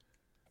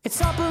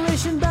It's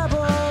Operation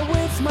Babble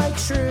with Mike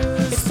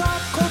Shrews. It's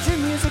pop culture,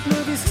 music,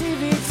 movies,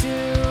 TV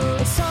too.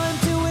 It's time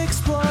to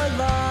explore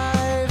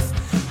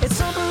life. It's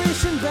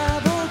Operation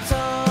Babble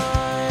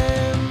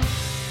time.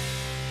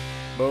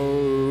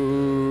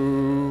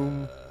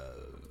 Boom.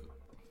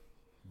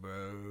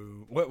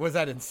 Boom. What was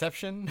that,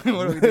 Inception? What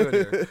are we doing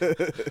here?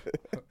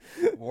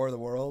 War of the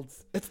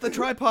Worlds? It's the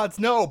tripods.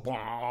 No.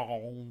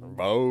 Boom.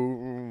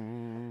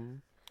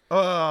 Boom.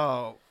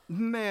 Oh,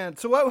 man.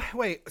 So what?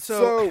 Wait.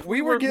 So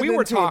we were getting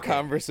into talking. a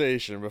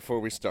conversation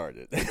before we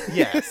started.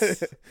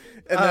 Yes.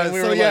 And then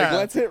we were yeah. like,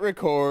 let's hit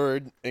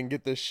record and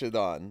get this shit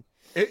on.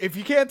 If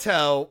you can't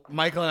tell,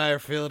 Michael and I are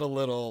feeling a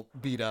little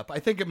beat up. I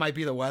think it might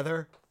be the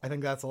weather. I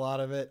think that's a lot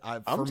of it.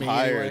 I'm for me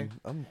tired. Anyway.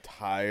 I'm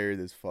tired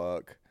as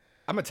fuck.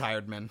 I'm a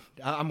tired man.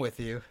 I'm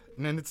with you.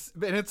 And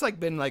it's like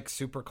been like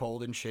super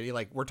cold and shitty.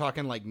 Like we're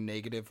talking like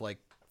negative like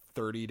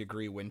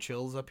 30-degree wind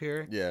chills up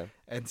here. Yeah.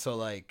 And so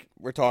like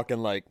We're talking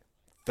like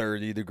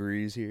 30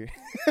 degrees here.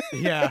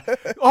 yeah.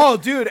 Oh,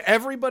 dude,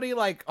 everybody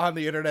like on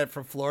the internet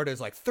from Florida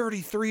is like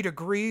 33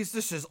 degrees.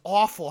 This is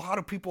awful. How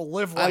do people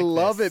live like I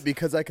love this? it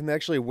because I can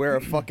actually wear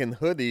a fucking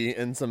hoodie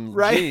and some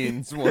Right?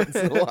 jeans once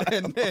in a while.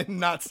 and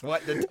not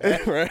sweat to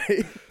death.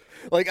 Right?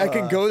 Like I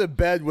can go to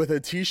bed with a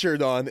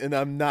t-shirt on and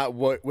I'm not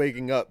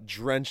waking up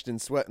drenched in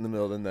sweat in the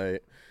middle of the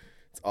night.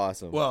 It's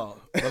awesome. Well,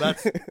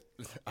 that's.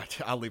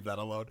 I'll leave that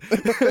alone.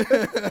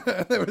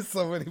 There were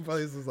so many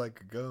places I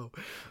could go.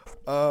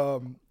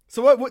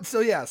 So what? So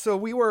yeah. So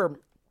we were,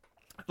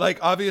 like,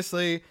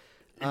 obviously,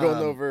 you're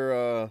going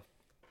over.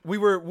 we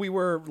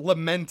were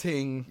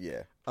lamenting.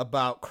 Yeah.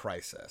 About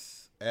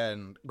Crisis,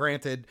 and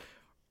granted,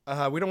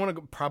 we don't want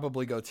to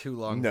probably go too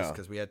long just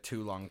because we had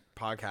 2 long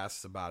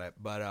podcasts about it.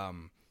 But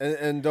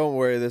And don't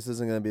worry, this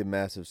isn't going to be a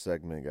massive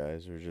segment,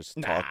 guys. We're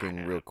just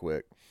talking real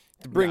quick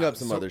to bring up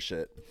some other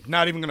shit.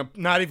 not even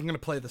gonna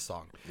play the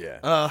song. Yeah.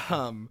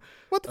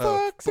 What the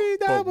fuck,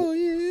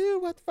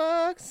 CW? What the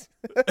fucks?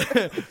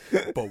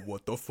 But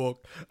what the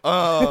fuck?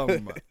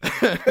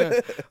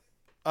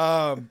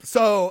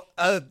 So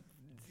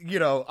you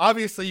know,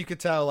 obviously you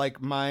could tell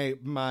like my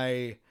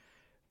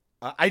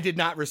I did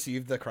not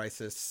receive the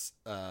Crisis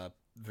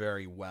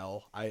very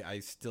well. I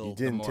still You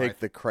didn't take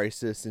the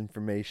crisis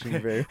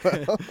information very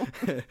well.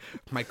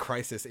 My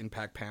Crisis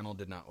Impact panel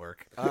did not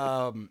work.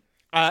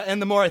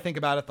 And the more I think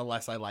about it, the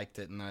less I liked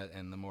it,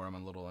 and the more I'm a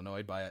little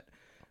annoyed by it.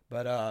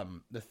 But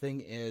the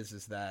thing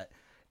is that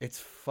it's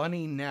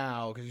funny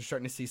now because you're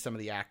starting to see some of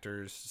the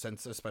actors,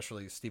 since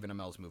especially Stephen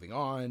Amell's moving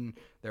on.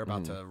 They're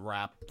about to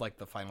wrap like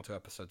the final 2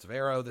 episodes of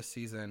Arrow this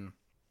season,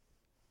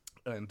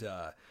 and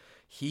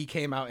he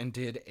came out and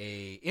did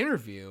a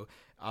interview.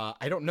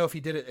 I don't know if he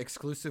did it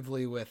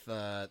exclusively with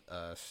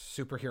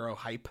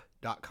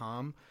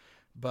superherohype.com,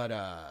 but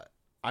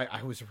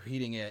I was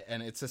reading it,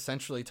 and it's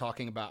essentially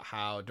talking about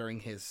how during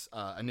his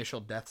initial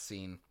death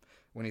scene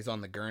when he's on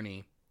the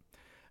gurney,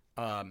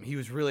 he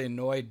was really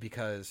annoyed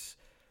because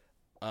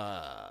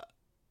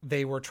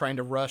they were trying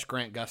to rush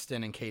Grant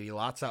Gustin and Katie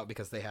Lotz out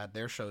because they had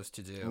their shows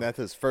to do. And that's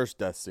his first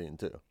death scene,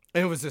 too.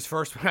 It was his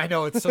first one. I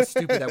know, it's so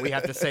stupid that we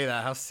have to say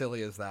that. How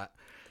silly is that?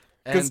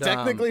 Because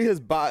technically his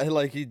body,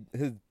 like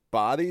his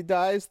body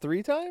dies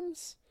 3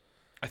 times.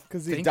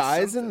 Because he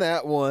dies in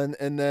that one,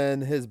 and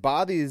then his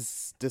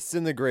body's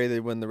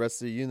disintegrated when the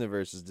rest of the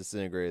universe is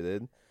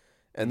disintegrated,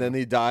 and then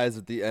he dies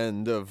at the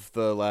end of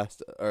the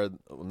last, or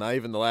not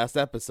even the last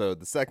episode,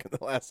 the second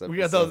to last episode.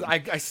 Yeah, those,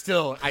 I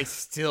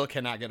still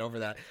cannot get over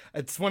that.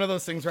 It's one of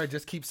those things where I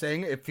just keep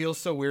saying it feels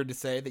so weird to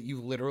say that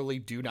you literally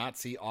do not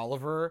see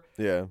Oliver,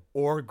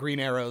 or Green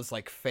Arrow's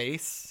like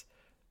face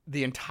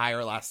the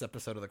entire last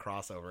episode of the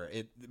crossover.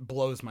 It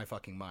blows my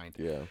fucking mind.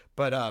 Yeah.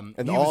 But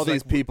and all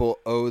these people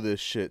owe this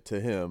shit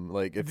to him.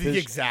 Like if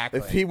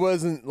he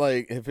wasn't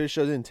like, if his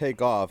show didn't take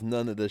off,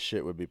 none of this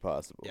shit would be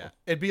possible. Yeah.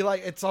 It'd be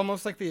like, it's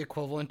almost like the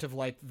equivalent of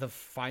like the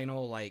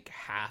final like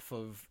half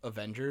of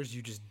Avengers.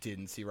 You just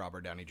didn't see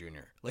Robert Downey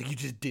Jr. Like you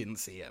just didn't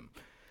see him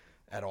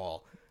at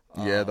all.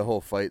 Yeah, the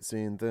whole fight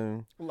scene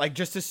thing. Like,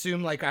 just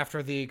assume, like,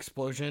 after the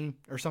explosion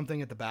or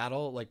something at the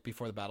battle, like,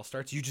 before the battle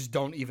starts, you just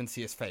don't even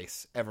see his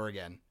face ever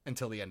again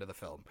until the end of the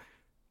film.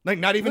 Like,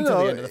 not even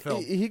until the end of the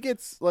film. He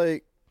gets,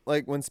 like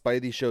when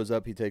Spidey shows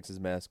up, he takes his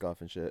mask off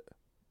and shit.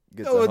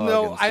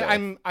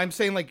 I'm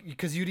saying, like,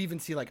 because you'd even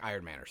see, like,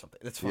 Iron Man or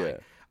something. That's fine. Yeah.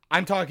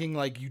 I'm talking,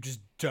 like, you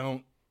just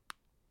don't,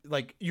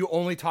 like, you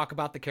only talk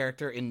about the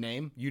character in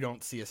name. You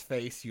don't see his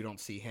face. You don't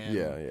see him.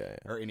 Yeah.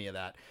 Or any of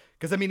that.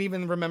 Because, I mean,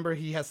 even remember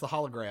he has the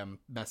hologram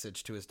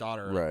message to his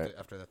daughter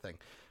after the thing.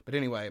 But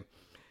anyway,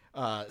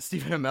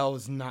 Stephen Amell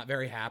was not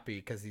very happy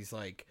because he's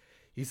like,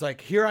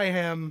 here I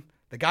am,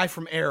 the guy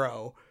from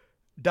Arrow,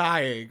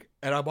 dying,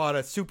 and I bought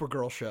a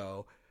Supergirl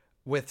show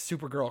with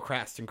Supergirl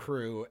cast and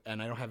crew,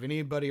 and I don't have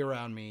anybody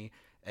around me,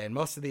 and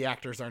most of the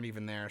actors aren't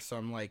even there, so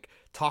I'm like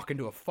talking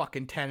to a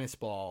fucking tennis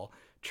ball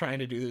trying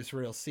to do this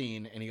real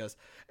scene. And he goes,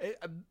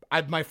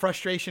 my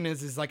frustration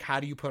is like,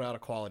 how do you put out a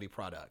quality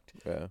product?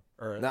 Yeah.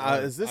 Now,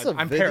 is this a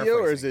video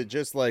or is it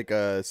just like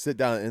a sit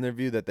down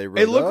interview that they wrote?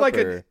 It looked up,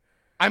 like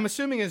I'm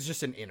assuming it's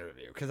just an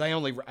interview because I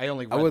only read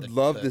I would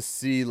love to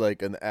see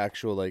like an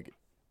actual like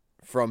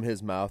from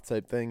his mouth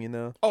type thing, you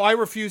know? Oh, I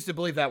refuse to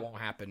believe that won't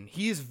happen.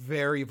 He's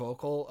very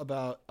vocal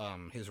about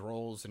his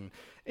roles,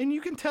 and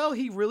you can tell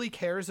he really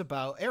cares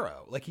about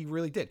Arrow. Like, he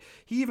really did.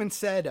 He even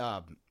said,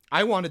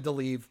 I wanted to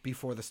leave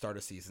before the start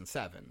of season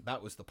 7.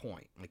 That was the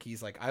point. Like,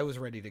 he's like, I was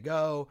ready to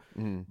go,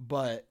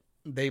 but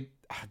the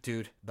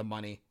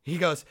money. He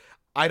goes,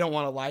 I don't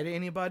want to lie to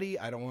anybody.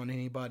 I don't want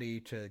anybody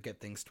to get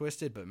things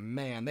twisted, but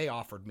man, they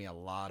offered me a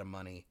lot of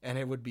money, and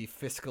it would be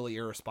fiscally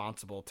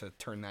irresponsible to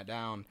turn that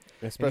down.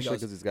 Especially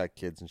because he's got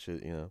kids and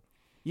shit, you know?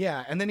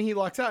 Yeah, and then he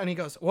locked out, and he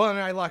goes, well, and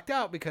I locked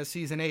out because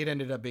season 8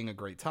 ended up being a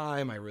great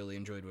time. I really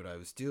enjoyed what I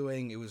was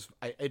doing. It was,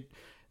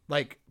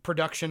 like,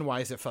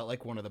 production-wise, it felt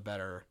like one of the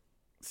better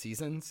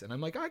seasons, and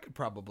I'm like, I could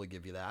probably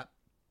give you that.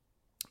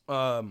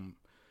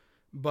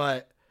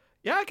 But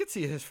yeah, I could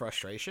see his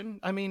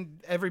frustration. I mean,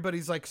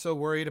 everybody's like so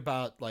worried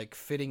about like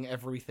fitting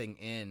everything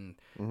in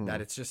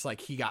that it's just like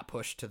he got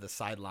pushed to the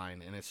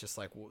sideline, and it's just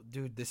like, well,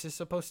 dude, this is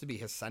supposed to be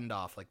his send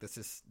off. Like, this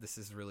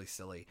is really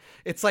silly.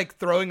 It's like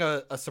throwing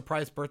a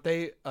surprise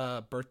birthday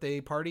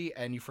party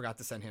and you forgot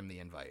to send him the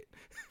invite.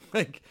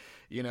 Like,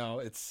 you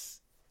know,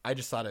 I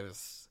just thought it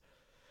was,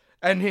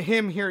 and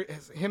him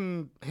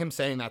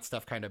saying that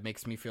stuff kind of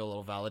makes me feel a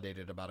little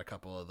validated about a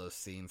couple of those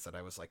scenes that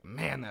I was like,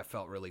 man, that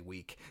felt really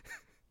weak.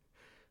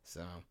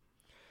 So,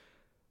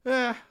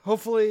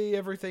 hopefully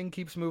everything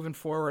keeps moving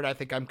forward. I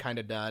think I'm kind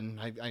of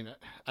done.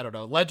 I don't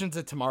know. Legends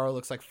of Tomorrow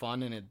looks like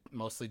fun, and it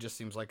mostly just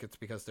seems like it's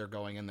because they're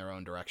going in their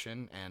own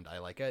direction, and I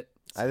like it.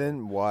 So. I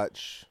didn't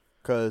watch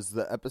because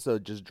the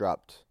episode just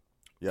dropped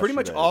yesterday. Pretty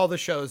much all the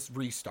shows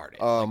restarted.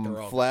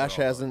 Flash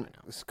hasn't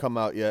come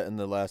out yet, and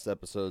the last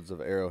episodes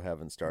of Arrow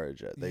haven't started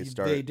yet.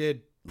 They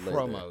did later.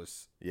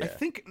 promos. Yeah.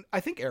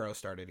 I think Arrow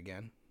started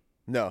again.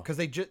 No, because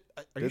they just.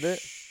 Did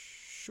it?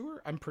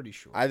 Sure, I'm pretty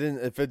sure. I didn't.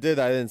 If it did,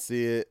 I didn't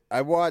see it.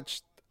 I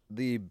watched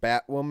the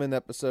Batwoman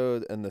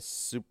episode and the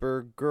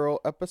Supergirl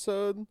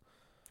episode.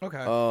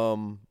 Okay.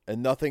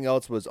 And nothing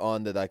else was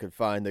on that I could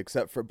find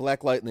except for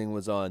Black Lightning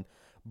was on.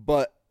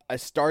 But I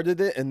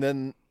started it, and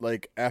then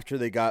like after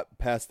they got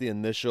past the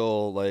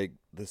initial like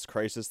this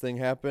crisis thing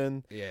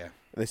happened, yeah,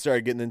 they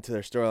started getting into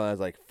their storyline. I was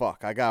like,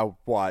 "Fuck, I gotta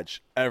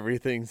watch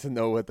everything to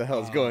know what the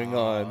hell's going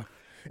on."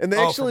 And they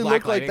actually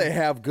look like they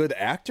have good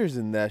actors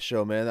in that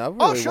show, man. I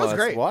really want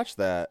to watch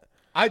that.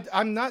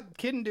 I'm not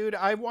kidding, dude.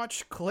 I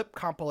watch clip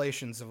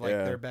compilations of like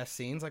their best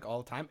scenes like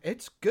all the time.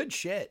 It's good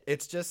shit.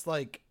 It's just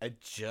like I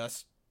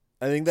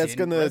think that's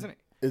gonna resonate.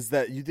 Is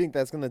that you think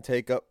that's gonna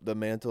take up the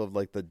mantle of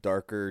like the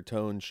darker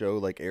tone show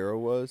like Arrow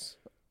was?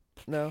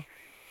 No.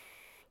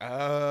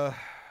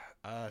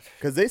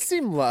 Because they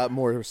seem a lot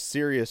more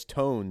serious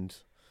toned.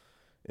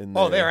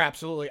 They're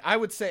absolutely. I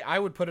would say I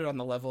would put it on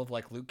the level of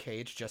like Luke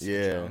Cage,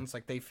 Jessica Jones.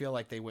 Like they feel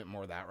like they went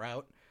more that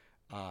route.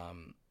 I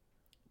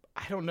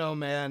don't know,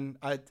 man.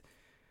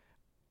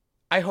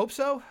 I hope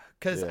so,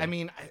 because I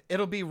mean,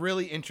 it'll be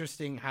really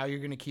interesting how you're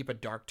going to keep a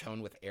dark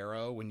tone with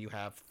Arrow when you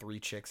have 3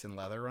 chicks in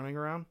leather running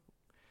around.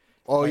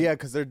 Oh like, yeah,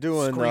 because they're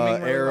doing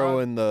Arrow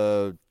and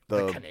the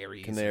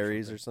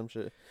Canaries or some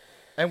shit.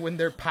 And when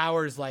their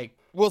powers like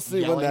we'll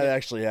see when that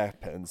actually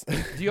happens.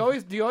 Do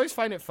you always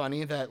find it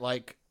funny that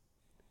like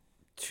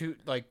two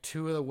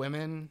of the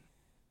women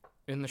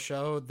in the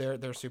show, their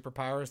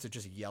superpowers to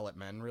just yell at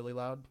men really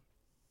loud?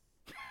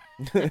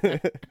 I'm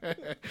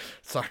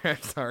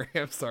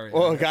sorry.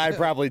 Well, a guy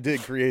probably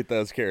did create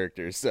those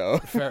characters, so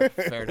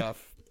fair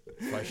enough.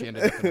 That's why she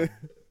ended up in a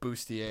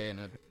bustier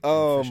and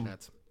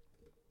fishnets.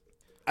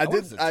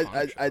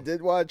 I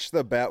did watch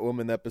the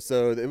Batwoman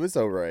episode. It was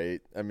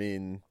alright. I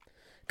mean,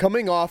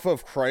 coming off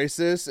of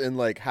Crisis and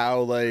like how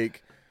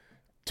like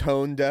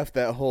tone deaf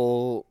that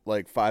whole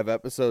like 5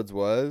 episodes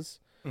was.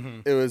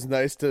 Mm-hmm. It was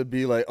nice to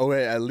be like, oh,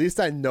 hey, at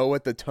least I know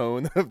what the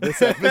tone of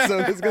this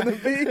episode is going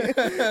to be.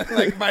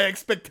 Like, my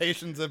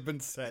expectations have been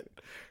set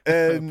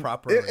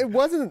properly. It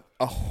wasn't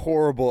a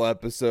horrible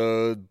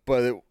episode,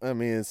 but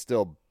it's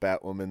still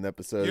Batwoman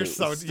episode. You're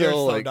so nice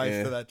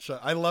to that show.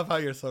 I love how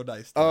you're so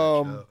nice to that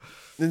show.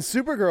 And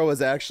Supergirl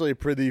was actually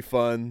pretty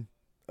fun.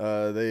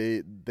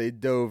 They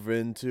dove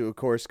into, of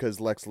course, because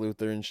Lex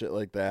Luthor and shit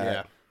like that.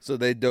 Yeah. So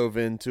they dove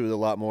into it a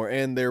lot more.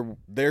 And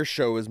their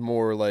show is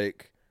more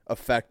like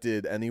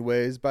affected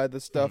anyways by the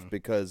stuff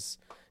because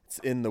it's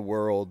in the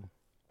world,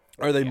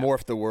 or they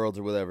morphed the worlds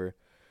or whatever.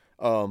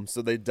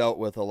 So they dealt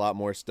with a lot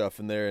more stuff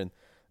in there, and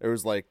there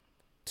was like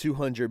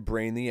 200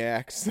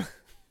 Brainiacs.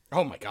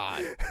 Oh my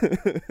god!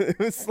 It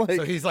was like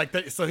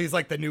so he's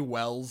like the new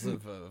Wells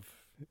of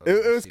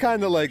it was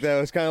kind of like that.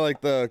 It was kind of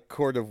like the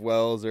Court of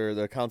Wells or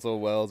the Council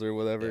of Wells or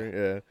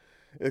whatever.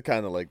 Yeah. It's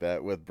kind of like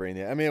that with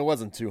Brainiac. I mean, it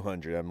wasn't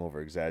 200. I'm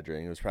over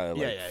exaggerating. It was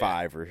probably like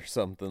 5 or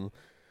something.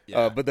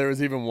 Yeah. But there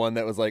was even one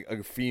that was like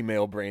a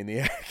female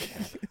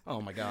Brainiac.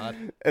 Oh my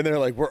god! And they're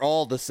like, we're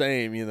all the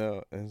same, you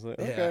know. And it's like,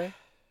 okay.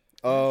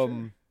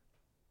 Sure.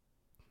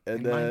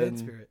 And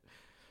then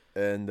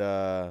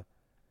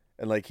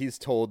and like he's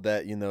told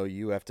that, you know,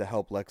 you have to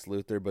help Lex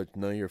Luthor, but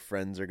none of your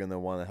friends are gonna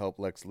want to help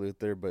Lex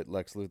Luthor. But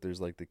Lex Luthor's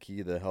like the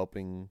key to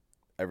helping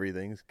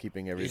everything,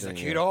 keeping everything.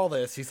 He's the key to all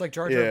this. He's like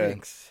Jar Jar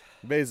Binks.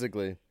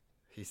 Basically.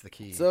 He's the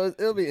key. So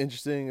it'll be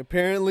interesting.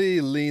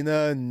 Apparently,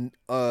 Lena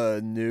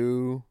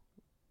knew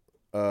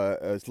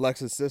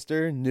Lex's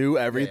sister knew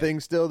everything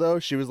still, though.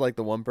 She was like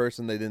the one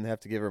person they didn't have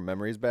to give her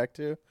memories back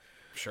to.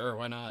 Sure,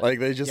 why not? Like,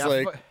 they just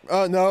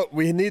oh, no,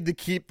 we need to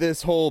keep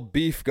this whole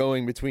beef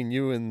going between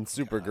you and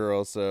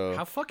Supergirl, so...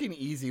 How fucking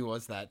easy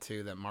was that,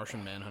 too, that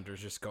Martian Manhunter's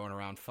just going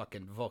around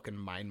fucking Vulcan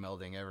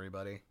mind-melding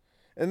everybody?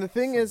 And the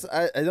thing is,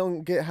 I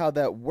don't get how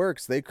that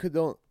works. They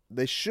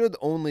should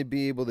only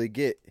be able to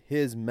get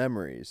his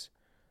memories.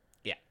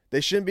 Yeah. They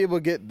shouldn't be able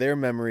to get their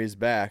memories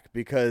back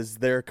because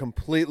they're a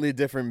completely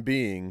different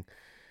being.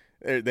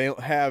 They don't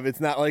have... It's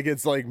not like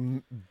it's, like,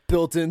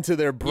 built into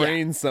their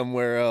brain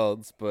somewhere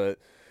else, but...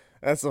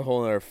 That's a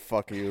whole other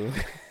fuck you.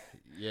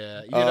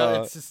 Yeah, you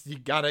know, it's just you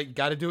gotta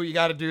do what you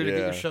gotta do to get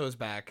your shows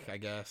back, I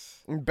guess.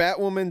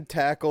 Batwoman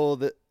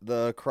tackled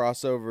the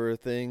crossover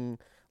thing.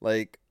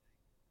 Like,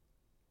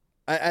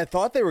 I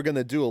thought they were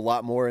gonna do a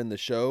lot more in the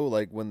show.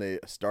 Like when they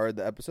started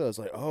the episode, I was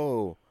like,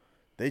 oh,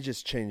 they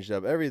just changed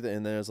up everything.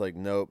 And then it's like,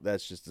 nope,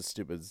 that's just a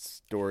stupid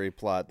story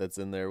plot that's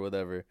in there,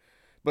 whatever.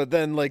 But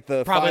then, like,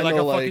 the probably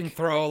final, like a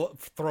fucking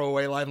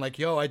throwaway line, like,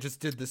 "Yo, I just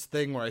did this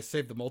thing where I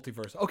saved the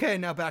multiverse." Okay,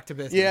 now back to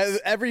business. Yeah,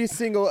 every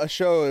single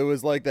show it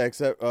was like that,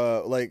 except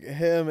like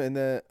him, and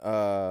then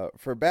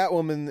for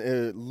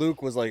Batwoman,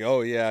 Luke was like, "Oh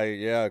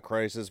yeah,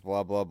 crisis,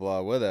 blah blah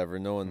blah, whatever."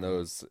 No one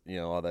knows,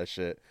 all that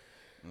shit,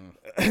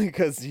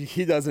 because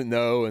he doesn't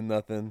know and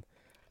nothing.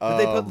 Did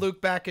they put Luke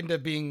back into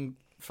being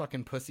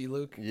fucking pussy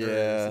Luke?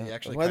 Yeah.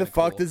 Why the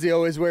fuck does he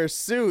always wear a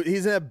suit?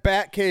 He's in a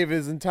Batcave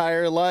his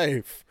entire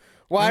life.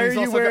 Why are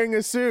you wearing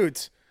a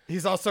suit?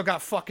 He's also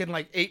got fucking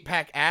like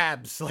 8-pack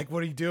abs. Like,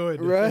 what are you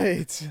doing?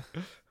 Right.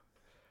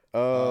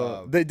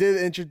 They did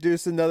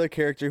introduce another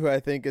character who I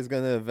think is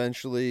going to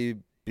eventually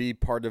be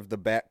part of the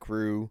Bat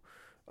Crew.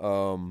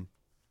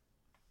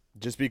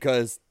 Just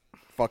because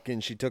fucking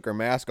she took her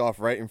mask off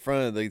right in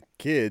front of the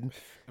kid.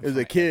 It was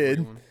a kid.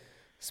 Everyone.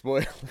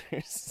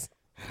 Spoilers.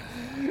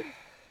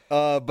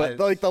 But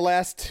like the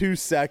last 2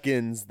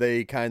 seconds,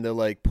 they kind of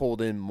like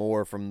pulled in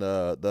more from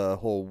the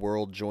whole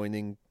world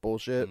joining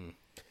bullshit,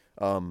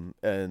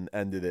 and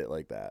ended it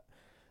like that.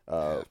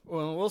 Well,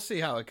 we'll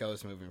see how it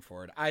goes moving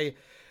forward.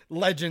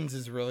 Legends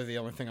is really the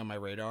only thing on my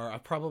radar. I'll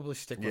probably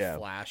stick with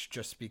Flash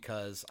just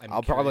because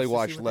I'll probably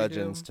watch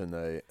Legends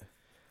tonight.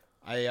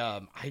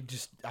 I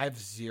have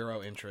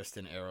zero interest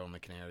in Arrow and the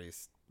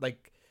Canaries.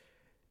 Like,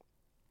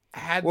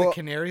 had the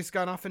Canaries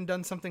gone off and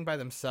done something by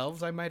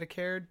themselves, I might have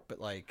cared,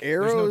 but like,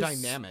 Arrow's there's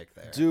no dynamic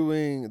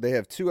there. They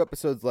have 2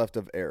 episodes left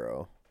of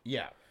Arrow.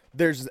 Yeah.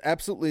 There's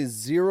absolutely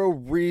zero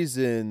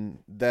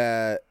reason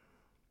that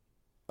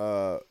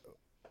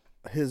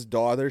his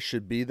daughter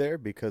should be there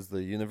because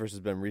the universe has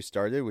been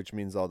restarted, which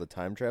means all the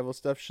time travel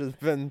stuff should have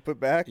been put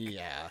back.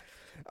 Yeah.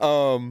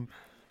 But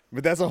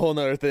that's a whole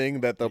nother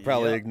thing that they'll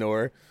probably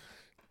ignore.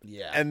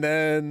 Yeah. And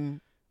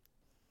then,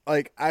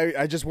 like,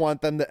 I just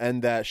want them to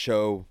end that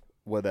show.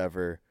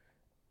 Whatever,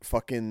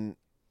 fucking,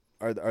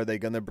 are they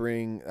gonna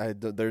bring?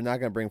 They're not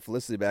gonna bring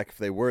Felicity back. If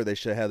they were, they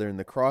should have had her in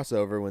the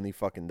crossover when he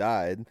fucking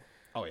died.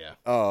 Oh yeah.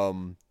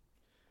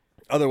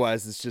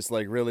 Otherwise, it's just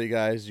like, really,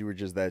 guys, you were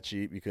just that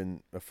cheap. You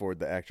couldn't afford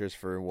the actress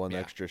for one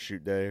extra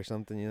shoot day or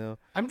something,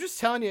 I'm just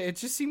telling you, it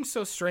just seems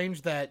so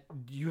strange that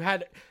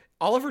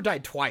Oliver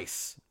died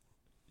twice.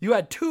 You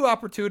had 2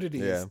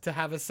 opportunities to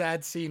have a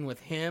sad scene with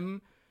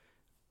him,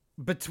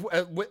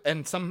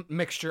 and some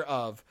mixture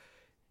of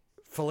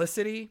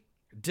Felicity,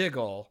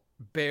 Diggle,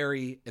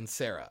 Barry, and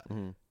Sarah.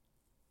 Mm-hmm.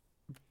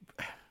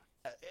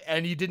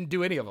 And you didn't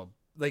do any of them.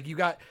 Like,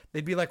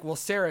 they'd be like, well,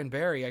 Sarah and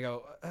Barry. I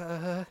go,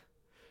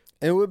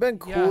 It would have been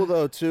cool,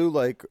 though, too,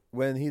 like,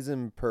 when he's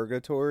in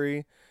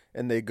purgatory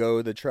and they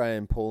go to try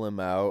and pull him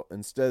out,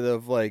 instead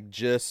of, like,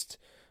 just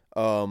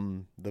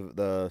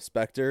the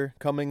Spectre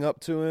coming up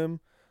to him.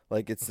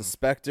 Like, it's the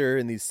Spectre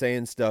and he's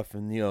saying stuff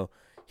and,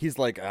 he's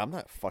like, I'm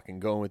not fucking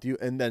going with you.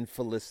 And then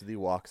Felicity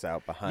walks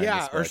out behind the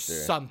Spectre. Or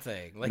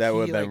something. Like, that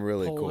would have been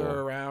really pulled cool.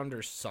 her around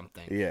or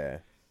something. Yeah.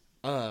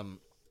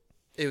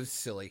 It was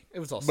silly. It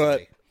was all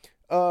silly.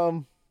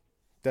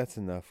 That's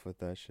enough with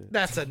that shit.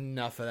 That's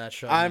enough of that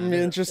show. I'm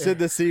interested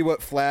to see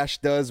what Flash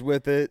does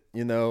with it.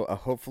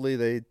 Hopefully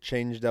they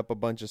changed up a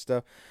bunch of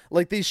stuff.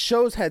 Like, these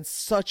shows had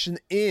such an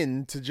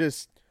in to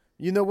just,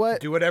 you know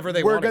what? Do whatever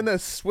they want. wanted. We're going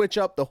to switch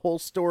up the whole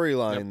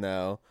storyline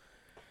now.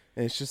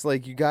 And it's just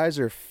like, you guys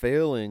are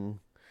failing.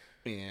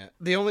 Yeah.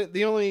 The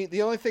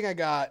only thing I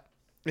got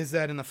is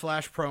that in the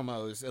Flash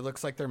promos, it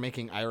looks like they're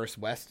making Iris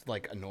West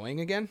like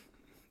annoying again.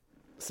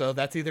 So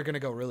that's either going to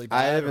go really bad.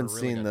 I haven't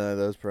really seen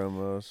those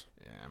promos.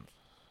 Yeah.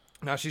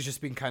 Now she's just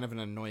being kind of an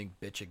annoying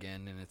bitch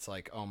again, and it's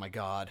like, oh my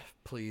god,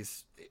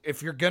 please,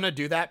 if you're gonna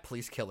do that,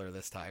 please kill her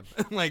this time.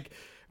 Like,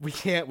 we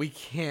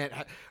can't.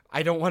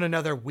 I don't want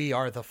another "We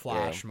Are the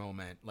Flash"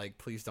 moment. Like,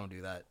 please don't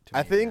do that to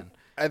me.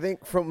 I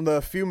think from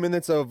the few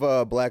minutes of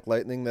Black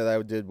Lightning that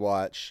I did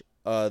watch,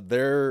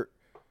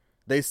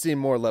 they seem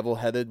more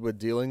level-headed with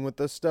dealing with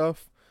this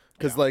stuff.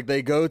 Because like,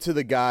 they go to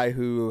the guy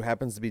who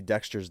happens to be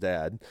Dexter's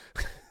dad,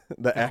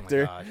 the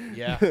actor. My God.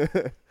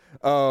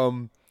 Yeah.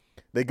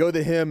 they go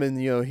to him, and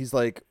he's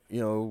like,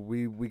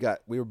 we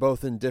were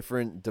both in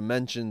different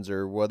dimensions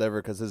or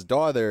whatever, because his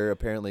daughter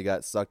apparently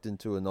got sucked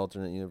into an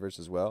alternate universe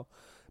as well,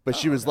 but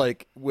she was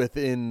like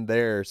within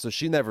there, so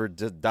she never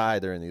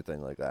died or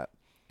anything like that.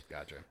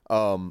 Gotcha.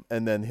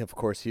 And then of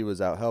course he was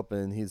out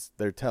helping.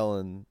 They're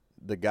telling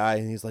the guy,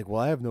 and he's like,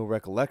 well, I have no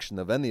recollection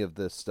of any of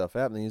this stuff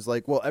happening. He's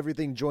like, well,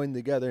 everything joined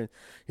together. And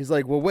he's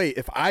like, well, wait,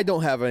 if I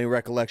don't have any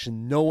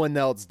recollection, no one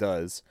else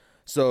does.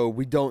 So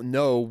we don't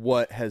know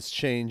what has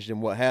changed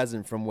and what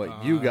hasn't from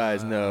what you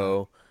guys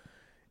know,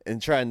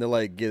 and trying to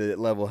like get it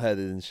level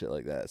headed and shit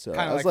like that. So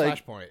kind I of was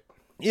like Flashpoint.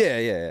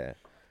 Yeah.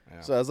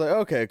 So I was like,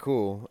 okay,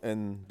 cool.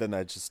 And then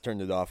I just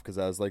turned it off because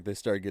I was like, they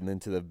started getting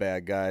into the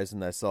bad guys,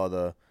 and I saw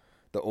the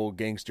old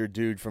gangster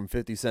dude from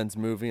 50 Cent's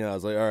movie, and I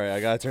was like, all right, I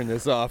gotta turn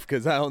this off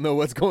because I don't know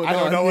what's going on. I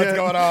don't know what's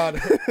going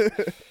on.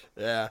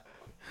 Yeah.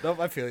 Nope,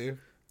 I feel you.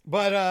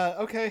 But,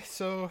 okay,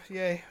 so,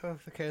 yay.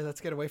 Okay,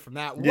 let's get away from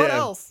that. What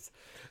else?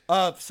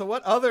 So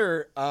what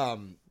other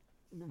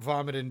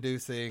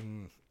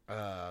vomit-inducing...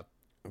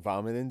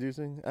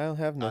 Vomit-inducing? I don't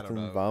have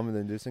nothing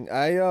vomit-inducing.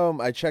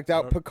 I checked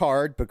out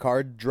Picard.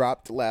 Picard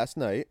dropped last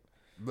night.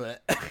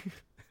 But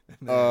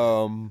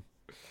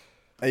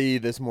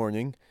this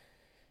morning.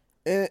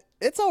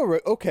 It's all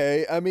right.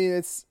 Okay. I mean,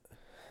 it's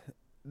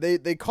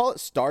they call it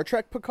Star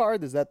Trek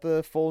Picard. Is that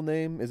the full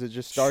name? Is it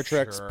just Star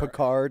Trek's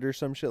Picard or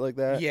some shit like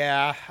that?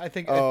 Yeah, I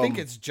think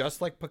it's just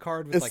like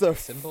Picard with like a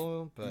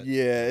symbol. But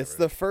yeah, it's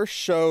the first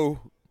show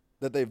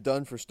that they've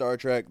done for Star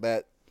Trek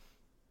that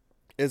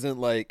isn't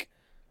like,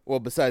 well,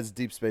 besides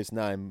Deep Space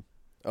Nine,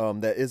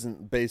 that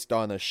isn't based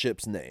on a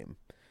ship's name.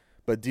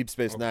 But Deep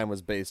Space Nine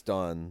was based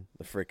on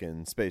the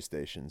frickin' space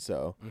station,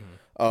 so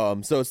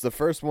so it's the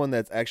first one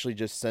that's actually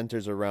just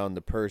centers around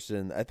the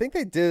person. I think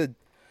they did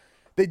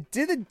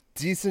a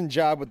decent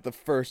job with the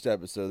first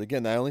episode.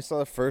 Again, I only saw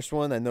the first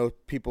one. I know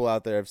people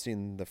out there have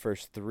seen the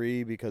first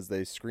 3 because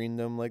they screened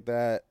them like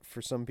that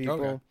for some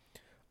people.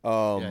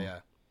 Okay.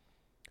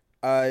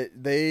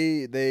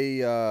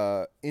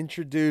 They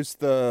introduced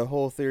the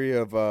whole theory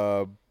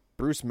of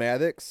Bruce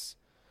Maddox,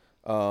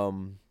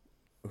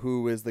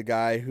 who is the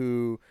guy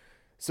who.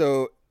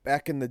 So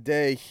back in the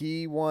day,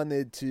 he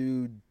wanted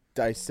to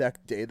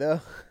dissect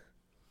Data.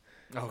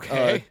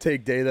 Okay.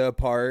 Take Data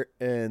apart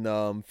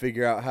and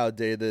figure out how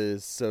Data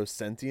is so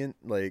sentient,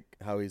 like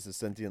how he's a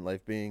sentient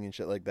life being and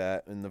shit like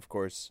that. And of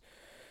course,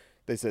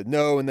 they said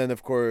no. And then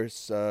of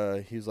course,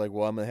 he was like,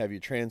 "Well, I'm gonna have you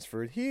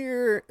transferred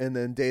here." And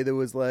then Data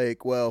was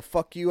like, "Well,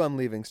 fuck you, I'm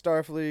leaving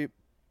Starfleet."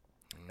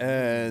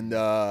 And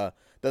then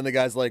the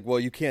guy's like, "Well,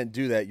 you can't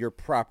do that. You're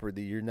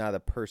property. You're not a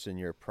person.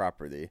 You're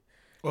property."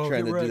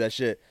 Trying to do that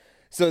shit.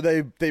 So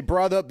they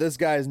brought up this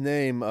guy's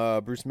name,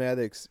 Bruce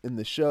Maddox, in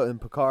the show in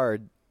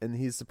Picard, and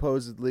he's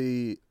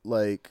supposedly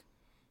like,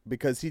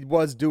 because he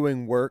was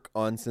doing work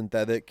on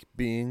synthetic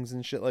beings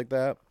and shit like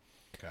that.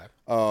 Okay.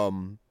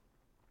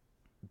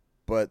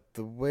 But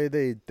the way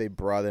they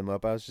brought him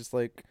up, I was just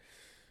like,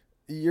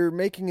 you're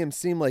making him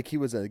seem like he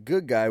was a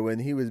good guy when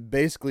he was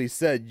basically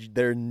said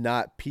they're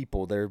not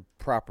people, they're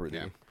property.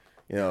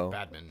 Yeah.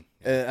 Badman.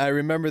 Yeah. And I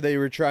remember they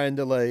were trying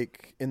to,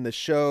 like, in the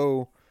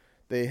show,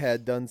 they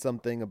had done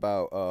something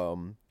about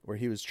where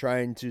he was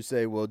trying to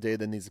say, well,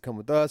 Data needs to come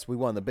with us. We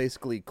want to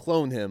basically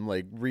clone him,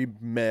 like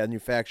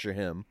remanufacture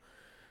him,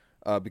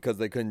 because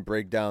they couldn't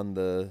break down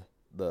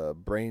the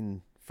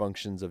brain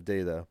functions of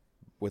Data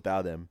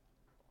without him.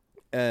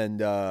 And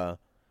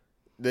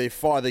they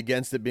fought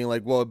against it, being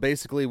like, well,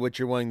 basically what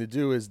you're wanting to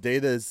do is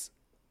Data's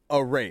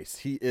a race.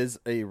 He is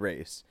a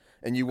race.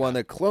 And you want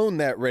to clone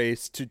that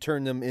race to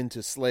turn them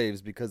into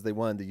slaves because they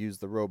wanted to use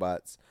the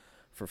robots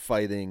for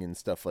fighting and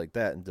stuff like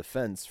that and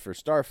defense for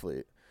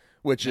Starfleet,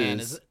 which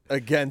is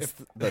against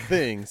the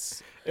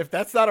things. If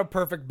that's not a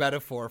perfect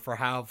metaphor for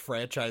how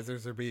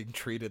franchisers are being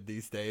treated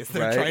these days,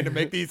 they're trying to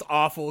make these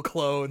awful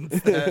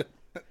clones that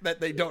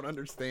they don't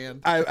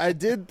understand. I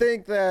did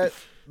think that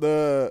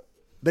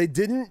they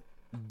didn't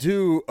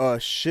do a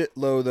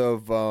shitload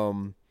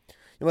of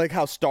like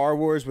how Star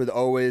Wars would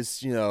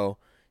always,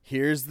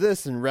 here's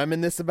this and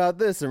reminisce about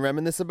this and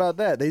reminisce about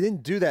that. They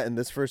didn't do that in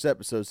this first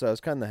episode, so I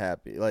was kind of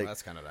happy. Like,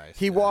 that's kind of nice.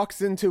 He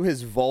walks into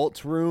his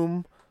vault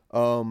room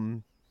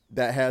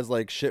that has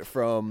like shit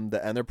from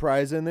the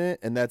Enterprise in it,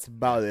 and that's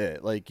about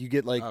it. Like, you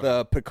get like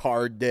the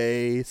Picard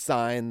Day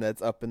sign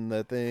that's up in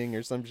the thing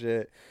or some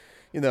shit,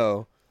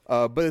 but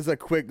it's a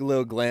quick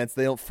little glance.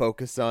 They don't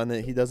focus on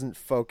it. He doesn't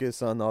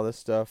focus on all this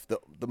stuff.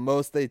 The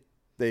most they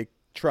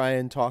try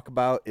and talk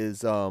about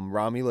is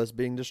Romulus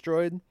being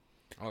destroyed.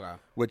 Okay.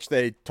 Which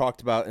they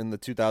talked about in the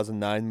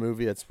 2009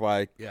 movie. That's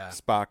why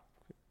Spock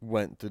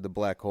went through the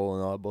black hole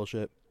and all that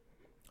bullshit.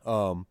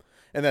 And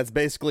that's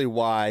basically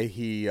why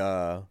he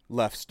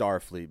left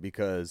Starfleet,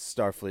 because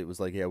Starfleet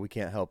was like, yeah, we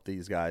can't help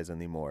these guys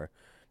anymore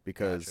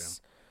because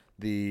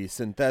the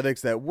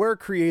synthetics that were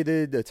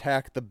created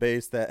attacked the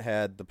base that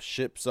had the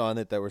ships on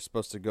it that were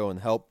supposed to go and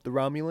help the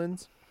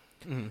Romulans.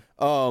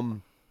 Mm-hmm.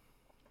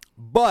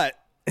 But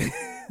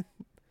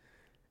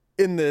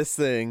in this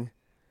thing,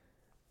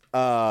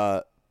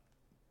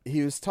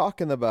 he was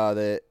talking about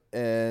it,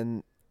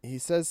 and he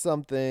says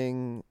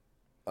something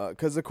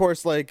because of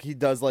course, like he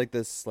does like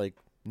this like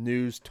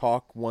news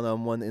talk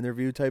one-on-one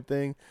interview type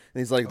thing, and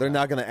he's like, they're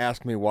not gonna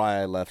ask me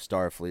why I left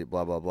Starfleet,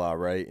 blah blah blah,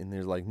 right? And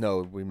he's like, no,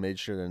 we made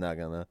sure they're not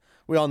gonna.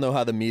 We all know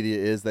how the media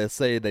is. They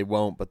say they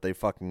won't, but they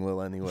fucking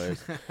will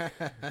anyways.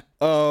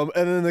 And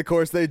then of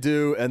course they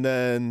do, and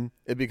then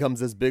it becomes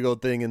this big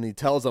old thing, and he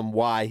tells them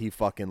why he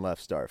fucking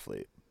left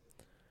Starfleet.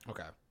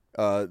 Okay.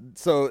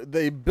 So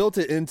they built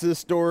it into the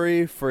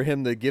story for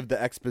him to give the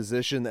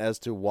exposition as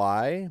to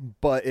why,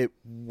 but it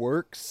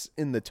works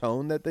in the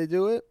tone that they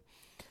do it.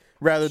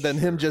 Rather than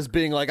him just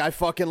being like, I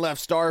fucking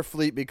left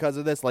Starfleet because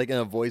of this, like in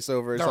a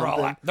voiceover or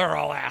something. They're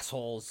all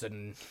assholes.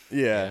 And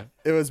yeah,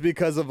 it was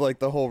because of like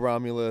the whole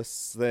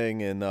Romulus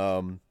thing.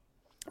 And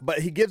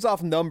but he gives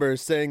off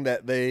numbers saying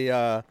that they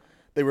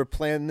were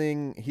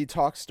planning, he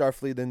talks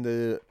Starfleet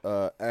into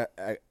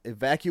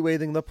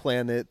evacuating the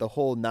planet, the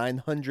whole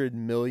 900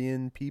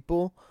 million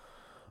people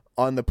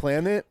on the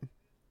planet.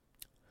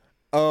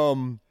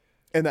 And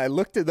I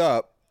looked it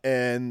up,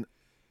 and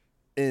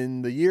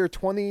in the year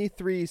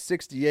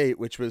 2368,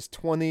 which was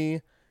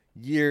 20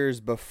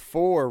 years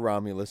before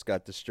Romulus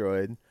got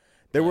destroyed,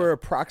 there were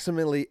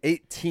approximately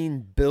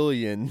 18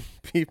 billion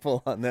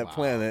people on that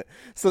planet.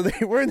 So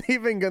they weren't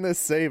even going to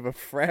save a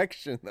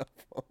fraction of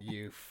them.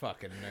 You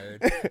fucking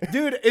nerd.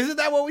 Dude, isn't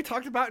that what we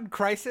talked about in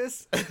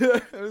Crisis?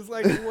 It was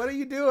like, what are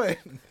you doing?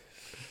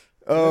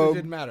 It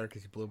didn't matter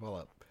because you blew them all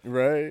up.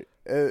 Right.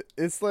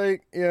 It's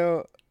like, you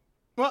know.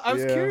 Well, I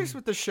was curious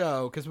with the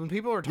show because when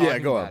people were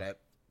talking about it,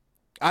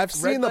 I've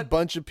seen a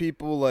bunch of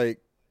people like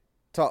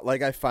talk.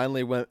 Like I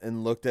finally went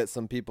and looked at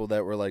some people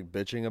that were like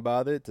bitching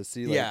about it to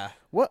see like,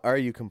 what are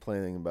you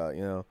complaining about?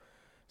 You know,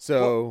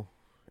 so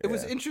it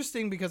was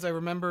interesting because I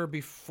remember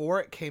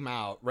before it came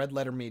out, Red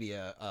Letter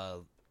Media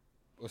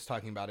was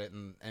talking about it,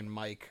 and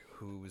Mike,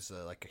 who was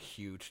like a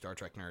huge Star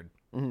Trek nerd,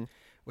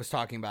 was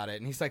talking about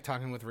it, and he's like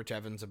talking with Rich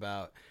Evans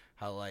about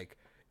how like,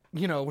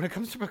 you know, when it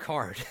comes to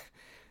Picard,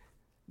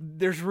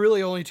 there's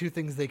really only two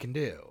things they can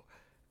do.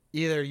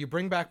 Either you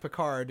bring back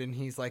Picard and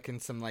he's like in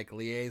some like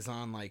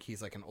liaison, like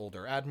he's like an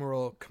older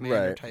admiral,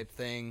 commander type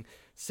thing,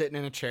 sitting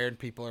in a chair, and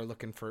people are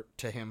looking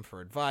to him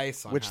for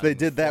advice. On Which they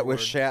did that with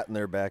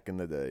Shatner back in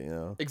the day, you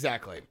know.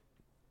 Exactly.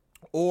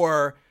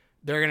 Or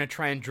they're gonna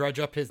try and drudge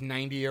up his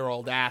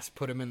 90-year-old ass,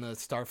 put him in the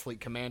Starfleet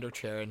commander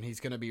chair, and he's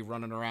gonna be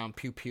running around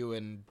pew pew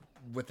and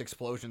with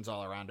explosions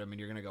all around him, and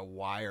you're gonna go,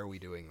 why are we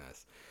doing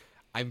this?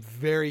 I'm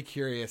very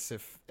curious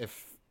if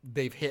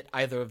they've hit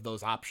either of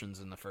those options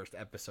in the first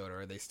episode,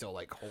 or are they still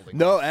like holding?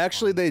 No,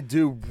 actually they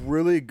do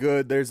really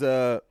good.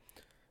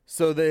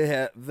 So they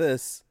have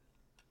this,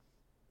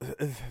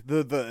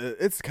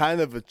 it's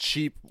kind of a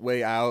cheap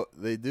way out.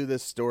 They do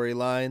this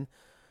storyline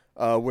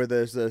where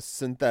there's a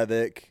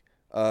synthetic,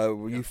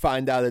 you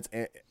find out it's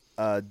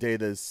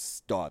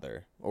Data's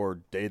daughter,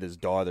 or Data's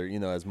daughter, you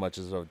know, as much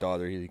as a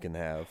daughter he can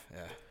have.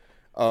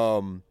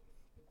 Yeah.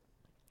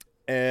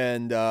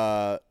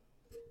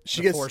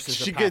 She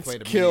gets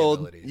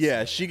killed.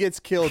 Yeah, she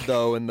gets killed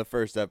though in the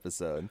first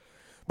episode.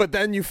 But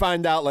then you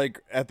find out like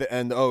at the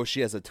end,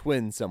 she has a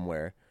twin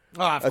somewhere.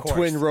 Oh, of course.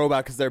 Twin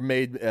robot, because they're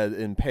made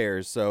in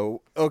pairs.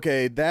 So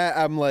okay, that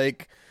I'm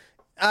like,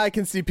 I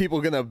can see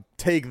people gonna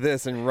take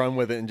this and run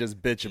with it and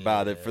just bitch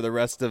about it for the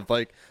rest of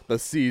like the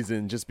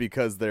season just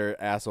because they're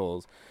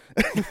assholes.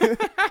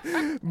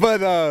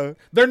 But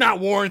they're not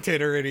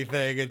warranted or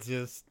anything. It's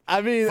just,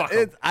 I mean,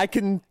 I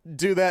can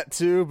do that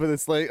too, but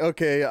it's like,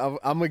 okay, I'm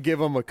gonna give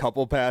them a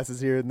couple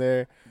passes here and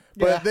there.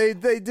 But they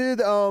did.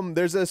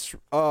 There's this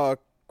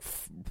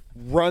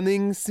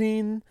running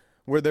scene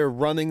where they're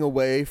running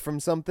away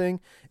from something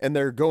and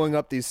they're going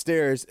up these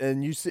stairs,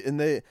 and you see, and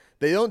they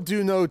don't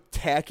do no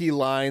tacky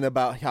line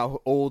about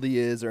how old he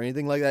is or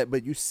anything like that,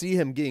 but you see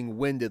him getting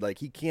winded, like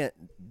he can't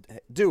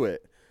do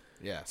it.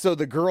 Yeah. So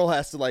the girl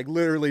has to like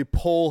literally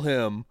pull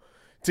him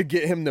to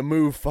get him to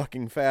move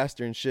fucking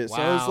faster and shit. Wow,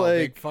 so I was like,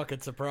 big fucking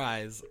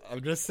surprise.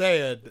 I'm just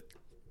saying.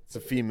 It's a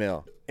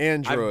female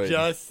android.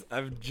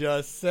 I'm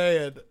just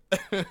saying.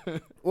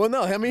 Well,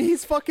 no, I mean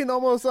he's fucking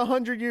almost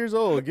 100 years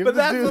old. But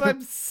that's what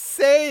I'm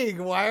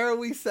saying. Why are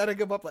we setting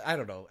him up? I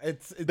don't know.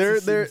 It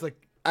seems like,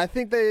 I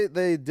think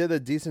they did a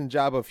decent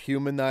job of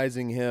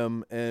humanizing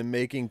him and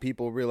making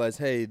people realize,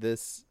 hey,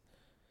 this.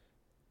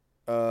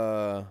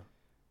 It's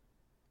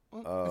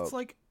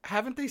like,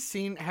 haven't they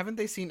seen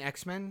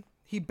X-Men?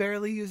 He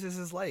barely uses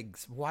his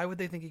legs. Why would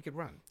they think he could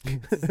run?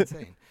 It's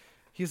insane.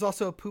 He's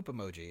also a poop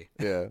emoji.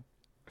 Yeah.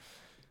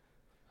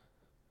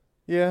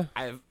 Yeah.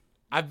 I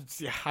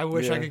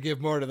wish I could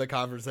give more to the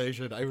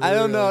conversation. I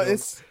don't know.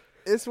 It's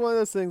one of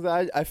those things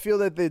that I feel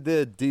that they did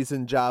a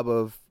decent job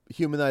of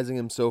humanizing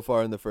him so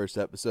far in the first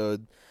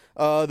episode.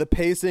 The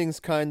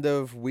pacing's kind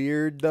of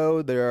weird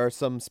though. There are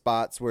some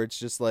spots where it's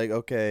just like,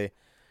 okay,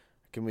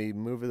 can we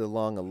move it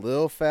along a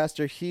little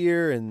faster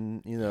here?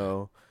 And you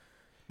know,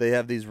 they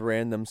have these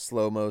random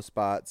slow-mo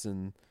spots,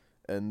 and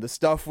the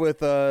stuff with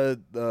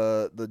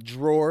the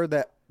drawer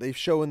that they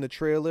show in the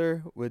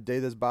trailer with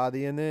Data's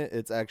body in it.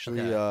 It's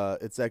actually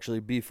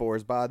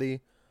B4's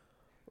body,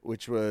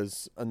 which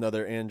was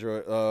another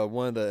android.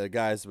 One of the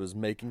guys was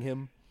making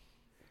him.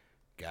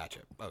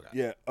 Gotcha. Okay.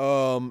 Yeah.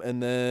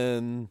 And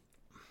then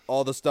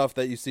all the stuff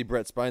that you see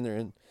Brett Spiner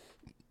in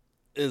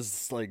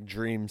is like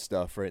dream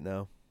stuff right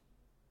now.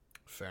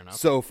 Fair enough.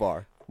 So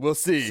far. We'll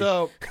see.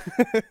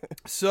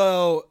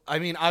 So I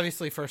mean,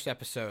 obviously first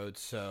episode,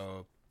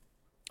 so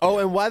Oh,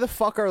 and why the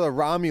fuck are the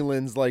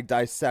Romulans like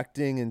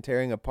dissecting and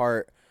tearing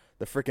apart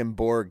the freaking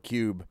Borg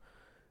cube?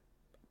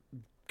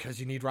 Because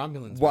you need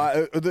Romulans.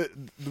 Why the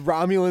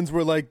Romulans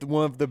were like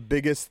one of the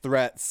biggest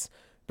threats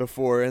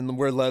before, and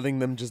we're letting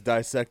them just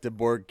dissect a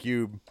Borg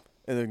cube,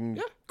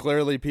 and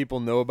clearly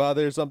people know about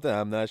it or something.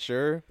 I'm not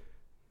sure.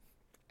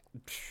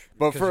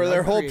 But for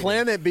their whole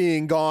planet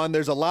being gone,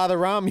 there's a lot of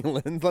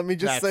Romulans. Let me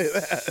just say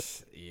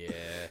that. Yeah.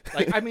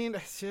 Like, I mean,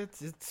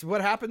 it's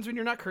what happens when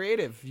you're not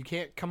creative. You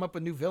can't come up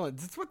with new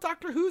villains. It's what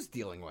Doctor Who's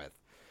dealing with.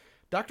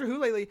 Doctor Who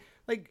lately,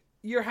 like,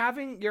 you're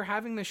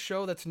having this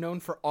show that's known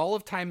for all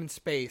of time and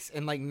space,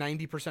 and like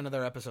 90% of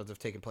their episodes have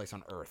taken place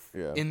on Earth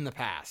in the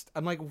past.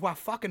 I'm like, wow,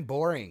 fucking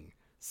boring.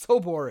 So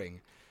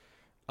boring.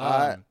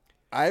 I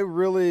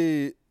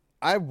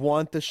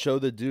want the show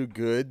to do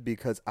good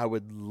because I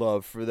would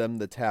love for them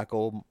to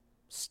tackle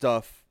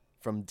stuff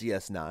from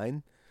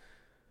DS9.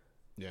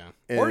 Yeah.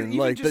 And or even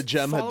like the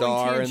just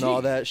Jem'Hadar and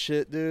all that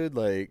shit, dude.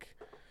 Like,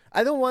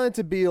 I don't want it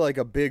to be like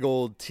a big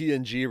old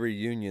TNG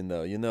reunion,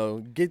 though. You know,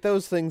 get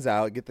those things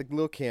out, get the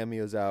little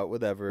cameos out,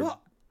 whatever.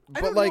 Well,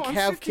 but like,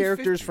 have 50-50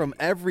 characters from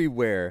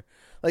everywhere.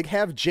 Like,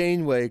 have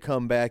Janeway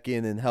come back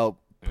in and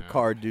help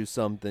Picard do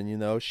something. You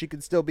know, she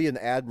could still be an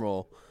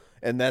admiral,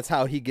 and that's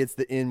how he gets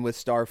the in with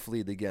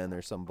Starfleet again,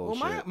 or some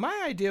bullshit. Well,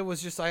 my idea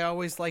was just I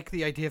always liked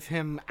the idea of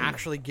him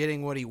actually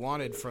getting what he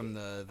wanted from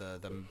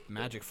the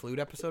Magic Flute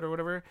episode or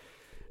whatever.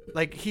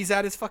 Like, he's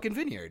at his fucking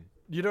vineyard.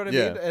 You know what I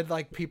mean? And,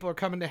 like, people are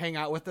coming to hang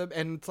out with him.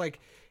 And it's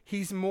like,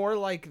 he's more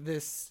like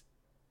this,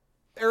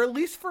 or at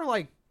least for,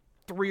 like,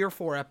 3 or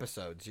 4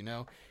 episodes, you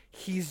know?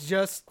 He's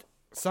just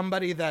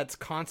somebody that's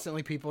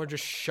constantly, people are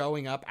just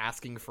showing up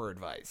asking for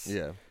advice.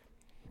 Yeah.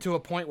 To a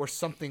point where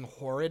something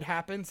horrid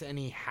happens and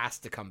he has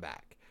to come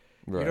back.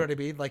 Right. You know what I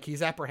mean? Like,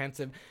 he's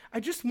apprehensive.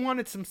 I just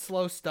wanted some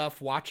slow stuff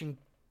watching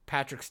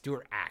Patrick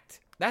Stewart act.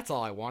 That's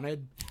all I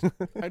wanted.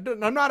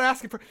 I'm not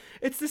asking for...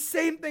 It's the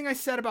same thing I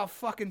said about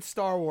fucking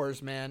Star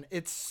Wars, man.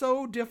 It's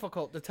so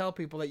difficult to tell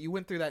people that you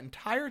went through that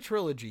entire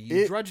trilogy.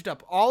 You drudged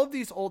up all of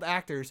these old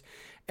actors,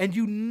 and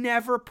you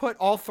never put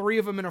all 3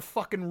 of them in a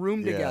fucking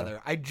room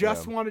together. I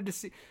just wanted to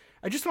see...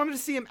 I just wanted to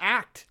see him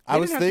act. I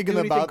was thinking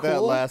about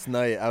that last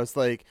night. I was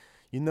like,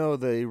 you know,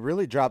 they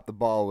really dropped the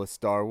ball with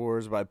Star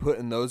Wars by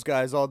putting those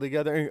guys all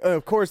together. And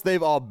of course,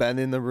 they've all been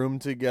in the room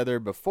together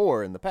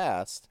before in the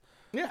past.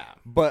 Yeah.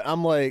 But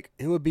I'm like,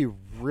 it would be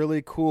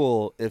really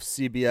cool if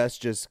CBS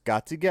just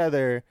got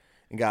together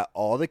and got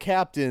all the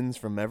captains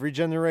from every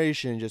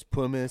generation, just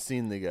put them in a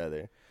scene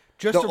together.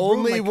 Just the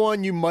only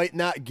one you might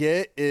not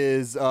get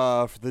is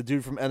the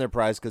dude from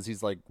Enterprise because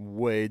he's like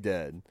way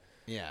dead.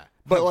 Yeah.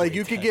 But like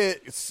you could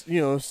get,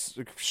 you know,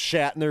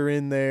 Shatner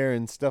in there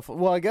and stuff.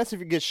 Well, I guess if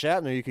you get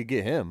Shatner, you could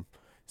get him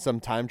some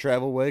time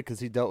travel way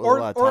because he dealt with a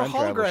lot of time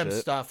travel hologram shit.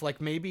 stuff.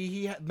 Like maybe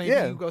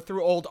you go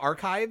through old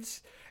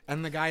archives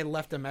and the guy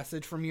left a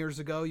message from years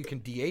ago. You can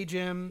de-age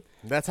him.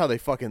 That's how they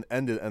fucking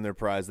ended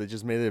Enterprise. They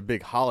just made it a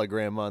big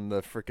hologram on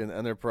the freaking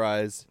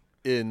Enterprise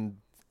in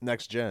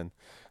Next Gen.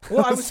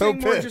 Well, I was so saying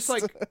more just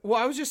like,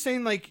 I was just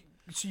saying like,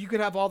 so you could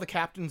have all the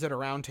captains at a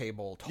round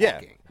table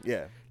talking.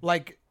 Yeah.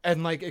 Like,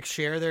 and like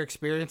share their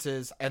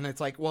experiences. And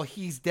it's like, well,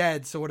 he's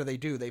dead. So what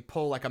do? They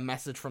pull like a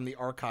message from the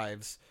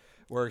archives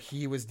where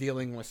he was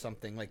dealing with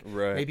something. Like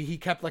maybe he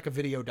kept like a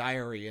video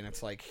diary and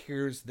it's like,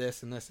 here's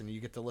this and this. And you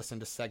get to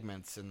listen to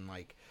segments and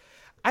like,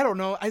 I don't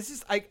know. I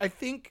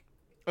think,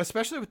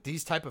 especially with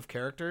these type of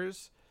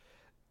characters,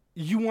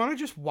 you want to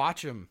just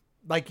watch them.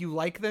 Like you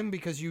like them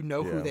because you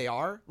know who they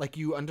are. Like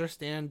you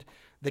understand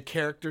the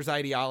character's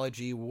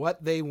ideology,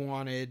 what they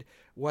wanted,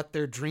 what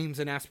their dreams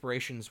and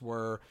aspirations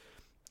were.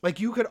 Like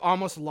you could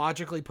almost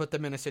logically put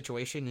them in a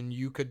situation and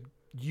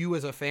you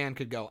as a fan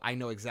could go, I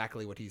know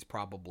exactly what he's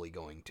probably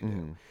going to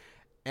do.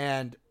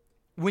 And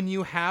when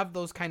you have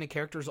those kind of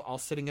characters all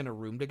sitting in a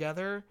room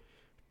together,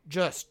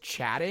 just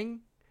chatting,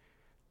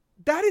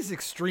 that is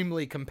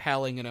extremely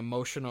compelling and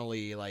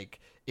emotionally like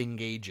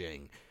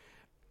engaging.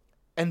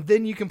 And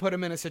then you can put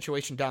them in a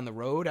situation down the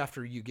road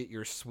after you get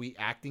your sweet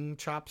acting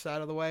chops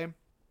out of the way.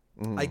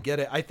 I get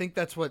it. I think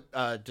that's what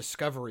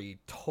Discovery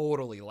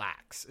totally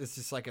lacks. It's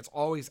just like it's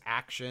always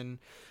action.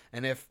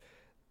 And if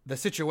the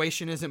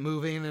situation isn't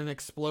moving and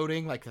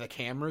exploding, like the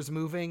camera's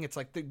moving, it's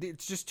like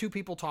it's just 2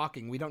 people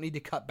talking. We don't need to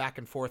cut back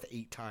and forth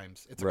 8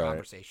 times. It's a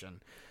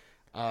conversation.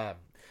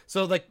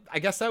 So like, I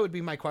guess that would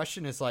be my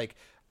question is like,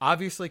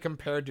 obviously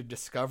compared to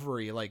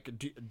Discovery, like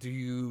do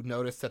you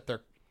notice that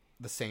they're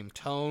the same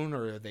tone,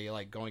 or are they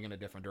like going in a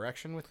different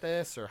direction with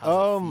this, or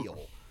how does it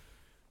feel?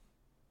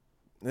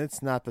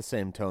 It's not the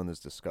same tone as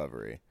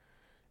Discovery.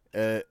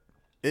 So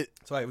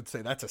I would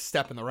say that's a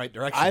step in the right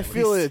direction. I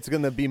feel it's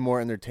going to be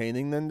more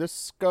entertaining than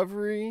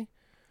Discovery.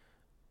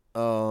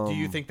 Do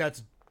you think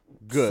that's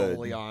good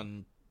solely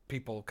on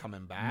people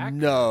coming back?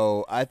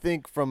 No, I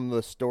think from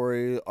the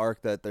story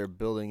arc that they're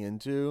building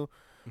into,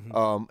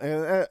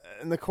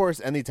 And of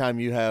course, anytime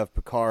you have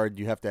Picard,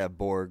 you have to have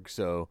Borg.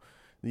 So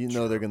you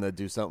know they're gonna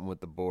do something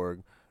with the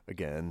Borg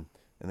again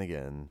and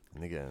again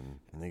and again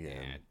and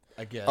again. Yeah,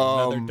 again,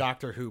 another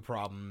Doctor Who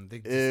problem. They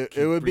just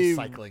keep would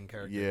recycling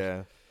characters.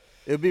 Yeah,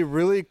 it would be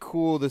really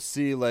cool to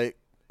see like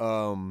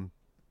that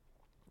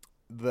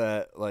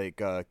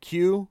like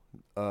Q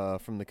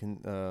from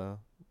the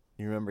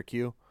you remember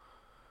Q,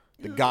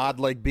 the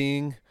godlike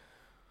being.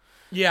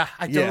 Yeah,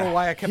 I don't know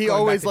why I kept. He going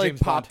always back to like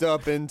James popped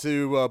Bond. up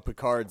into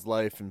Picard's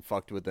life and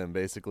fucked with him.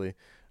 Basically,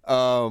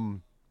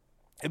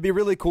 it'd be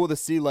really cool to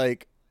see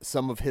like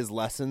some of his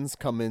lessons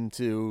come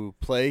into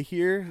play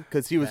here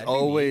because he was That'd be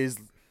always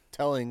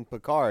telling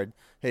Picard,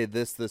 "Hey,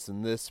 this,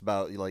 and this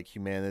about like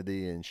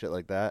humanity and shit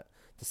like that."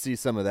 To see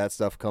some of that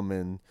stuff come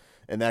in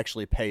and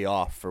actually pay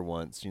off for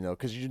once, you know,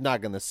 because you're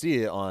not going to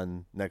see it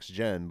on Next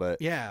Gen,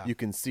 but you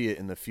can see it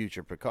in the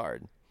future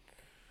Picard.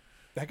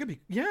 That could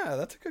be. Yeah,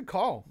 that's a good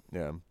call.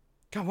 Yeah.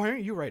 God, why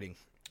aren't you writing?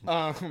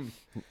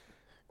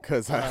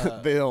 Because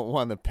they don't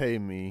want to pay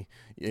me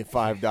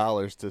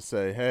 $5 to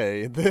say,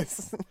 "Hey,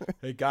 this."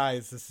 Hey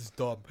guys, this is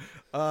dumb.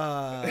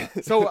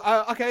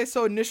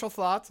 So initial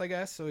thoughts, I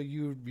guess. So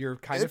you're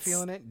kind of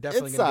feeling it.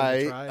 Definitely gonna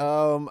give it a try.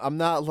 I'm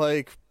not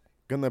like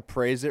gonna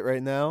praise it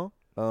right now.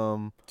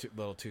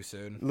 Little too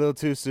soon. A little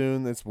too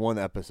soon. It's one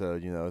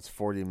episode, you know. It's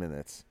 40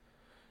 minutes,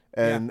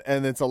 and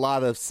it's a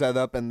lot of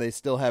setup, and they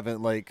still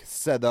haven't like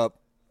set up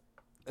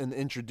and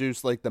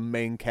introduced like the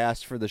main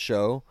cast for the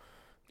show.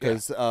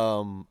 Because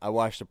I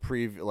watched a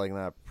preview, like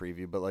not a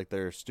preview, but like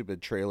their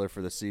stupid trailer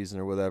for the season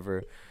or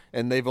whatever,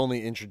 and they've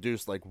only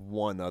introduced like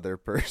one other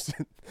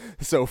person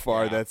so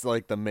far that's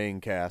like the main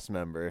cast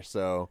member.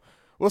 So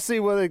we'll see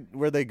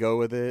where they go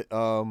with it.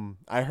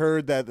 I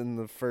heard that in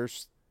the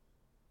first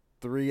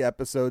 3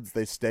 episodes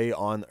they stay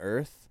on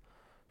Earth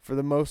for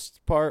the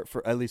most part.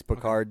 For at least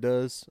Picard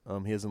does.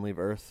 He doesn't leave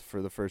Earth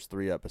for the first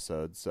 3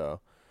 episodes.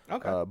 So.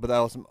 Okay. But I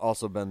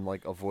also been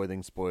like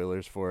avoiding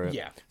spoilers for it.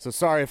 Yeah. So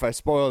sorry if I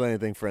spoiled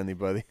anything for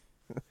anybody.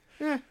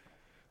 Yeah.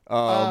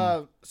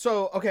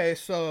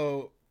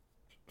 So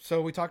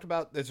we talked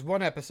about there's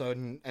one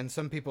episode and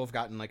some people have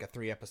gotten like a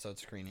 3-episode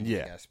screening.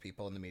 I guess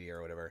people in the media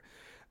or whatever.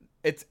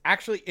 It's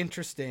actually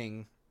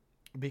interesting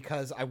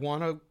because I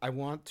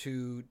want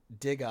to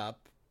dig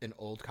up an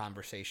old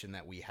conversation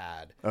that we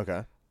had.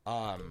 Okay.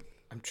 I'm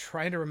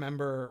trying to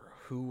remember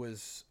who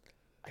was.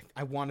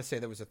 I want to say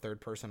there was a third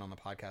person on the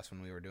podcast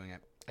when we were doing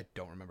it. I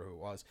don't remember who it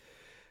was.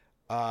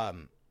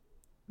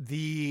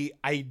 The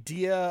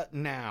idea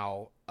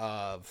now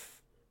of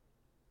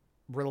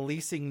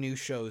releasing new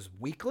shows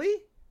weekly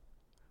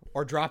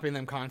or dropping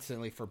them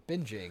constantly for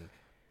binging,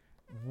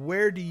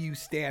 where do you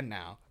stand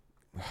now?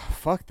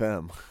 Fuck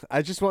them.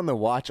 I just want to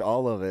watch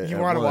all of it. You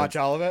want to watch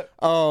all of it?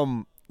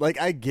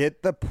 Like I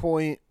get the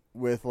point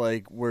with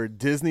like where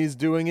Disney's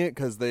doing it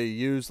because they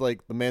use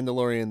like the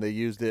Mandalorian, they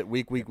used it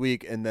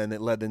week, and then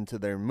it led into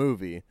their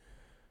movie.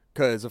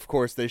 Because of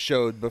course they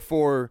showed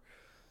before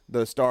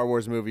the Star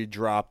Wars movie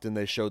dropped, and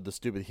they showed the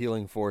stupid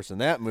healing force in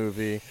that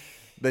movie.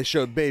 They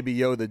showed Baby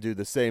Yoda do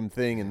the same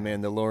thing in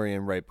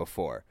Mandalorian right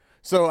before.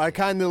 So I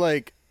kind of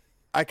like,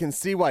 I can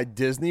see why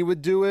Disney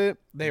would do it.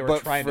 They were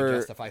trying to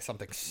justify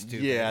something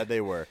stupid. Yeah, they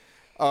were.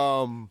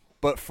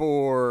 But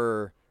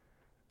for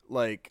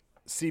like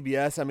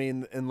CBS, I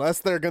mean, unless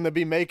they're going to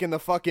be making a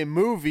fucking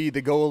movie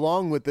to go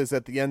along with this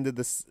at the end of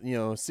this,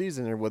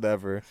 season or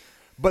whatever.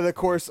 But of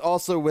course,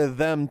 also with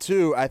them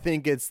too, I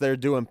think they're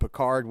doing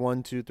Picard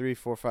 1, 2, 3,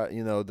 4, 5,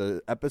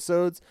 the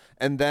episodes,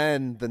 and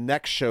then the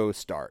next show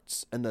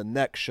starts, and the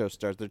next show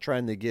starts. They're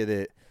trying to get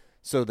it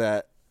so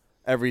that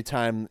every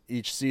time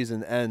each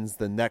season ends,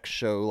 the next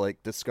show,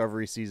 like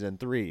Discovery Season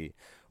 3,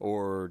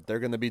 or they're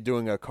going to be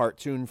doing a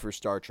cartoon for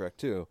Star Trek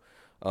too.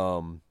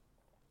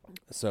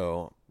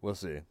 So we'll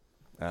see.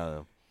 I don't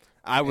know.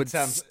 I would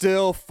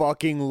still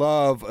fucking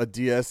love a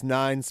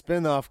DS9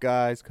 spinoff,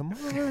 guys. Come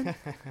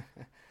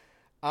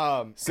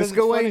on.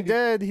 Cisco ain't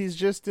dead. He's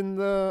just in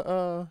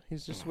the.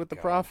 He's just with the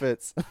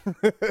prophets.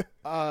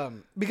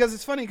 Because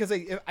it's funny because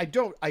I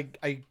don't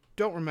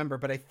remember,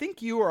 but I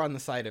think you were on the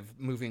side of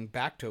moving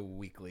back to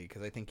weekly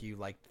because I think you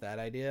liked that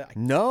idea.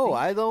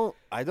 I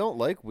don't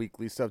like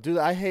weekly stuff, dude.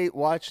 I hate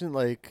watching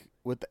like.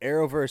 With the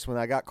Arrowverse, when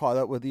I got caught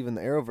up with even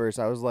the Arrowverse,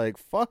 I was like,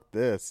 fuck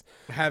this.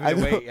 Having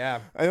to wait,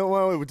 yeah. I don't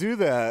want to do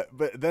that.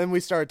 But then we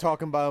started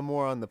talking about it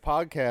more on the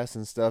podcast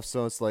and stuff,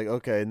 so it's like,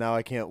 okay, now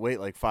I can't wait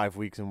like 5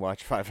 weeks and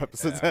watch 5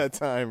 episodes at a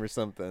time or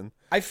something.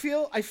 I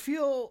feel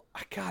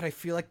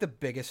like the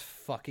biggest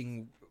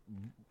fucking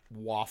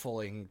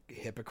waffling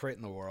hypocrite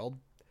in the world.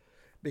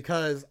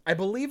 Because I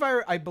believe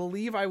I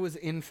was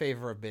in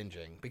favor of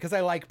binging because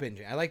I like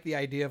binging. I like the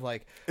idea of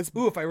like,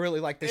 if I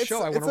really like this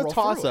show, I want to roll through it.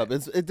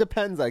 It's a toss-up. It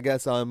depends, I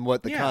guess, on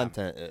what the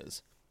content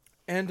is.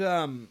 And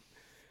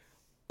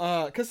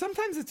because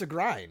sometimes it's a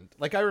grind.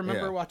 Like I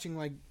remember watching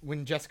like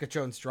when Jessica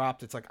Jones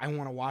dropped. It's like I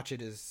want to watch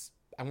it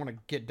I want to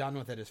get done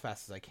with it as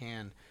fast as I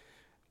can.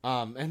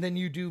 And then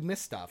you do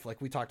miss stuff.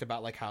 Like we talked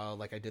about, like how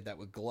like I did that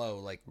with Glow.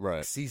 Like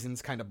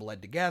seasons kind of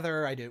bled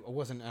together. I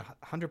wasn't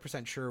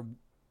 100% sure,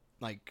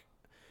 like.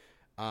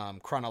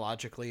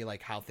 chronologically,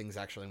 like how things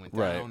actually went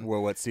right. down.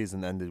 Well, what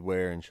season ended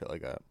where and shit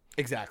like that.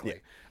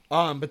 Exactly.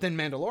 Yeah. But then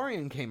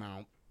Mandalorian came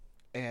out,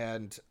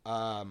 and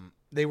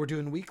they were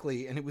doing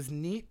weekly, and it was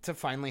neat to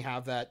finally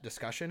have that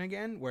discussion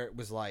again, where it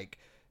was like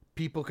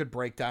people could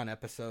break down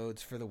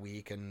episodes for the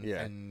week,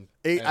 and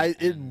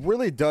it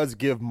really does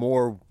give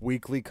more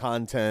weekly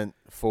content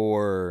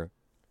for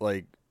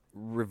like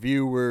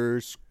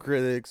reviewers,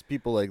 critics,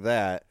 people like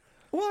that.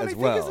 Well,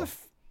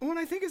 when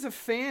I think as a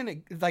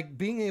fan, like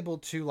being able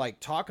to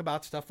like talk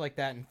about stuff like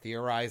that and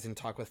theorize and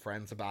talk with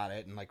friends about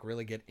it and like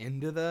really get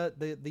into the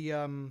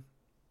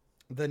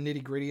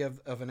nitty gritty of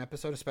an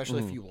episode,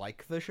 especially if you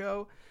like the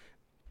show,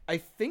 I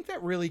think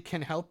that really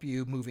can help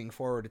you moving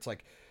forward. It's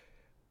like,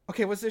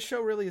 okay, was this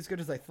show really as good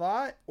as I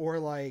thought? Or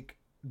like,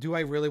 do I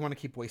really want to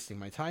keep wasting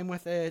my time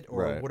with it?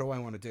 Or what do I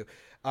want to do?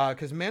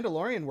 Because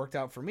Mandalorian worked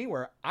out for me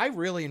where I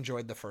really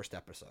enjoyed the first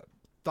episode.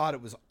 Thought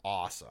it was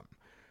awesome.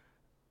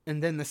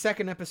 And then the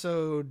second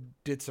episode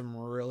did some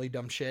really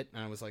dumb shit.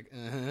 And I was like,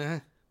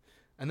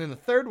 And then the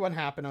third one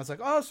happened. I was like,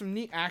 oh, some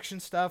neat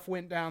action stuff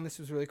went down. This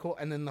was really cool.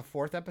 And then the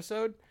fourth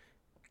episode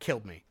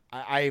killed me.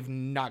 I've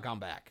not gone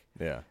back.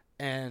 Yeah.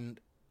 And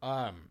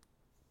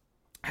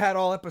had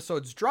all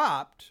episodes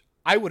dropped,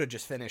 I would have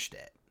just finished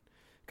it.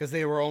 Because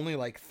they were only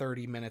like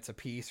 30 minutes a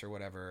piece or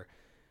whatever.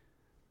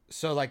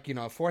 So like,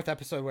 a fourth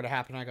episode would have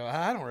happened. I go,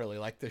 I don't really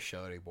like this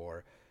show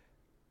anymore.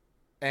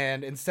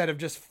 And instead of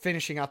just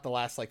finishing out the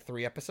last like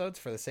 3 episodes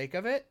for the sake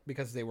of it,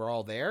 because they were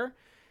all there,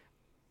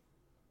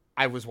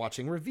 I was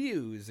watching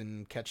reviews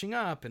and catching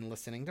up and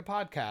listening to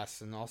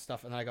podcasts and all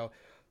stuff. And I go,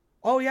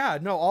 oh yeah,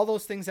 no, all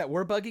those things that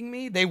were bugging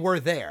me, they were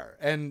there.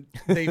 And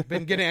they've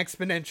been getting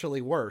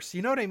exponentially worse.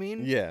 You know what I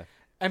mean? Yeah.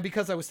 And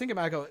because I was thinking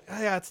about it, I go,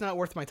 oh, yeah, it's not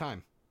worth my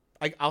time.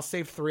 I'll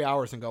save 3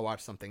 hours and go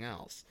watch something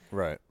else.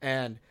 Right.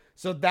 And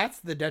so that's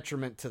the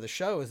detriment to the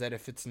show, is that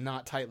if it's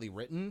not tightly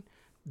written,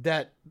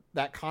 that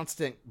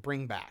constant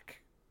bring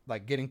back,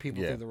 like getting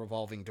people through the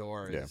revolving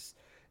door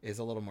is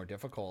a little more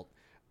difficult.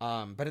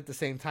 But at the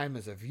same time,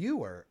 as a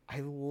viewer, I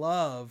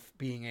love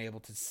being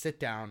able to sit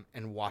down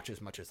and watch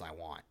as much as I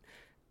want.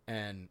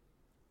 And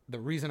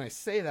the reason I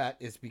say that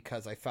is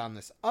because I found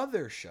this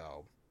other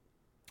show.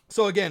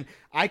 So again,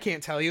 I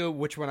can't tell you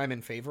which one I'm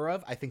in favor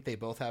of. I think they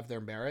both have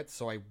their merits,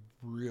 so I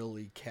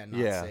really cannot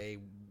say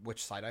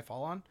which side I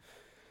fall on.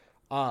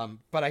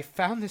 But I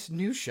found this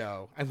new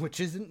show, and which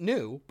isn't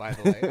new, by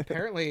the way.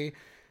 Apparently,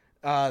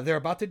 they're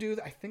about to do,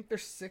 I think, their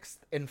 6th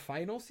and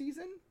final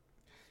season.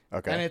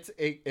 Okay. And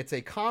it's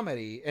a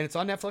comedy, and it's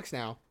on Netflix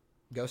now.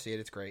 Go see it;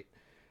 it's great.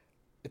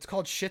 It's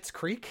called Schitt's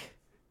Creek,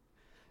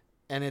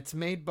 and it's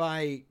made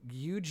by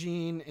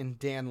Eugene and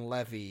Dan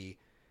Levy,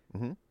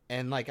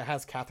 and like it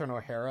has Catherine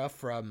O'Hara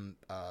from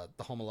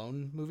the Home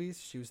Alone movies.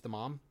 She was the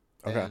mom,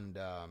 and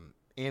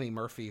Annie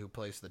Murphy, who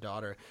plays the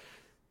daughter.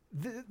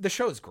 The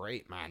show is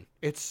great, man.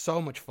 It's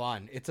so much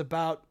fun. It's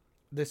about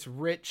this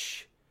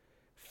rich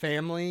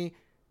family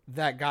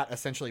that got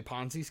essentially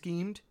Ponzi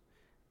schemed,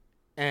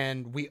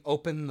 and we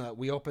open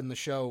the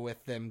show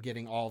with them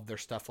getting all of their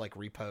stuff like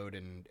repoed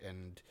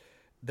and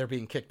they're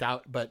being kicked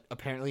out. But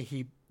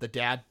apparently the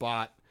dad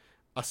bought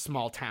a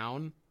small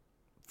town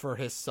for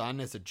his son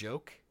as a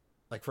joke,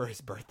 like for his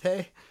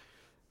birthday,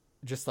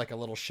 just like a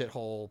little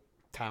shithole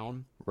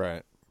town,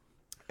 right?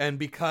 And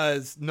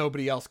because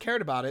nobody else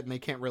cared about it and they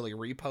can't really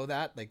repo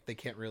that, like they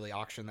can't really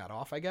auction that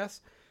off, I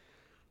guess.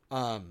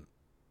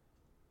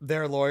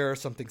 Their lawyer or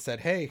something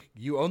said, hey,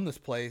 you own this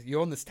place, you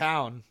own this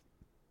town,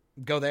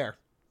 go there.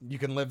 You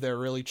can live there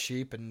really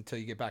cheap until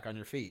you get back on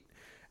your feet.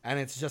 And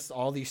it's just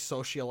all these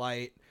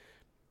socialite,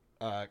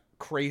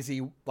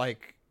 crazy,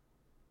 like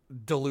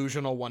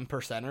delusional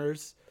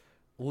 1%ers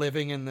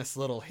living in this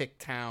little hick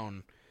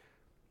town.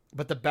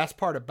 But the best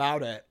part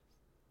about it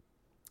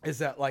is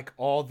that like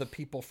all the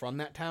people from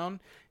that town,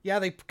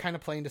 they kind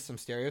of play into some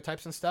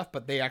stereotypes and stuff,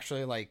 but they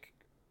actually like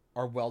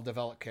are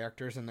well-developed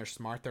characters and they're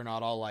smart. They're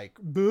not all like,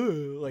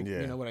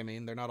 you know what I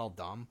mean? They're not all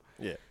dumb.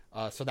 Yeah.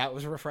 So that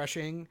was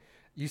refreshing.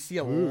 You see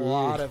a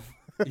lot of,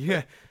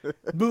 like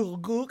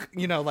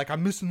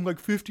I'm missing like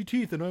 50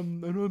 teeth and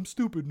I'm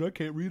stupid and I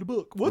can't read a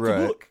book. What's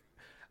a book?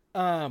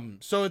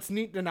 So it's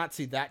neat to not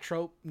see that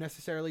trope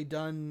necessarily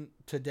done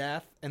to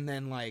death. And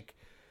then like,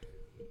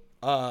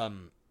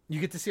 you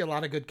get to see a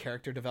lot of good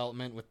character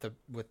development with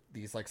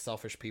these like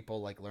selfish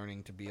people, like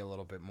learning to be a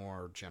little bit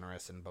more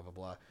generous and blah, blah,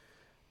 blah.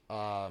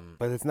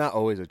 But it's not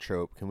always a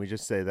trope. Can we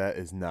just say that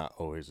is not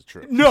always a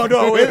trope? No.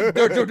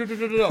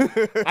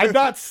 I'm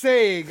not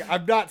saying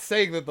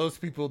that those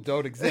people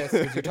don't exist.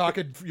 'Cause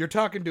you're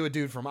talking to a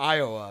dude from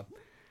Iowa,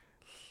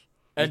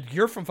 and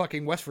you're from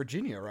fucking West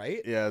Virginia,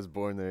 right? Yeah, I was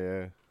born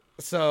there. Yeah.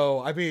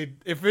 So I mean,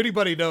 if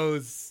anybody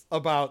knows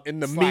about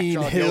in the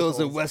mean hills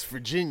of West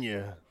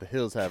Virginia, the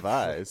hills have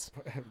eyes.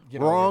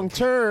 Wrong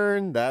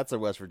turn. That's a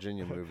West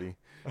Virginia movie.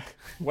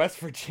 West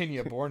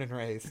Virginia, born and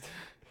raised.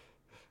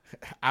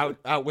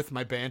 Out with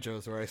my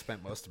banjos, where I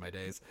spent most of my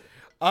days.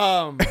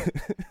 But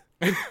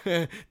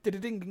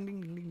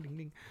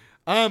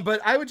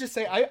I would just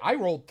say I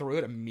rolled through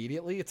it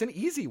immediately. It's an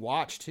easy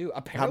watch too.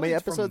 Apparently, how many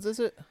episodes is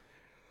it?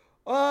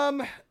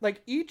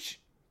 Like each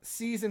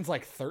season's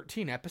like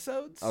 13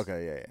 episodes.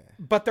 Okay, yeah.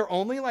 But they're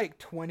only like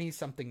 20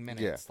 something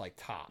minutes, like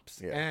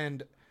tops. Yeah.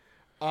 And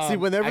see,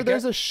 whenever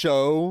there's a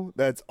show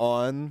that's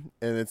on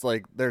and it's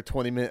like they're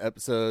 20-minute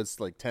episodes,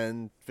 like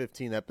 10,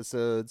 15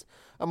 episodes,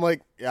 I'm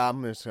like, yeah,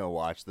 I'm just gonna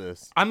watch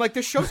this. I'm like,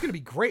 this show's gonna be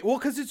great. Well,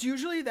 because it's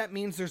usually that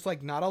means there's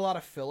like not a lot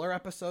of filler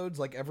episodes.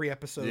 Like every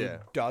episode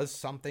does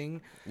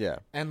something. Yeah.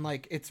 And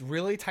like it's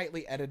really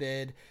tightly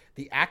edited.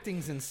 The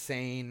acting's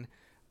insane.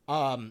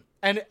 And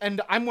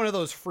I'm one of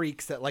those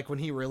freaks that like when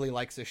he really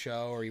likes a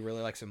show or he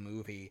really likes a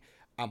movie,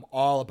 I'm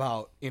all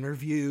about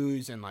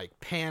interviews and like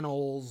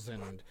panels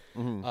and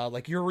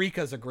like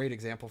Eureka's a great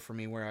example for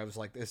me where I was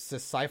like, it's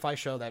this sci-fi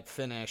show that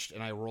finished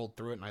and I rolled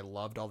through it and I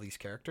loved all these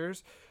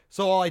characters.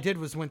 So all I did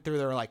was went through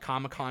their like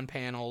Comic-Con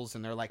panels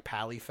and their like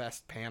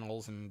PallyFest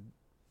panels and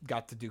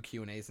got to do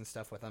Q&As and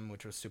stuff with them,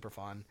 which was super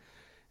fun.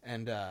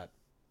 And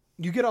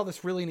you get all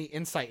this really neat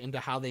insight into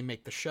how they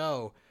make the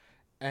show.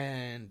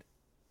 And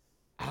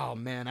oh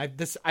man, I've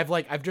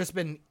just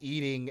been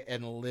eating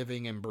and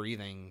living and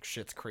breathing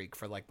Schitt's Creek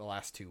for like the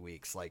last 2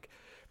 weeks. Like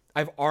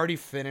I've already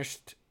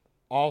finished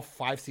all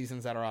 5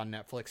 seasons that are on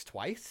Netflix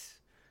twice.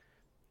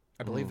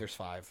 I believe there's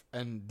 5.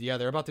 And yeah,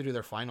 they're about to do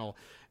their final.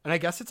 And I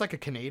guess it's like a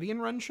Canadian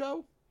run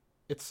show.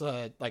 It's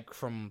like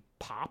from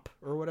Pop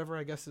or whatever,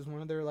 I guess is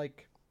one of their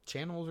like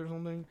channels or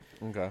something.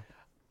 Okay.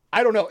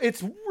 I don't know.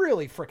 It's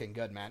really freaking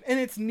good, man. And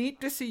it's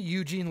neat to see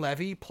Eugene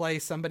Levy play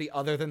somebody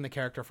other than the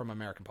character from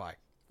American Pie.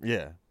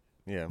 Yeah.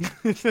 Yeah.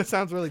 That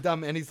sounds really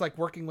dumb. And he's like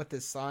working with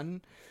his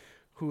son,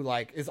 who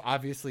like is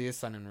obviously his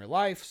son in real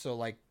life. So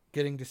like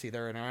getting to see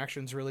their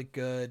interactions really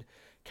good.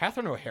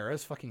 Catherine O'Hara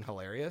is fucking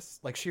hilarious.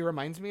 Like she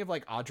reminds me of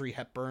like Audrey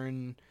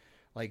Hepburn,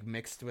 like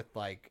mixed with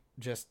like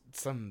just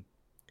some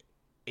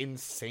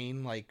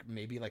insane like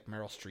maybe like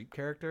Meryl Streep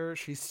character.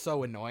 She's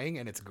so annoying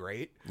and it's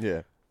great.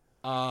 Yeah.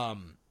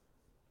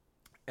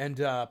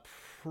 And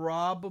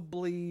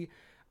probably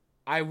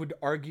I would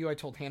argue, I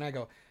told Hannah, I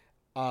go,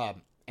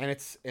 and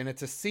it's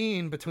a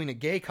scene between a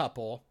gay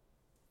couple,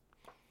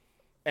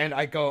 and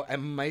I go, it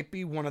might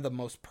be one of the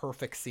most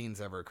perfect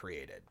scenes ever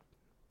created.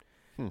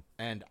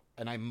 And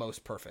I'm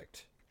most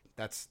perfect.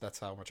 That's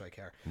how much I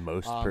care.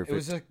 Most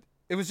perfect.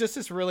 It was just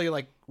this really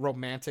like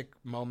romantic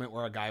moment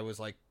where a guy was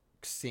like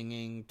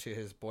singing to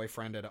his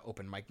boyfriend at an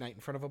open mic night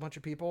in front of a bunch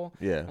of people.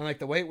 Yeah. And like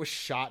the way it was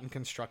shot and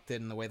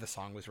constructed and the way the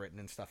song was written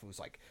and stuff, it was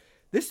like,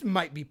 this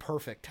might be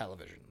perfect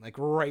television. Like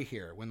right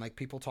here, when like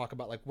people talk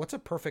about like what's a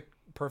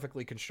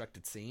perfectly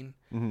constructed scene,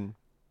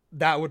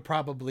 that would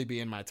probably be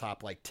in my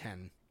top like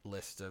 10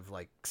 list of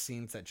like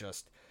scenes that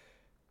just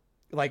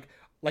like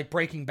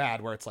Breaking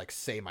Bad, where it's like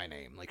say my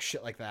name, like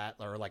shit like that,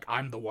 or like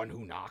I'm the one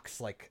who knocks,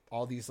 like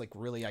all these like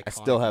really iconic. I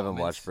still haven't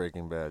moments. watched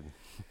Breaking Bad.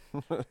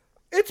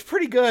 It's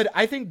pretty good.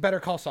 I think Better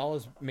Call Saul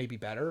is maybe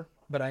better,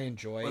 but I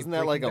enjoy. Wasn't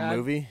that Breaking like Bad. A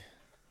movie?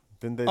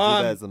 Didn't they do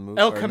that as a movie?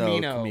 El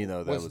Camino,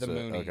 Camino that was the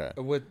movie. Okay.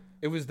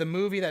 It was the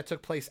movie that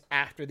took place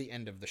after the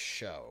end of the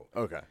show.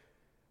 Okay.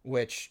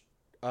 Which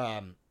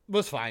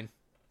was fine.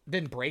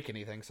 Didn't break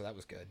anything, so that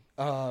was good.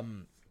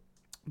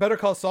 Better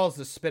Call Saul is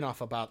the spinoff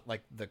about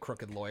like the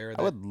crooked lawyer.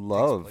 I would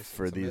love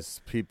for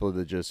these people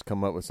to just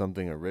come up with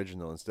something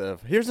original instead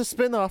of here's a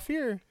spinoff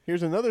here.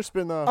 Here's another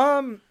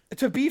spinoff.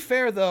 To be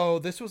fair though,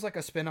 this was like a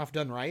spinoff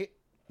done right,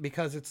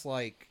 because it's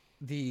like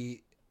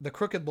the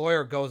crooked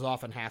lawyer goes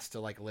off and has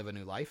to like live a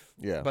new life.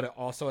 Yeah. But it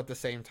also at the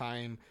same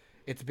time,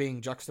 it's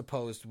being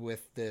juxtaposed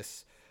with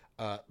this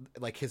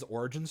like his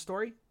origin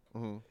story.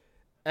 Mm-hmm.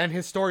 And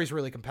his story is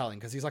really compelling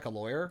because he's like a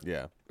lawyer.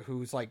 Yeah.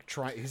 Who's like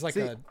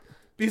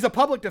he's a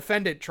public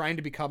defendant trying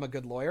to become a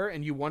good lawyer,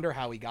 and you wonder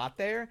how he got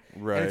there.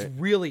 Right. And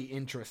it's really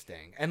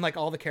interesting. And like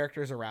all the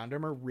characters around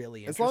him are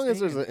really interesting. As long as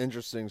there's an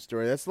interesting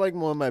story. That's like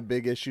one of my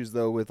big issues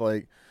though with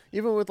like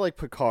even with like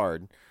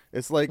Picard.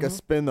 It's like a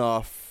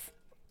spin-off.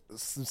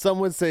 Some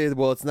would say,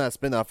 well, it's not a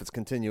spin-off, it's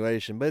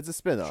continuation, but it's a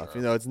spin-off.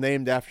 Sure. You know, it's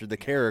named after the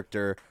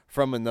character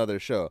from another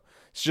show.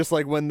 It's just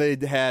like when they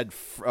had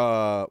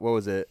what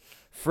was it?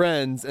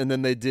 Friends, and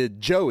then they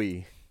did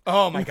Joey.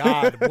 Oh my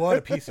God, what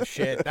a piece of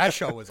shit. That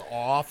show was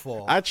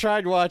awful. I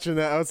tried watching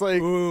that. I was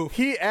like, ooh.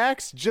 He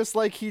acts just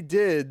like he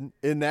did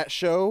in that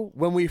show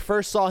when we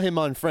first saw him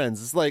on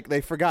Friends. It's like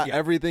they forgot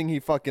everything he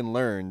fucking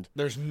learned.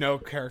 There's no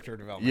character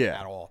development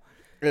at all.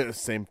 It's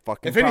the same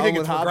fucking if anything,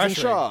 with it's Hobbs and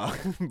Shaw.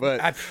 But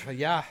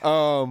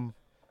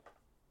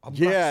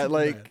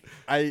like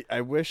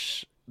I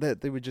wish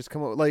that they would just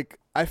come up. Like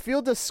I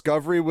feel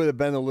Discovery would have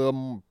been a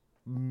little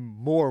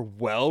more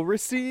well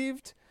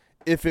received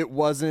if it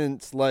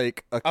wasn't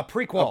like a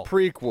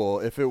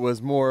prequel, if it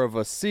was more of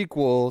a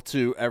sequel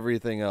to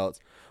everything else.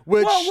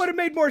 Which it would have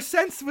made more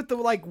sense with the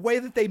like way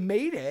that they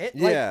made it.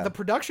 Yeah. Like the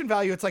production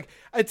value, it's like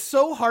it's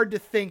so hard to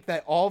think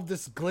that all of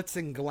this glitz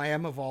and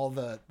glam of all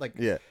the like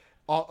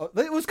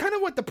it was kind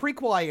of what the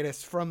prequel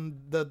hiatus from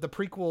the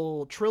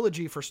prequel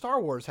trilogy for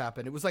Star Wars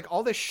happened. It was like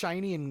all this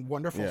shiny and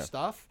wonderful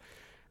stuff.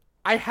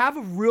 I have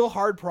a real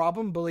hard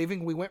problem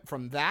believing we went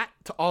from that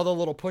to all the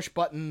little push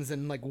buttons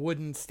and like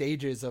wooden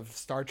stages of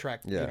Star Trek,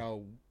 you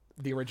know,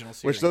 the original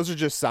series. Which those are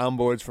just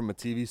soundboards from a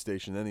TV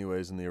station,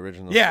 anyways, in the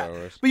original Star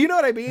Wars. But you know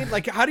what I mean?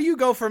 Like, how do you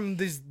go from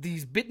these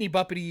bitney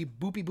buppity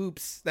boopy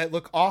boops that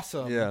look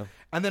awesome,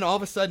 and then all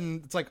of a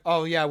sudden it's like,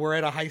 oh yeah, we're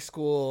at a high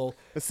school.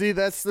 See,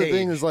 that's stage. the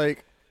thing is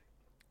like,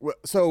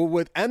 so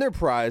with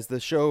Enterprise, the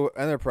show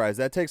Enterprise,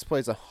 that takes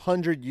place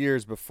 100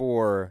 years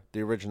before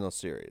the original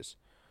series.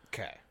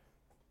 Okay.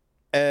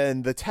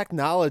 And the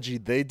technology,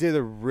 they did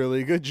a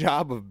really good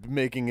job of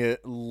making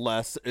it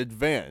less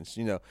advanced,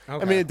 you know.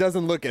 Okay. I mean, it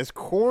doesn't look as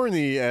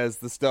corny as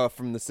the stuff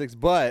from the 6,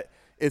 but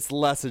it's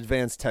less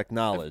advanced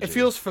technology. It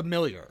feels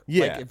familiar.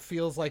 Yeah. Like, it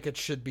feels like it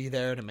should be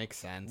there to make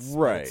sense.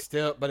 Right.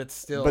 But it's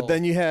still... But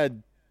then you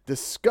had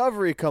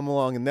Discovery come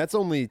along, and that's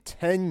only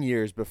 10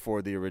 years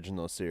before the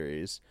original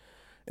series.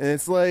 And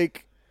it's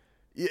like,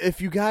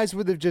 if you guys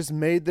would have just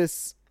made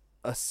this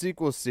a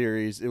sequel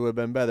series, it would have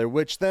been better,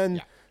 which then...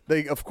 Yeah.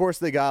 Of course,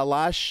 they got a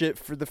lot of shit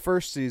for the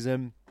first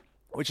season,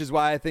 which is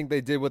why I think they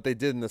did what they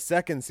did in the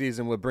second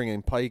season with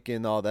bringing Pike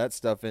in, all that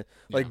stuff in,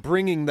 like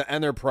bringing the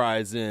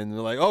Enterprise in. They're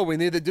like, oh, we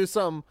need to do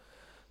something.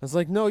 I was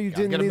like, no, you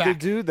didn't need to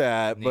do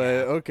that,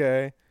 but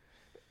okay.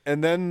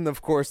 And then,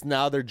 of course,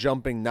 now they're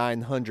jumping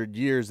 900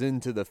 years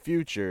into the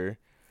future,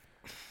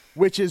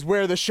 which is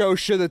where the show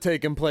should have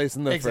taken place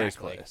in the first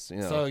place.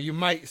 You know? So you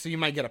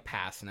might get a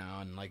pass now,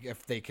 and like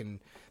if they can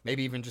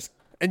maybe even just.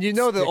 And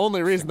the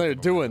only reason they're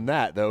doing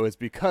that, though, is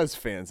because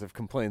fans have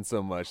complained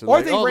so much. They're or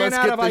like, they ran let's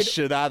out get of this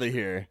shit out of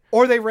here.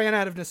 Or they ran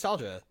out of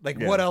nostalgia. Like,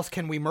 what else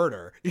can we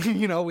murder? We don't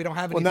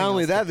have anything. Well, not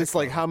only that, it's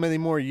like, how many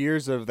more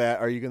years of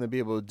that are you going to be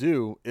able to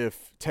do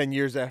if 10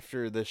 years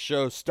after the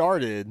show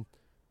started,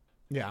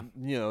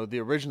 the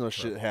original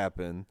shit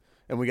happened,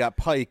 and we got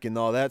Pike and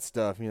all that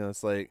stuff.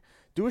 It's like,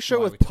 do a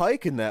show with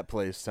Pike in that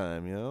place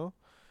time,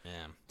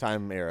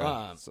 time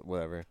era,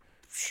 whatever.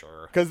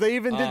 Sure. Because they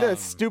even did that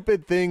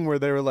stupid thing where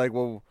they were like,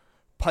 well,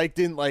 Pike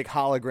didn't like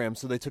holograms,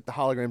 so they took the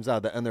holograms out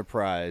of the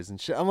Enterprise and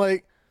shit. I'm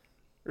like,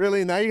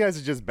 really? Now you guys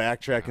are just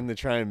backtracking to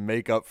try and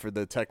make up for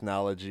the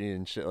technology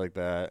and shit like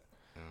that.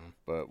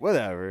 But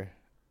whatever.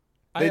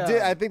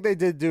 I think they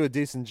did do a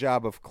decent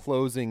job of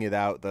closing it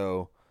out,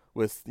 though,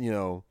 with,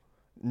 no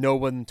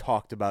one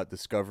talked about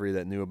Discovery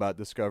that knew about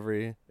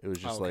Discovery. It was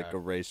just like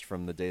erased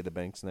from the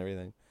databanks and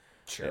everything.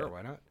 Sure,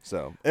 why not?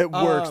 So it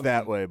works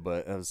that way,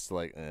 but I was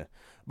like, eh.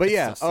 But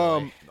yeah,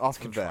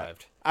 off of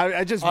that,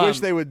 I just wish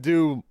they would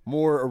do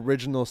more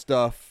original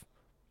stuff.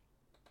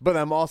 But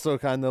I'm also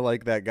kind of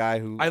like that guy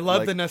who... I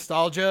love the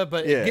nostalgia,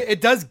 but it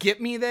does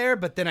get me there,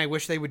 but then I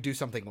wish they would do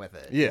something with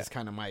it. Yeah. It's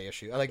kind of my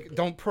issue. Like,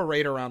 don't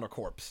parade around a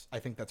corpse. I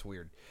think that's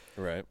weird.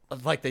 Right.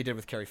 Like they did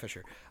with Carrie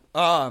Fisher.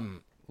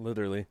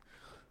 Literally.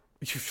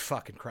 You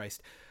fucking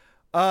Christ.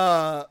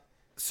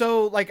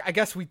 So, like, I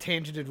guess we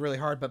tangented really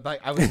hard, but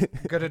I was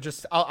going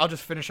to I'll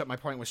just finish up my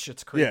point with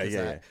Schitt's Creek.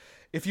 Yeah.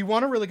 If you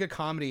want a really good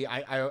comedy,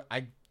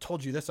 I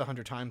told you this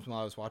 100 times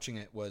while I was watching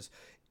it,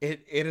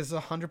 it is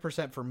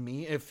 100% for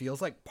me. It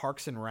feels like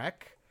Parks and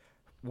Rec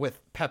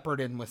peppered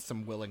in with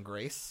some Will and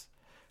Grace.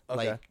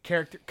 Okay. Like,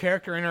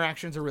 character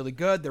interactions are really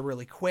good. They're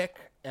really quick,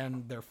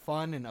 and they're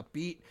fun and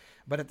upbeat.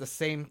 But at the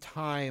same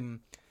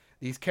time,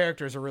 these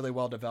characters are really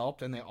well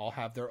developed, and they all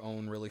have their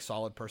own really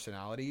solid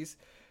personalities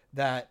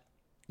that...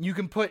 You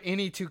can put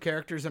any two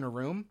characters in a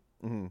room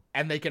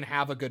and they can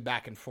have a good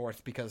back and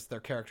forth because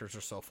their characters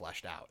are so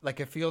fleshed out. Like,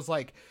 it feels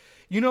like,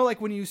 like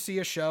when you see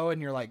a show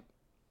and you're like,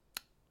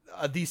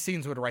 these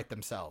scenes would write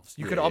themselves.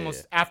 You could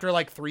almost, after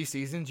like 3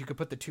 seasons, you could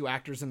put the 2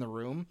 actors in the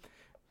room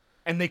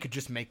and they could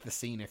just make the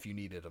scene if you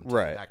needed them to,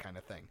 that kind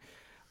of thing.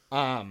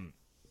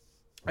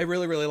 I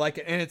really, really like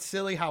it. And it's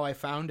silly how I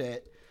found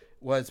it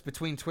was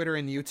between Twitter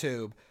and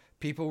YouTube,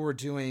 people were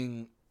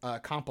doing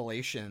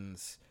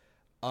compilations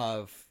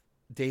of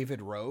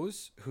David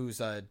Rose, who's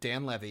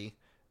Dan Levy,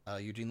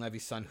 Eugene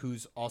Levy's son,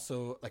 who's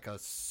also like a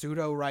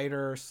pseudo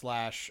writer /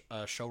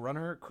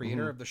 showrunner,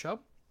 creator of the show.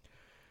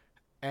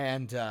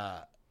 And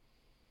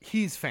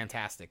he's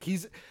fantastic.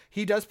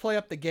 He does play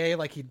up the gay,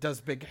 like he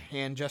does big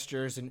hand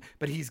gestures,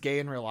 but he's gay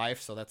in real life,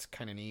 so that's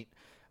kind of neat.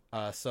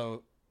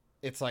 So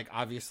it's like,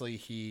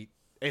 obviously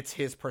it's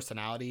his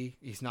personality.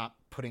 He's not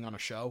putting on a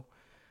show.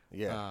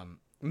 Yeah.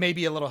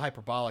 Maybe a little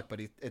hyperbolic, but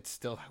it's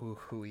still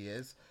who he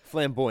is.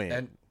 Flamboyant.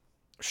 And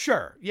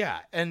sure, yeah.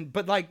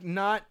 But like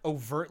not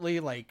overtly,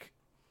 like,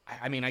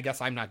 I mean, I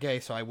guess I'm not gay,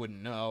 so I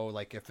wouldn't know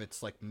like if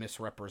it's like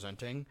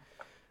misrepresenting.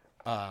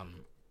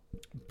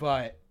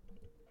 But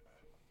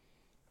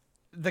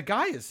the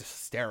guy is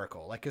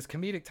hysterical. Like, his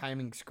comedic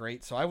timing's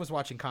great. So I was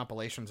watching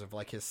compilations of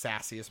like his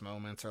sassiest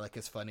moments or like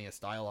his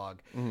funniest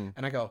dialogue.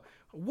 And I go,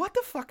 what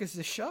the fuck is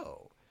this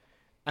show?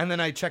 And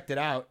then I checked it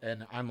out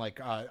and I'm like,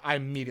 I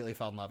immediately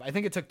fell in love. I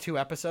think it took 2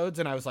 episodes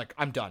and I was like,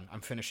 I'm done. I'm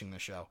finishing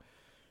this show.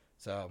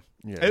 So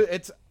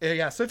it's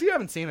so if you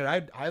haven't seen it,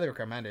 I'd highly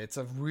recommend it. It's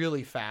a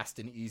really fast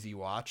and easy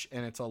watch,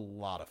 and it's a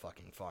lot of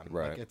fucking fun.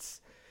 Right. Like,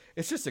 it's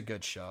just a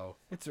good show.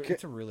 It's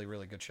a really,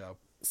 really good show.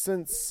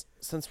 Since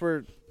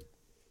we're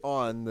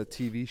on the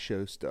TV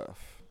show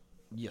stuff,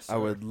 yes, sir. I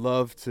would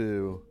love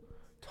to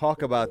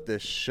talk about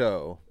this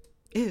show.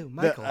 Ew,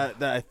 Michael.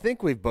 That I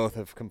think we both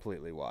have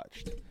completely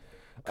watched.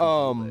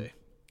 Completely.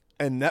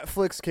 And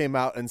Netflix came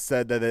out and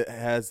said that it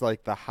has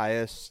like the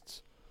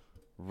highest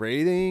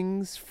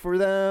ratings for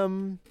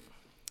them.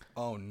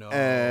 Oh no.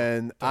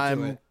 And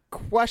I'm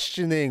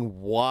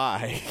questioning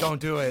why. Don't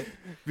do it.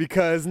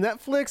 Because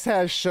Netflix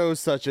has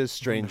shows such as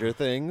Stranger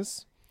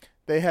Things.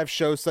 They have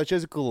shows such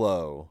as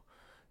Glow.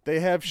 They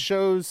have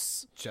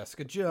shows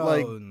Jessica Jones.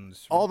 Like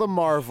all the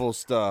Marvel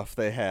stuff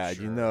they had,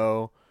 you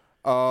know.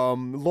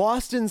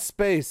 Lost in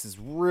Space is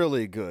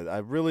really good. I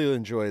really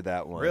enjoyed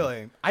that one.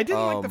 Really? I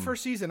didn't like the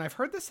first season. I've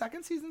heard the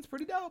second season's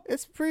pretty dope.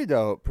 It's pretty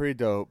dope.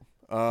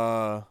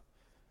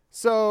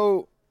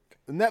 So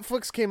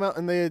Netflix came out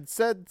and they had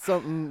said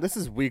something. This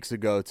is weeks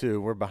ago too.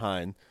 We're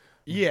behind.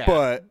 Yeah,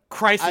 but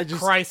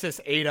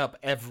Crisis ate up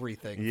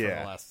everything for the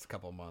last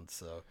couple months.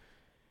 So,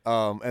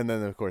 and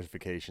then of course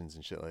vacations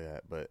and shit like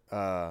that. But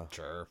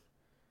sure.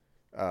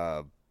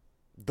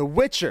 The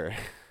Witcher.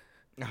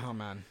 Oh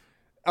man.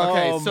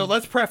 Okay, so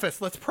let's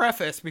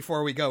preface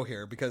before we go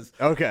here because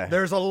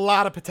there's a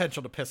lot of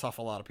potential to piss off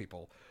a lot of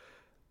people.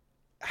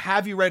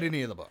 Have you read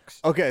any of the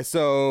books? Okay,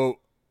 so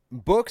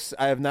books,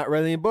 I have not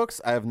read any books.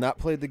 I have not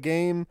played the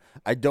game.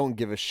 I don't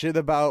give a shit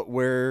about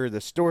where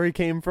the story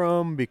came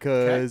from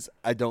because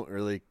I don't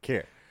really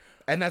care.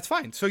 And that's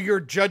fine. So you're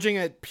judging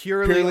it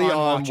purely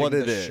on what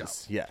it is. Show.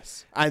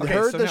 Yes. I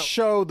heard the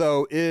show,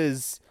 though,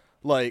 is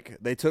like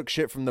they took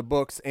shit from the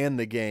books and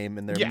the game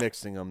and they're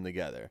mixing them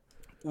together.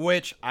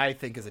 Which I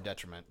think is a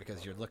detriment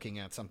because you're looking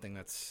at something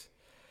that's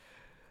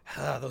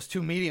those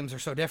two mediums are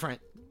so different.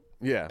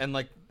 Yeah. And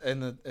like,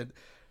 the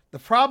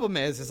problem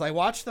is I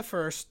watched the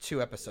first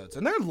 2 episodes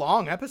and they're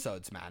long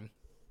episodes, man.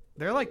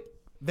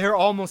 They're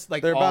almost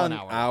like they're all about an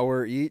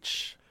hour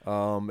each.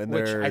 And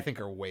which I think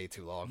are way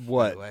too long.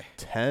 What,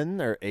 10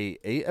 or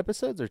 8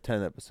 episodes or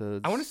 10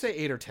 episodes? I want to say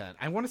 8 or 10.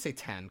 I want to say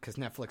 10 because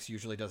Netflix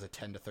usually does a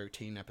 10 to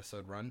 13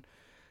 episode run.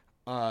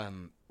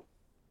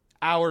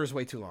 Hour is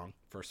way too long,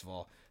 first of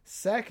all.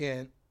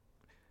 Second,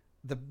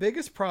 the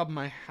biggest problem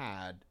I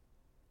had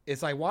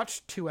is I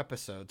watched 2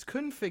 episodes,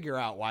 couldn't figure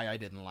out why I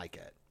didn't like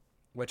it.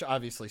 Which,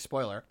 obviously,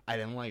 spoiler, I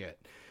didn't like it.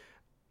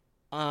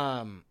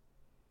 8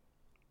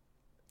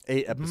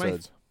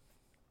 episodes.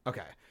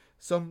 Okay.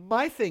 So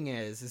my thing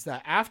is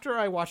that after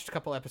I watched a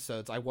couple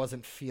episodes, I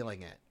wasn't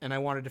feeling it. And I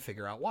wanted to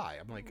figure out why.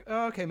 I'm like,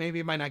 oh, okay, maybe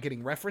am I not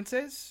getting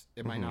references?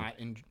 Am I not...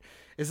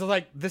 Is it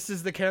like, this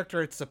is the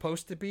character it's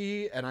supposed to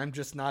be, and I'm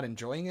just not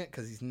enjoying it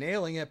because he's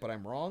nailing it, but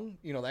I'm wrong?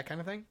 You know, that kind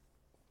of thing?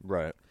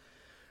 Right.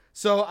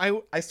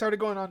 So I started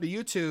going on to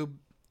YouTube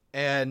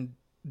and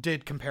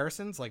did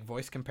comparisons, like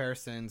voice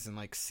comparisons and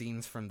like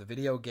scenes from the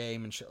video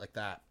game and shit like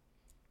that.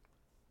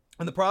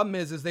 And the problem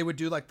is they would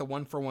do like the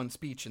 1-for-1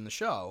 speech in the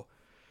show,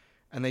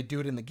 and they do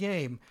it in the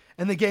game,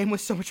 and the game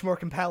was so much more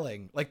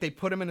compelling. Like they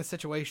put him in a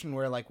situation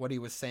where like what he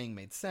was saying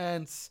made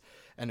sense,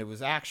 and it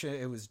was action,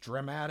 it was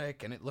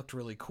dramatic, and it looked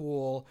really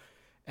cool,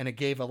 and it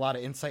gave a lot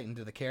of insight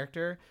into the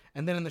character.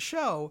 And then in the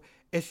show,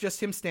 it's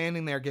just him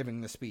standing there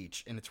giving the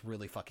speech, and it's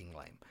really fucking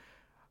lame.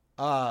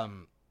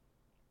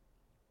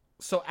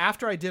 So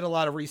after I did a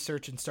lot of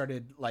research and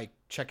started like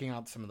checking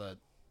out some of the,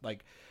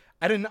 like,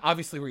 I didn't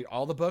obviously read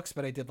all the books,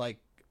 but I did like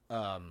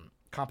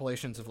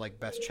compilations of like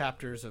best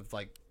chapters of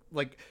like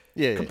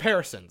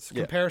comparisons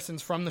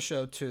from the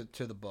show to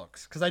the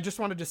books, because I just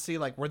wanted to see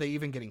like, were they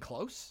even getting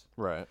close?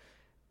 Right.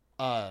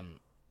 It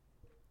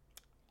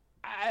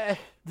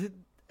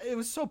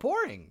was so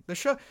boring. The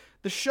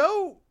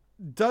show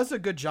does a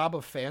good job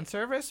of fan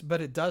service,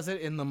 but it does it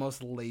in the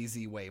most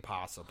lazy way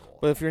possible.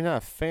 But if you're not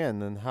a fan,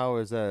 then how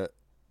is that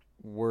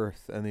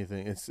worth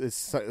anything?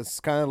 It's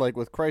kind of like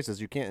with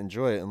Crisis. You can't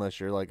enjoy it unless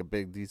you're like a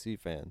big DC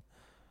fan.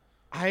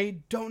 I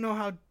don't know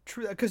how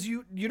true, because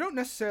you don't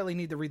necessarily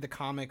need to read the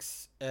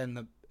comics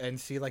and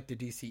see like the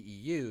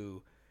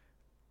DCEU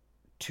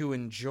to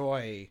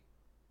enjoy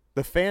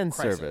the fan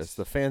Crisis. service.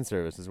 The fan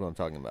service is what I'm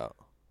talking about.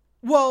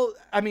 Well,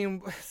 I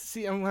mean,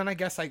 see, and I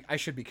guess I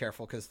should be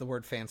careful because the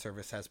word fan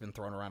service has been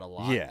thrown around a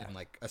lot in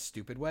like a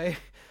stupid way.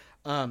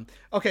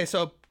 Okay,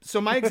 so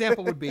my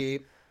example would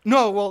be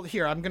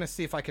here, I'm gonna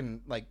see if I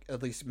can like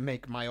at least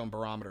make my own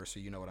barometer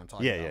so you know what I'm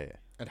talking about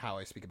and how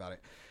I speak about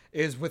it.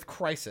 Is with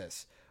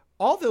Crisis.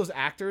 All those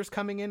actors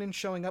coming in and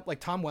showing up, like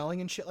Tom Welling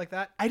and shit like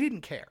that, I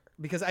didn't care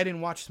because I didn't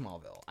watch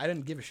Smallville. I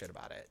didn't give a shit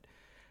about it.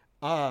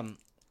 I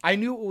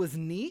knew it was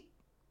neat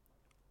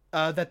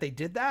that they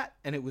did that,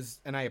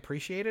 and I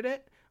appreciated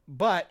it.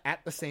 But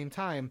at the same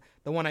time,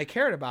 the one I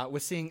cared about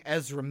was seeing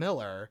Ezra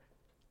Miller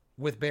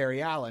with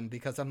Barry Allen,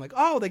 because I'm like,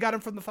 oh, they got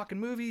him from the fucking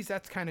movies.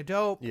 That's kind of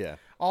dope. Yeah.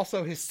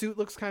 Also, his suit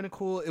looks kind of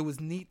cool. It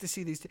was neat to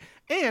see these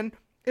and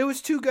it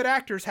was 2 good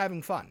actors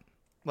having fun.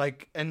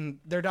 Like, and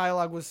their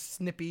dialogue was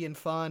snippy and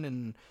fun,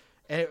 and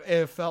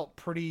it felt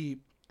pretty,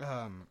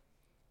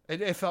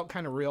 it felt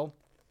kind of real.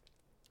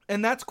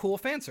 And that's cool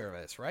fan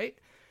service, right?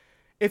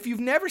 If you've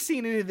never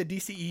seen any of the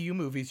DCEU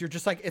movies, you're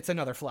just like, it's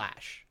another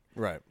Flash.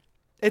 Right.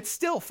 It's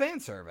still fan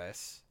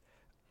service,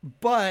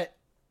 but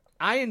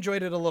I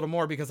enjoyed it a little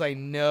more because I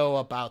know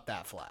about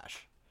that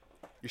Flash.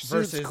 Your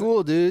suit's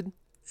cool, dude.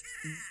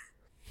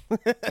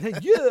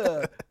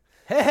 Yeah.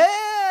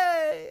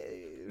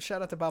 Hey!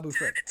 Shout out to Babu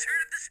Frick.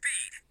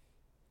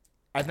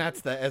 And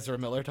that's the Ezra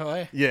Miller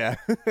toy. Yeah.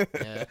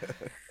 Yeah.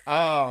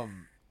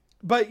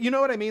 But you know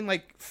what I mean?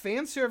 Like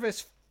fan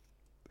service.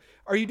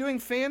 Are you doing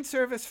fan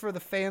service for the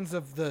fans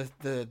of the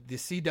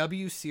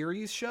CW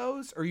series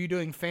shows? Or are you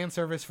doing fan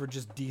service for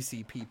just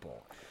DC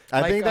people?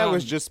 I think that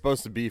was just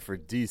supposed to be for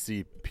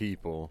DC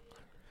people.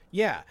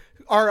 Yeah.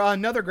 Or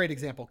another great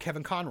example,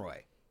 Kevin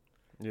Conroy.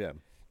 Yeah.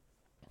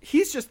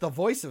 He's just the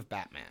voice of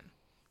Batman.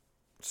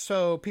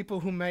 So people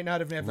who might not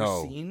have ever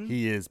seen...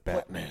 he is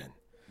Batman.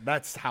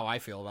 That's how I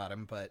feel about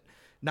him, but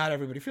not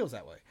everybody feels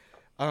that way.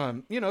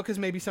 Because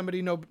maybe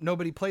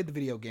nobody played the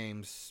video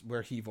games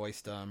where he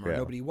voiced them, or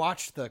nobody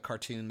watched the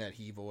cartoon that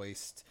he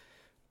voiced.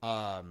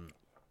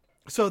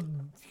 So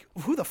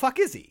who the fuck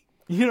is he?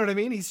 You know what I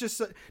mean? He's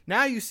just...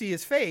 Now you see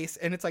his face,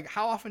 and it's like,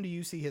 how often do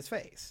you see his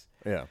face?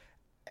 Yeah.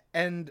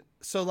 And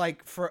so,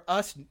 like, for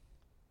us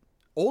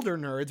older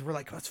nerds, we're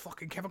like, oh, it's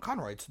fucking Kevin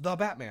Conroy. It's the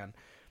Batman.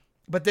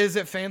 But is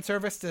it fan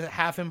service to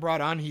have him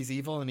brought on? He's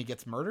evil and he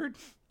gets murdered?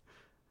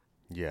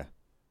 Yeah.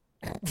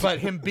 But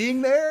him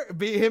being there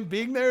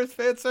is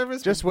fan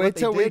service? Just wait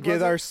till we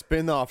get our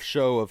spin-off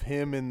show of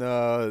him and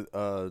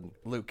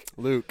Luke.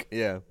 Luke,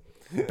 yeah.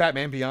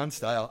 Batman Beyond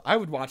style. I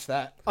would watch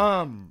that.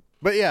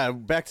 But yeah,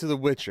 back to The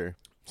Witcher.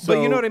 So,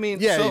 but you know what I mean?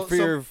 Yeah,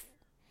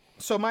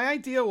 so my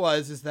idea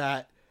is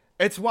that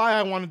it's why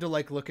I wanted to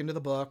like look into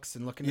the books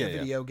and look into the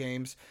video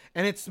games.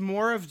 And it's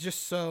more of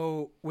just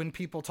so when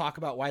people talk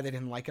about why they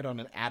didn't like it on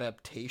an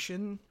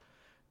adaptation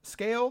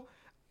scale,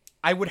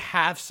 I would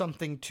have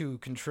something to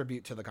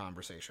contribute to the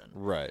conversation.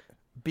 Right.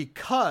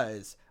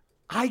 Because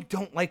I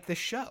don't like this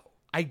show.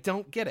 I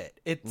don't get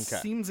it. It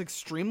seems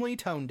extremely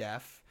tone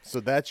deaf. So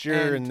that's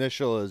your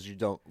initial is you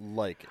don't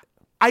like it.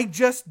 I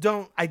just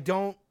don't.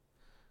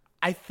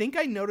 I think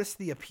I noticed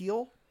the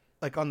appeal,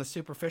 like on the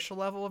superficial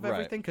level of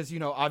everything. Because,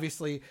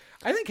 obviously,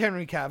 I think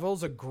Henry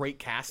Cavill's a great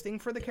casting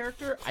for the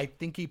character. I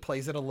think he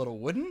plays it a little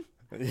wooden.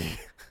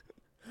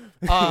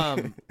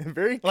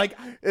 Very like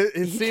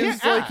it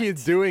seems like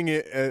he's doing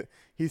it.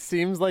 He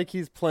seems like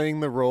he's playing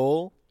the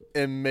role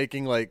and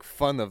making like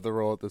fun of the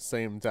role at the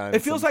same time.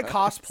 It feels like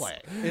cosplay.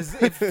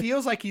 It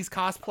feels like he's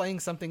cosplaying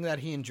something that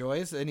he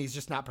enjoys, and he's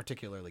just not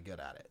particularly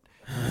good at it.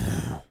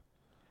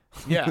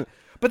 Yeah,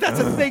 but that's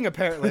a thing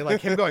apparently.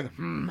 Like him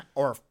going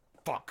or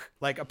fuck.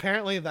 Like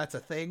apparently that's a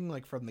thing.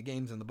 Like from the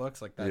games and the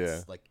books. Like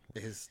that's like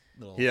his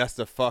little. He has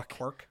to fuck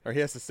quirk, or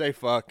he has to say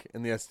fuck,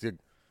 and he has to.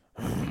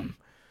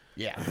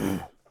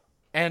 Yeah.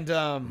 And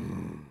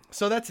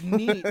so that's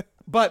neat.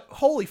 But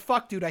holy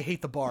fuck, dude, I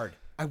hate the Bard.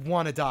 I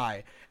want to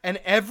die. And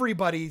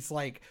everybody's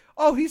like,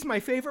 oh, he's my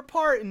favorite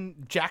part.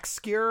 And Jack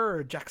Skier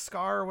or Jack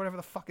Scar or whatever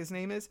the fuck his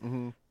name is.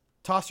 Mm-hmm.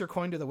 Toss Your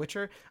Coin to the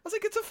Witcher. I was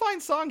like, it's a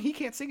fine song. He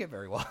can't sing it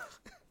very well.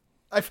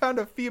 I found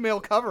a female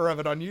cover of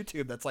it on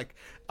YouTube that's like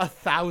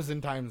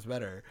 1,000 times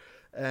better.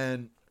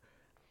 And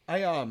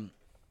I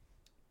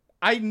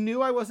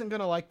knew I wasn't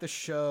going to like the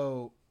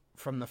show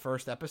from the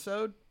first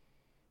episode.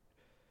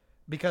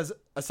 Because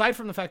aside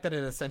from the fact that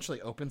it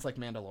essentially opens like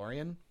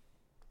Mandalorian,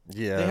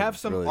 they have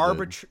some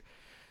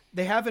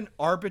they have an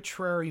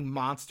arbitrary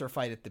monster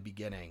fight at the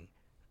beginning.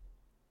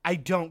 I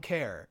don't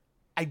care.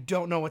 I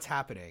don't know what's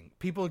happening.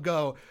 People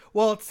go,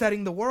 well, it's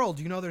setting the world.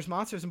 There's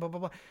monsters and blah, blah,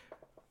 blah.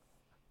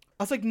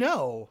 I was like,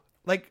 no.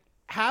 Like,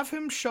 have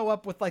him show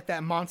up with like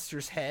that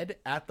monster's head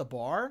at the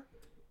bar.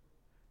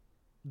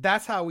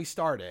 That's how we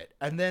start it.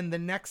 And then the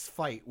next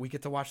fight, we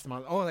get to watch the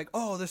monster.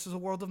 Oh, this is a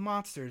world of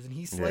monsters and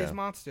he slays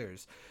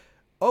monsters.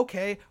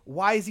 Okay,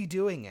 why is he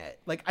doing it?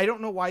 Like, I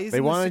don't know why he's.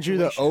 They wanted you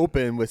to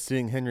open with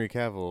seeing Henry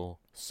Cavill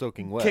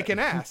soaking wet, kicking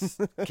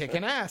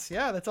ass.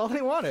 Yeah, that's all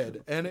they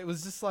wanted, and it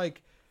was just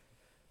like,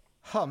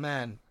 oh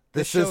man,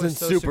 this isn't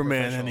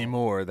Superman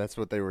anymore. That's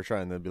what they were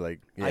trying to be like.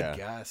 Yeah, I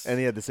guess. And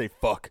he had to say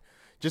fuck,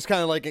 just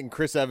kind of like in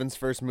Chris Evans'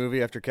 first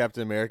movie after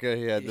Captain America.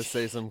 He had to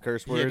say some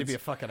curse words. He had to be a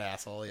fucking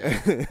asshole.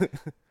 Yeah.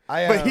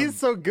 But he's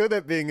so good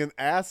at being an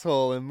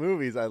asshole in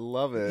movies. I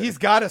love it. He's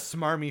got a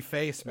smarmy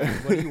face, man.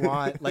 What do you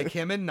want? Like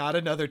him in Not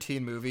Another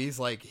Teen movies.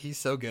 Like he's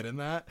so good in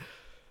that.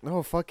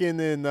 No, fucking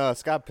in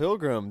Scott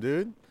Pilgrim,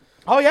 dude.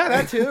 Oh yeah,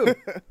 that too.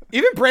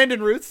 Even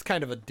Brandon Routh's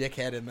kind of a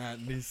dickhead in that,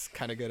 and he's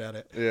kind of good at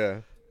it.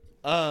 Yeah.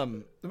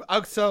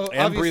 So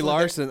and Brie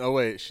Larson. Oh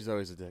wait, she's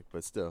always a dick,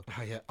 but still.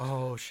 Oh yeah.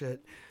 Oh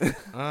shit.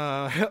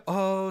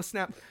 Oh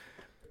snap.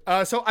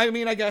 So I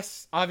mean, I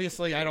guess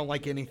obviously I don't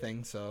like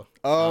anything. So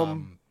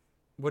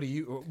what do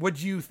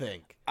you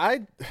think?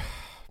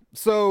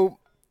 So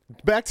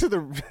back to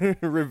the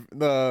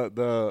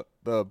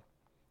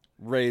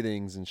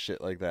ratings and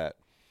shit like that.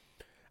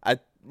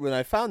 When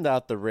I found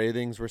out the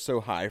ratings were so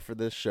high for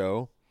this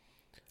show.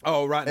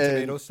 Oh, Rotten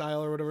Tomatoes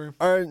style or whatever?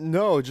 Or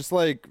no, just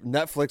like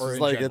Netflix is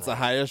like, it's the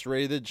highest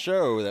rated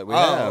show that we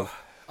have.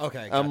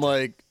 Okay. Gotcha. I'm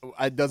like,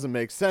 it doesn't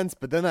make sense.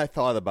 But then I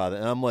thought about it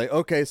and I'm like,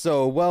 okay,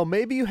 so, well,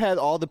 maybe you had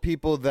all the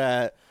people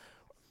that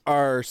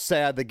are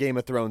sad that Game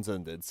of Thrones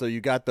ended. So you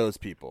got those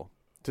people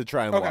to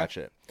try and watch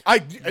it.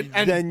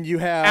 Then you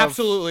have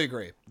absolutely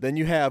agree. Then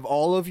you have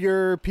all of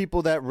your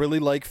people that really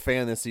like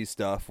fantasy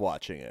stuff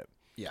watching it.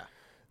 Yeah.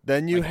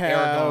 Then you like have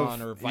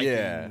Aragon or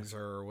Vikings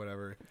or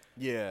whatever.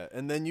 Yeah,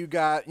 and then you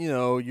got,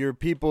 your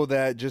people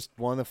that just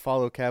want to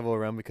follow Cavill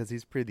around because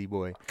he's pretty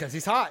boy. Because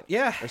he's hot,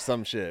 yeah. Or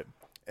some shit.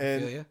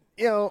 And,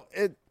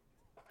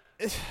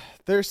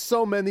 there's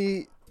so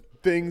many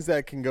things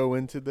that can go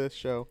into this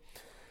show.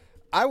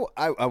 I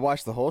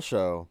watched the whole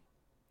show.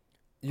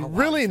 You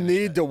really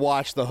need to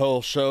watch the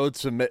whole show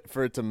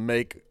for it to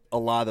make a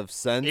lot of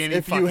sense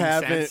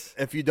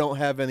if you don't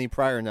have any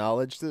prior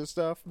knowledge to this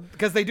stuff,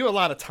 because they do a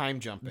lot of time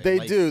jumping. They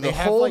do. The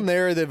whole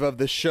narrative of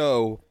the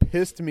show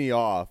pissed me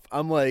off.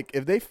 I'm like,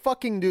 if they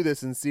fucking do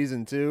this in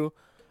season 2,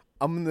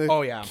 I'm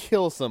gonna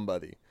kill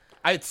somebody.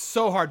 It's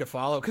so hard to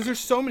follow because there's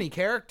so many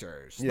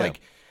characters.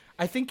 Like,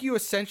 I think you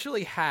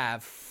essentially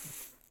have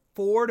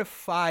 4 to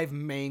 5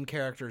 main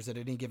characters at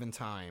any given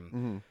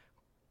time,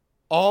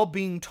 all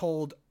being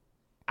told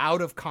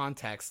out of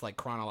context, like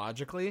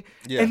chronologically,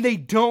 and they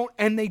don't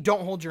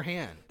hold your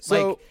hand.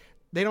 So like,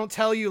 they don't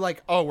tell you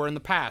like, oh, we're in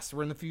the past,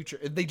 we're in the future.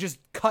 They just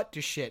cut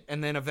to shit,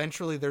 and then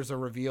eventually there's a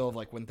reveal of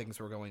like when things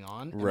were going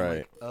on. And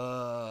right?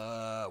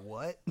 Like,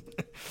 what?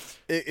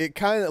 it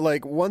kind of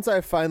like, once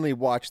I finally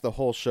watched the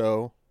whole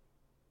show,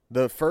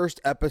 the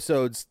first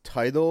episode's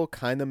title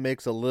kind of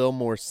makes a little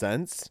more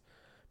sense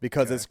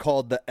because it's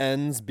called The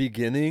End's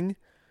Beginning.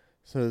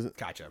 So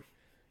gotcha.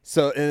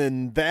 So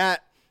in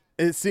that.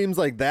 It seems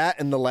like that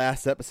and the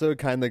last episode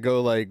kind of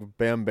go like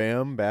bam,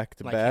 bam, back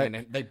to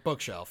back. They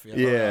bookshelf.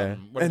 Yeah.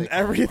 And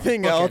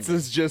everything else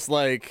is just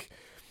like,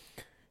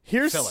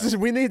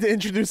 we need to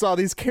introduce all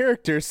these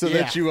characters so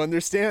that you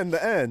understand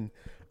the end.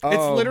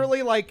 It's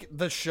literally like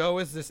the show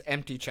is this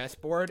empty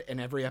chessboard and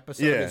every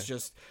episode is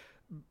just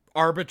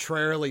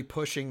arbitrarily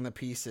pushing the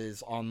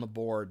pieces on the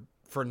board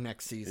for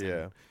next season.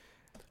 Yeah.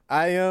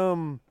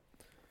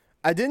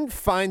 I didn't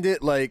find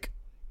it like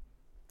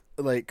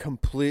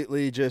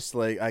completely just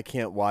like I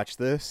can't watch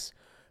this,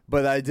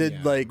 but I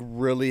did like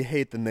really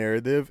hate the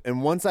narrative.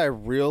 And once I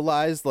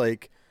realized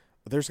like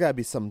there's got to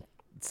be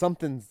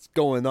something's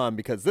going on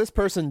because this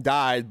person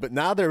died, but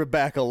now they're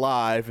back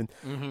alive,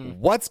 and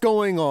what's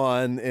going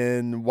on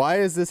and why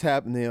is this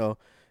happening?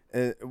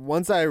 And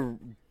once I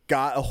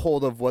got a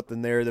hold of what the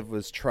narrative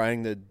was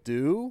trying to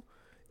do,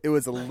 it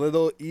was a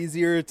little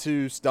easier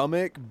to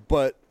stomach,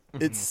 but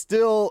it's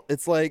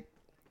like,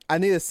 I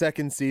need a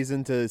second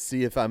season to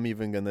see if I'm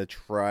even going to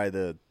try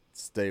to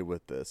stay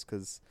with this.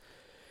 Cause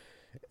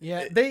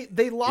they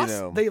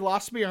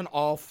lost me on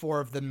all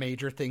 4 of the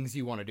major things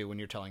you want to do when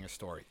you're telling a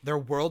story. Their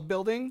world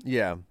building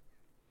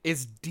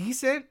is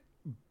decent,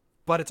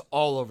 but it's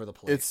all over the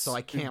place. So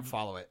I can't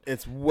follow it.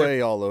 It's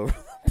way all over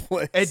the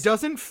place. It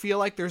doesn't feel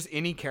like there's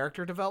any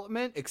character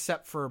development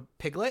except for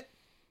Piglet.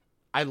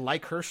 I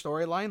like her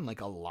storyline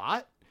like a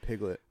lot.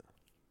 Piglet.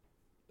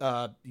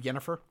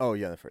 Yennefer. Oh,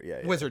 Yennefer.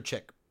 Yeah. Wizard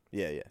chick.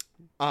 Yeah.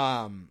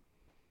 I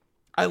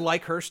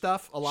like her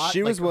stuff a lot.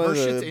 She was one of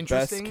the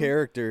best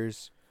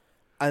characters.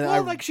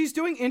 And she's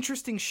doing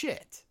interesting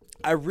shit.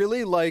 I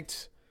really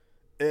liked,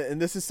 and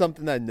this is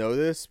something I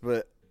noticed,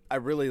 but I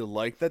really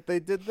liked that they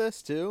did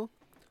this too.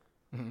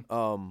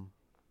 Well,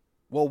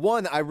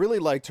 one, I really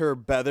liked her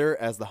better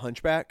as the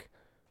Hunchback.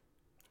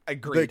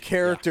 Agreed. The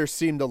character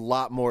seemed a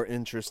lot more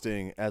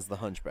interesting as the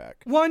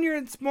Hunchback. One,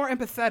 it's more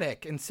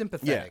empathetic and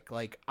sympathetic. Yeah.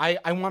 Like,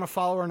 I want to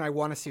follow her and I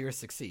want to see her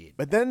succeed.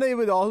 But then they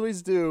would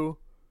always do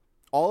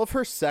all of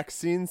her sex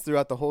scenes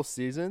throughout the whole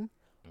season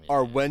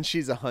are when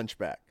she's a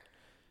hunchback.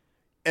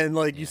 And,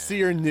 like, you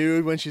see her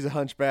nude when she's a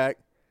hunchback.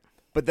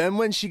 But then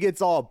when she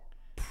gets all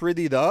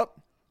prettied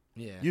up,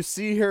 you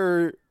see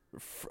her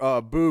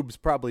boobs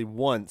probably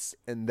once,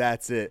 and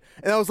that's it.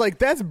 And I was like,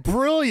 that's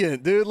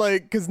brilliant, dude.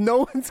 Like, because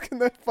no one's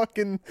gonna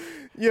fucking,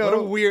 What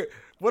a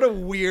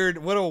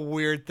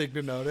weird thing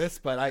to notice,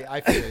 but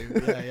I feel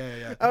you.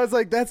 Yeah. I was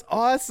like, that's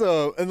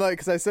awesome. And like,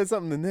 because I said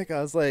something to Nick,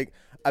 I was like,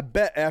 I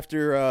bet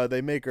after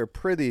they make her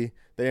pretty,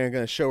 they aren't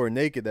gonna show her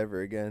naked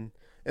ever again.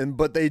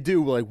 But they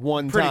do like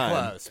one pretty time.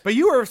 Pretty close. But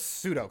you were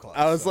pseudo close.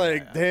 I was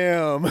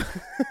damn.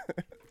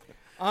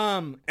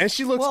 And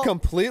she looks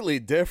completely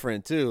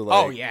different too.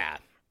 Like, oh yeah.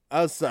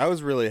 I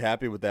was really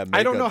happy with that makeup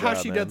I don't know how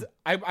job, she man. does.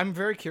 I'm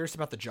very curious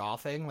about the jaw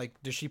thing. Like,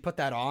 does she put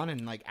that on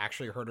and like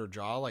actually hurt her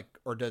jaw? Like,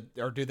 or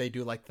do they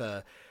do like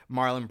the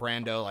Marlon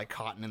Brando like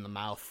cotton in the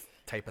mouth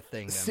type of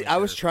thing? See, I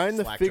was trying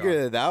to figure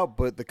it out,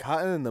 but the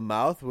cotton in the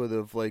mouth would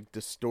have like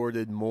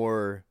distorted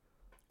more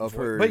of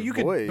her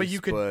voice. But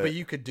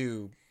you could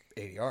do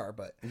ADR.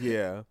 But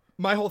yeah,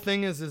 my whole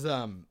thing is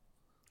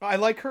I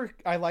like her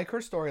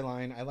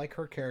storyline. I like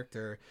her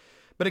character.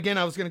 But again,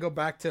 I was gonna go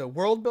back to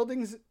world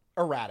building's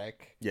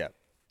erratic. Yeah.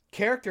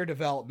 Character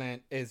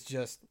development is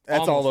just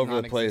that's all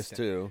over the place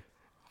too.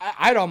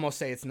 I'd almost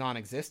say it's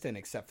non-existent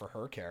except for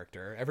her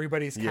character.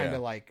 Everybody's kind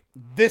of like,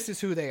 this is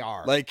who they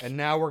are, like, and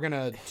now we're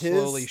gonna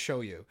slowly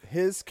show you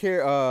his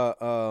Gerald's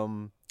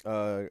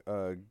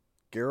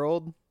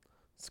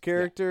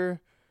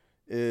character.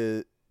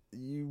 Is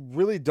you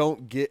really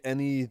don't get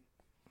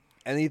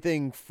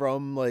anything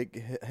from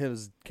like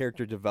his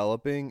character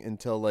developing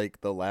until like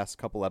the last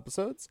couple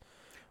episodes.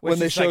 When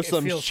they show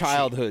some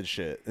childhood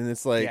shit, and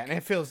it's like,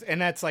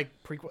 and that's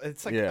like prequel.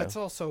 It's like it's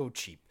also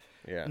cheap.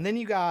 Yeah. And then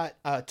you got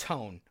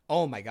Tone,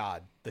 oh my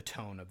God, the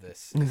tone of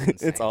this is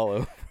insane. It's all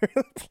over.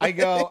 I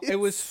go, it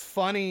was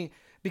funny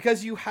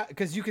because you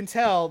can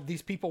tell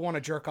these people want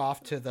to jerk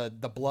off to the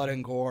blood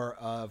and gore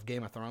of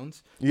Game of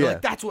Thrones. They're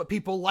like, that's what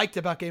people liked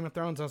about Game of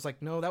Thrones. I was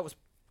like, no, that was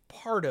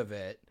part of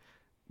it,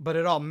 but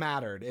it all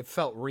mattered. It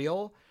felt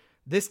real.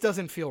 This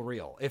doesn't feel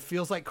real. It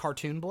feels like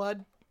cartoon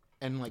blood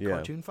and like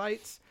cartoon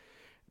fights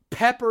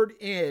peppered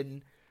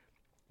in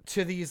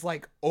to these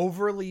like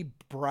overly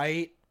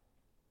bright,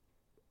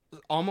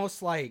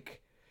 almost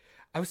like,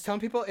 I was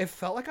telling people it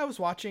felt like I was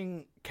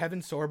watching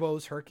Kevin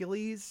Sorbo's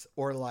Hercules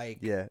or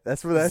like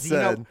that's what I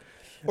said,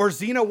 or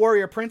Xena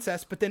Warrior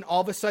Princess, but then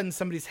all of a sudden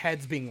somebody's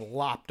head's being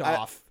lopped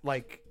off.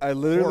 Like I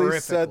literally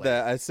said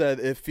that. I said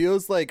it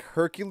feels like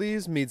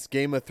Hercules meets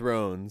Game of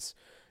Thrones,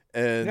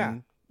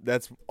 and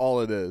that's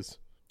all it is.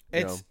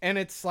 And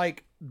it's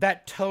like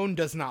that tone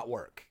does not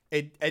work.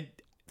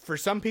 It for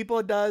some people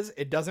it does.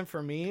 It doesn't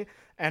for me.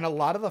 And a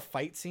lot of the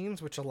fight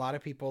scenes, which a lot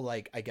of people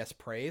like, I guess,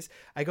 praise,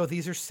 I go,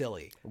 these are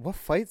silly. What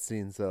fight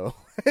scenes though?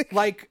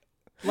 like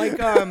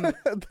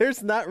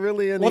there's not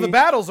really any. Well, the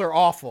battles are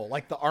awful.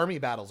 Like the army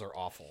battles are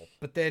awful.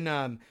 But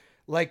then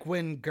like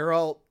when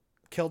Girl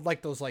killed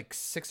like those like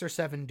 6 or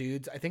 7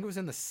 dudes, I think it was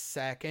in the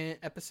 2nd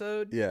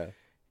episode. Yeah.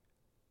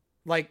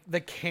 Like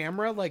the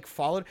camera like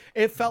followed.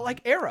 It felt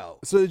like Arrow.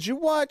 So did you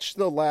watch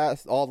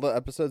all the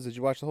episodes? Did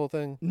you watch the whole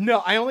thing? No,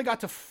 I only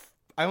got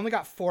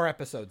 4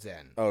 episodes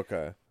in.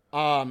 Okay.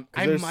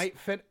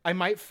 I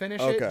might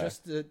finish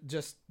it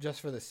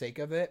just for the sake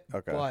of it.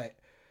 Okay. But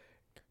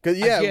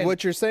because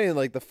what you're saying,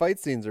 like the fight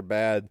scenes are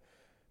bad,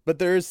 but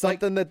there is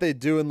something that they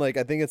do in like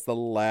I think it's the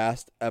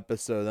last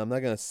episode. I'm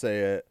not gonna say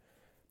it,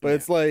 but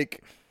it's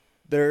like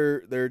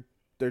they're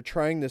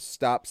trying to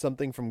stop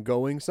something from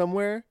going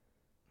somewhere.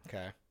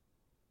 Okay.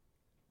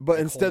 But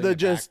like instead of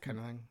just kind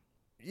of thing.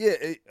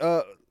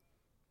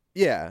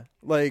 Yeah,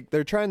 like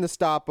they're trying to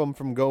stop them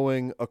from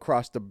going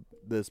across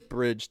this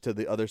bridge to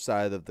the other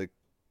side of the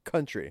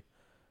country.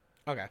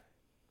 Okay.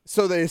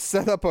 So they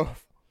set up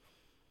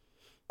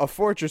a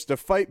fortress to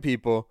fight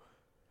people.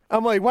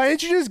 I'm like, why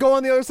didn't you just go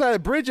on the other side of the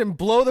bridge and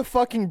blow the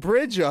fucking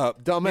bridge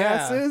up,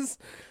 dumbasses?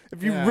 Yeah.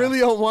 If you really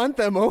don't want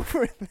them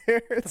over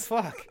there. The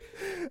fuck.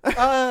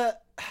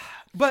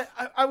 But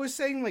I was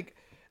saying like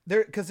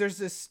because there's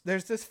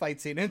this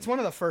fight scene, and it's one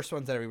of the first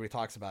ones that everybody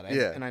talks about.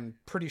 And I'm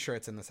pretty sure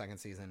it's in the 2nd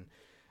season.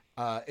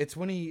 It's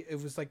when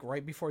it was like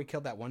right before he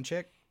killed that one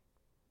chick.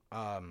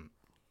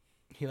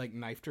 He like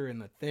knifed her in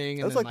the thing.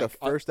 That was like the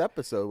first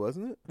episode,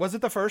 wasn't it? Was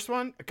it the first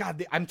one?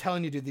 God, I'm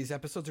telling you, dude, these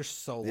episodes are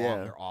so long. Yeah.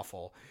 They're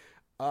awful.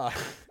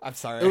 I'm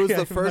sorry. It was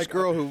the first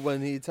girl who,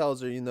 when he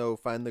tells her,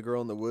 find the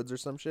girl in the woods or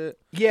some shit.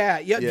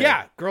 Yeah.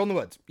 Girl in the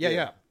woods.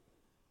 Yeah.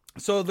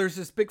 So there's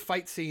this big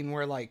fight scene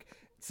where like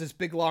it's this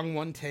big long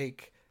one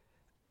take.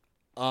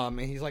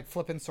 And he's like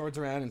flipping swords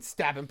around and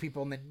stabbing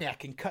people in the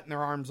neck and cutting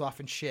their arms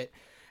off and shit.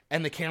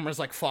 And the camera's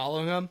like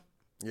following him.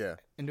 Yeah.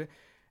 And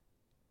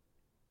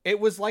it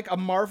was like a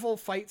Marvel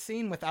fight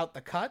scene without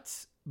the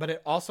cuts, but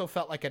it also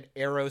felt like an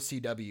Arrow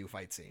CW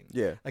fight scene.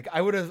 Yeah. Like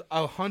I would have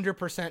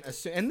 100%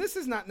 assumed, and this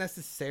is not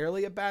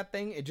necessarily a bad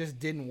thing. It just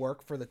didn't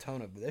work for the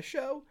tone of this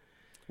show.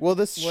 Well,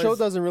 this show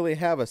doesn't really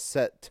have a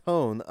set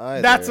tone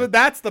either.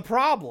 That's the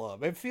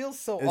problem. It feels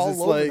so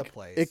all over the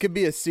place. It could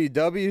be a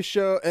CW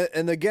show,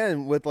 and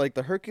again with like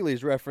the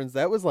Hercules reference,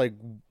 that was like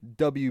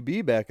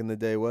WB back in the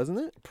day, wasn't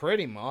it?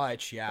 Pretty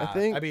much, yeah. I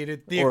think. I mean, or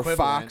equivalent.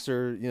 Fox,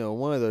 or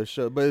one of those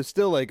shows, but it's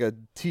still like a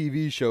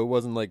TV show. It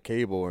wasn't like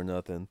cable or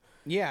nothing.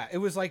 Yeah, it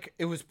was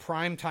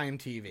primetime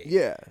TV.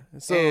 Yeah,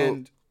 so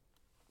and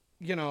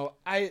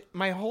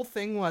my whole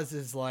thing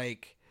is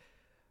like.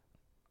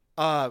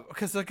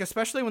 Because like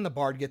especially when the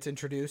Bard gets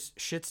introduced,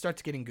 shit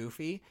starts getting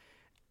goofy,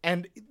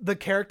 and the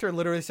character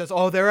literally says,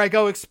 "Oh, there I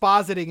go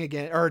expositing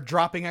again or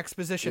dropping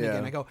exposition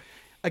again." I go,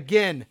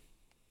 again,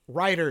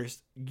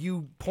 writers,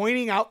 you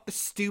pointing out the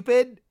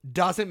stupid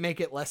doesn't make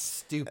it less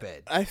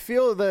stupid. I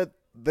feel that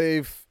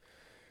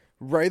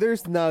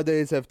writers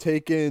nowadays have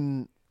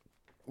taken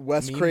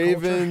Wes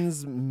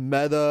Craven's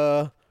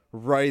meta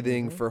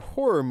writing for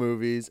horror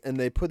movies and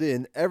they put it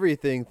in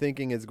everything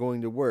thinking it's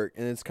going to work,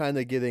 and it's kind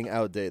of getting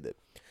outdated.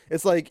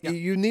 It's like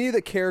you need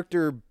a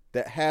character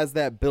that has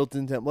that built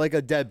into him, like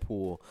a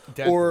Deadpool.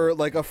 Or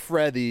like a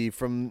Freddy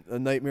from A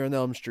Nightmare on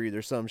Elm Street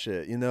or some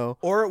shit,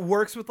 Or it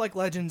works with like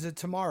Legends of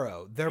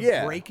Tomorrow.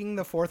 They're breaking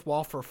the fourth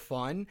wall for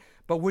fun,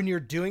 but when you're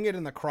doing it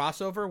in the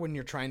crossover, when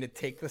you're trying to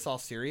take this all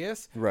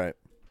serious, right?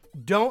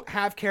 Don't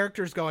have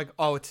characters going,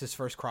 "Oh, it's his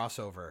first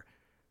crossover."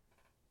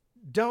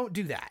 Don't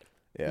do that.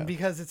 Yeah.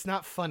 Because it's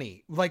not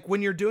funny. Like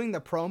when you're doing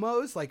the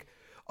promos, like,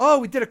 "Oh,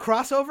 we did a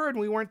crossover and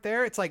we weren't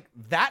there." It's like,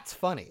 that's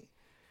funny.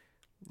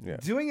 Yeah.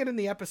 Doing it in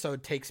the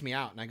episode takes me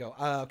out, and I go,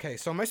 okay,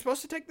 so am I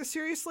supposed to take this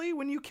seriously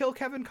when you kill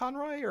Kevin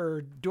Conroy,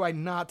 or do I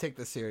not take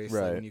this seriously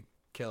when you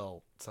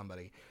kill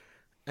somebody?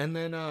 And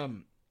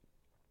then,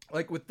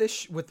 like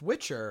with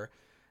Witcher,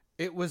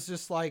 it was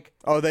just like,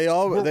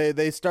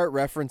 they start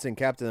referencing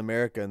Captain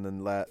America and then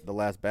the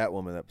last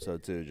Batwoman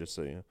episode too, just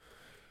so you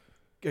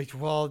know.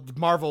 Well,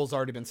 Marvel's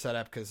already been set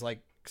up because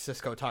like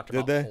Cisco talked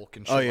about Hulk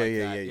and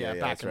shit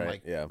back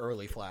in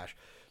early Flash.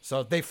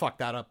 So they fucked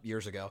that up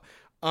years ago.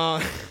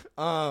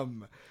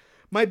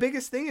 My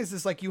biggest thing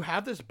is like you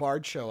have this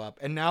bard show up,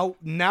 and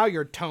now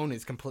your tone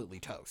is completely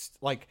toast.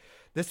 Like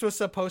this was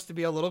supposed to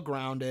be a little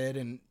grounded,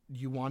 and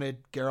you wanted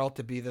Geralt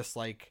to be this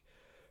like,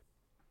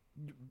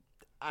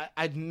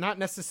 I not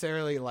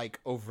necessarily like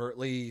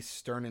overtly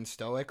stern and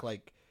stoic.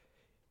 Like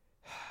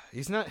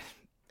he's not.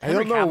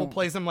 Henry Cavill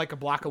plays him like a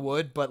block of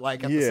wood, but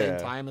like at the same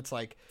time, it's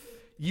like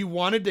you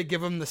wanted to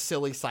give him the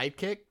silly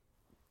sidekick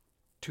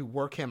to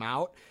work him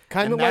out.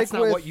 Kind of like that's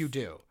not what you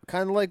do.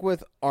 Kind of like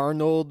with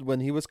Arnold when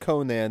he was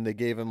Conan, they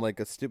gave him like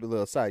a stupid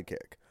little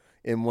sidekick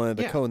in one of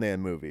the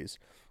Conan movies.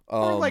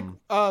 Or like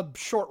a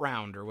Short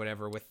Round or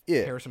whatever with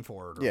Harrison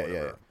Ford or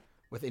whatever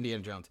with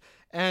Indiana Jones.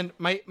 And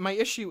my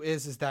issue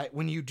is that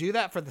when you do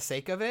that for the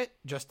sake of it,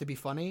 just to be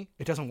funny,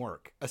 it doesn't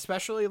work.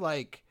 Especially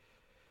like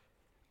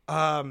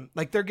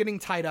they're getting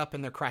tied up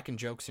and they're cracking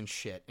jokes and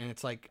shit. And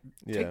it's like,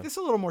 take this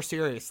a little more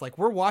serious. Like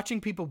we're watching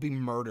people be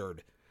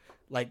murdered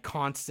like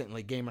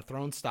constantly, Game of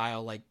Thrones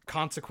style, like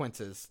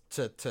consequences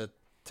to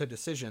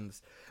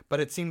decisions. But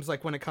it seems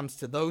like when it comes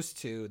to those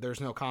two, there's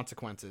no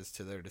consequences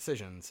to their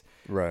decisions.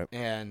 Right.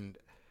 And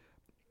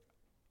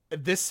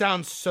this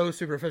sounds so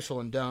superficial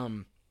and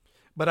dumb,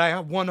 but I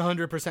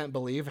 100%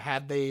 believe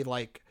had they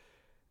like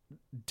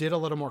did a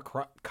little more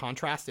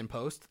contrast in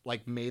post,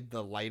 like made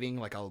the lighting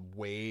like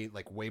way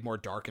more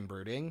dark and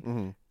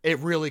brooding, it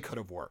really could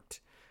have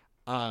worked.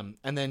 And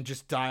then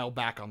just dial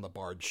back on the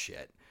bard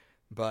shit.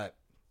 But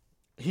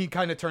he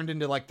kind of turned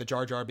into like the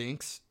Jar Jar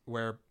Binks,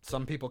 where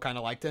some people kind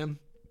of liked him,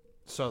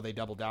 so they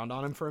doubled down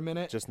on him for a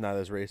minute. Just not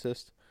as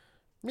racist.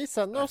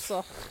 Misa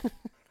nosa.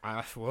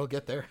 We'll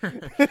get there.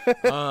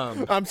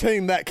 I'm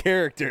saying that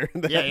character.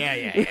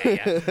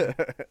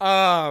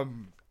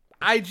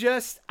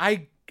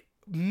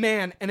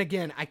 Man, and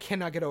again, I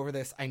cannot get over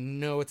this. I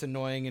know it's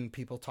annoying and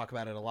people talk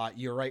about it a lot.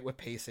 You're right with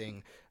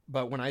pacing,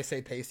 but when I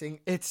say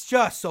pacing, it's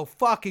just so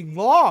fucking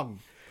long.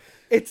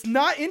 It's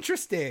not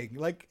interesting.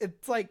 Like,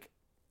 it's like,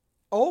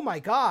 oh my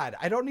God,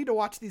 I don't need to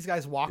watch these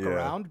guys walk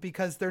around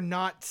because they're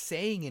not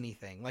saying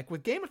anything. Like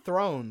with Game of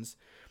Thrones,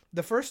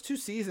 the first 2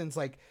 seasons,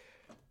 like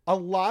a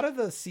lot of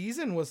the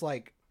season was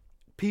like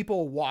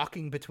people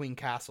walking between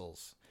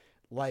castles,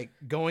 like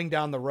going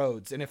down the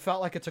roads. And it felt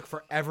like it took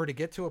forever to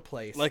get to a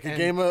place. Like a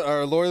game of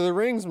or Lord of the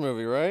Rings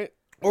movie, right?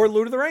 Or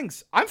Lord of the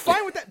Rings. I'm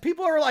fine with that.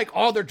 People are like,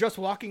 oh, they're just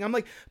walking. I'm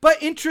like,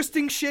 but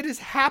interesting shit is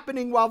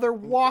happening while they're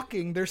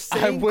walking. They're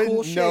saying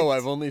cool shit. No,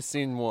 I've only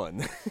seen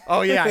one.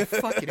 Oh, yeah. I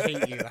fucking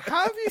hate you.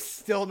 How have you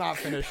still not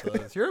finished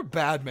those? You're a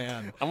bad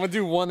man. I'm going to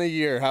do one a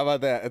year. How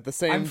about that? At the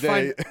same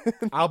day.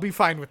 I'll be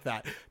fine with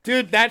that.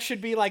 Dude, that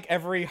should be like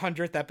every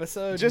 100th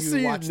episode. Just so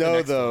you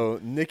know, though,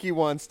 Nikki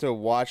wants to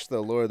watch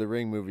the Lord of the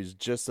Rings movies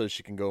just so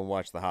she can go and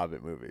watch the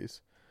Hobbit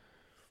movies.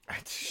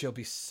 She'll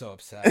be so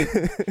upset.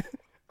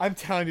 I'm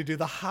telling you, dude,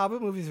 the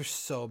Hobbit movies are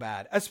so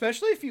bad.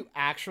 Especially if you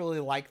actually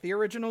like the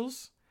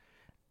originals.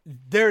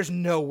 There's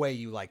no way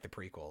you like the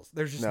prequels.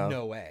 There's just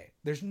no way.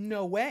 There's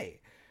no way.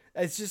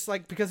 It's just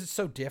like, because it's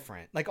so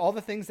different. Like all the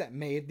things that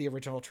made the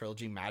original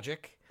trilogy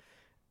magic,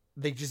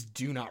 they just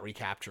do not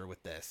recapture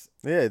with this.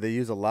 Yeah, they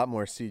use a lot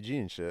more CG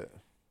and shit.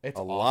 It's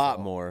a lot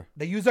more.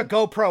 They use a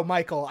GoPro,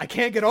 Michael. I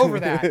can't get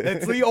over that.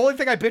 It's the only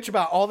thing I bitch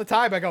about all the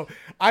time. I go,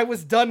 I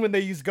was done when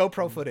they used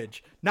GoPro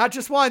footage. Not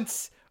just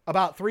once.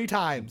 About 3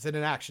 times in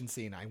an action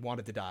scene, I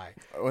wanted to die.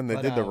 When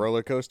they did the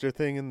roller coaster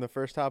thing in the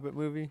first Hobbit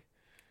movie,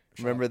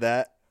 remember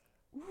that?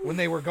 When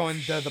they were going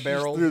to the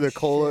barrel through the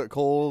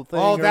coal thing.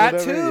 Oh,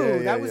 that too.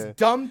 That was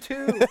dumb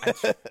too.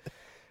 It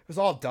was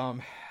all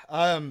dumb.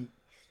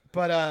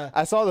 But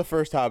I saw the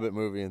first Hobbit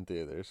movie in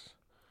theaters.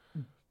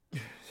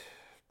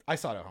 I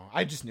saw it at home.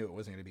 I just knew it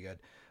wasn't going to be good.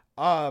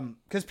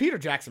 Because Peter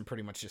Jackson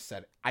pretty much just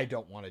said, "I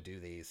don't want to do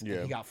these." Yeah.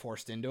 And he got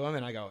forced into them,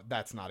 and I go,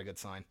 "That's not a good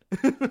sign."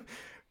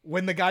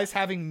 When the guy's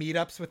having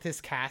meetups with his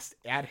cast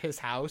at his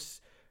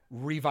house,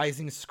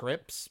 revising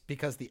scripts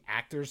because the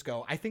actors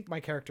go, I think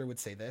my character would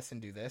say this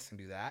and do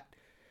that,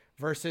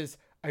 versus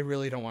I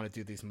really don't want to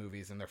do these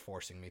movies and they're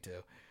forcing me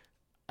to.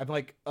 I'm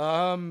like,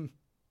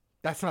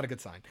 that's not a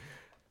good sign.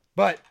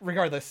 But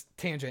regardless,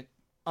 tangent.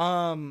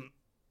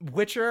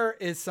 Witcher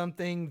is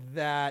something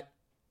that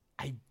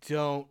I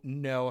don't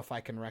know if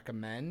I can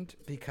recommend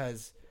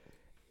because,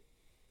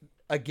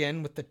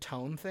 again, with the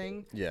tone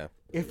thing. Yeah.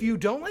 If you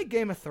don't like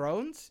Game of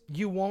Thrones,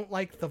 you won't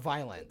like the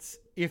violence.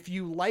 If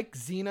you like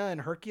Xena and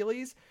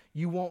Hercules,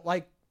 you won't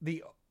like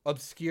the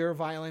obscure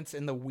violence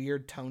and the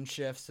weird tone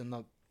shifts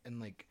and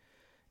like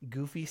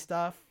goofy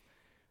stuff.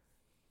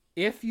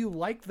 If you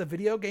like the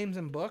video games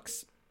and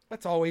books,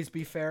 let's always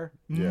be fair.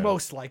 Yeah.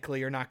 Most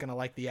likely you're not going to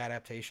like the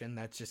adaptation.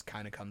 That just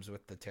kind of comes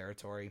with the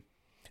territory.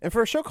 And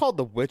for a show called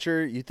The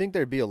Witcher, you'd think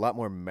there'd be a lot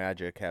more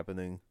magic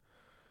happening.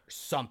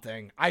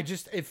 Something.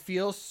 It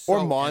feels so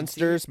or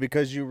monsters empty.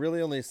 Because you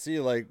really only see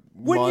like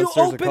when monsters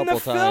you open a couple the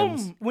film,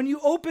 times. When you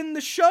open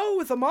the show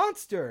with a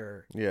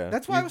monster. Yeah.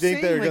 That's why I was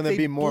saying there are going to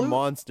be more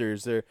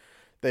monsters.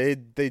 They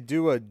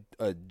do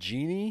a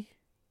genie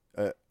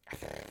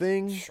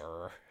thing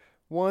sure.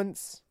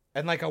 once.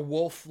 And like a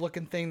wolf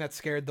looking thing that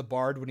scared the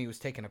bard when he was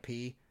taking a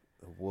pee.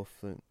 A wolf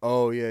thing.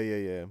 Oh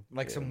yeah.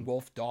 Like some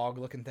wolf dog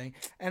looking thing.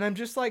 And I'm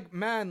just like,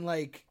 man,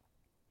 like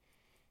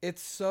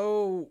it's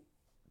so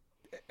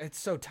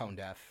tone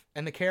deaf.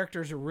 And the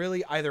characters are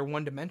really either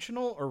one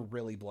dimensional or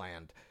really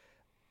bland.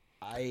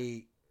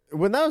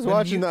 When I was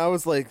watching, I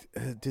was like,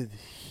 did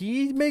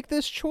he make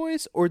this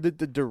choice, or did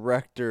the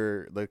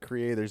director, the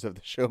creators of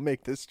the show,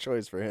 make this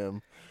choice for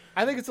him?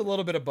 I think it's a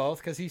little bit of both,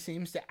 because he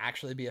seems to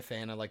actually be a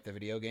fan of like the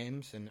video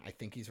games, and I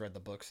think he's read the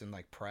books and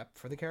like prep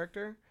for the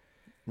character.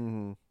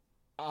 Mm-hmm.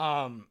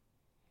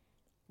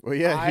 Well,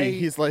 yeah,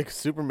 he's like,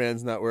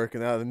 Superman's not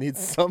working out. It needs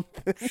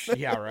something.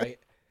 Yeah, right.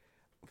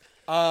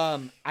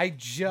 I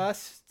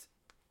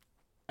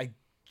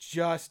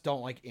just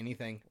don't like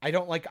anything. I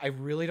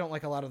really don't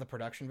like a lot of the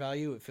production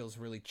value. It feels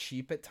really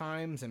cheap at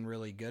times and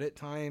really good at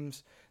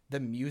times.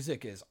 The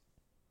music is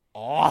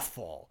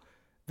awful.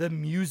 The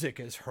music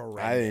is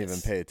horrendous. I didn't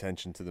even pay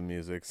attention to the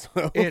music.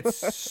 So.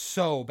 It's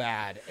so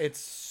bad. It's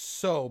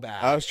so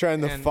bad. I was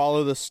trying to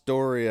follow the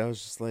story. I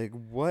was just like,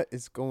 what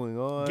is going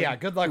on? Yeah,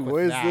 good luck with that. Who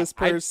is this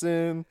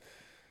person?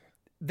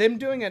 Them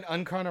doing an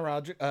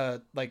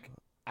unchronological, like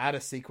out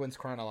of sequence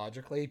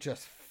chronologically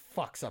just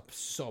fucks up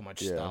so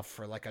much stuff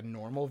for like a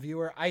normal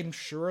viewer. I'm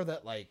sure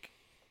that like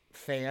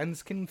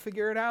fans can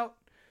figure it out,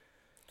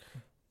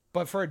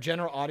 but for a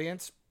general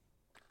audience,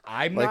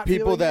 I'm like not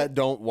people that it.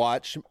 Don't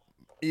watch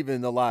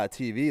even a lot of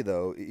TV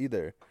though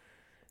either.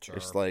 Sure.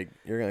 It's like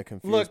you're gonna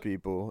confuse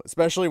people,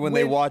 especially when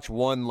they watch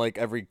one like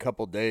every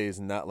couple days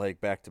and not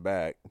like back to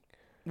back.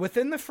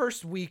 Within the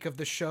first week of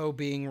the show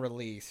being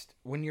released,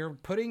 when you're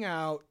putting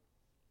out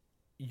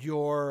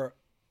your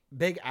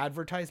big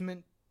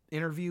advertisement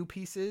interview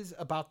pieces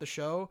about the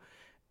show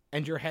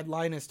and your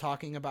headline is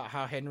talking about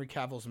how Henry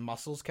Cavill's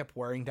muscles kept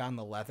wearing down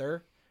the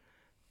leather,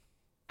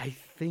 I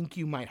think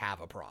you might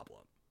have a problem.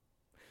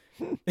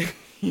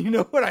 You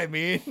know what I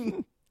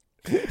mean?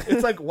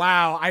 It's like,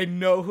 wow, I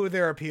know who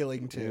they're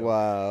appealing to.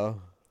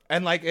 Wow.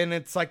 And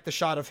it's like the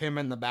shot of him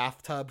in the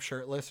bathtub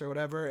shirtless or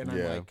whatever, and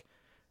I'm like,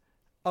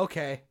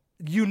 okay,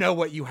 you know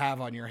what you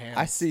have on your hands.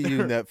 I see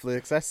you,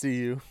 Netflix. I see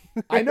you.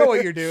 I know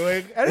what you're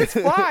doing, and it's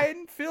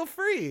fine. Feel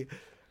free.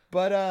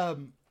 But,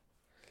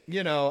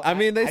 you know. I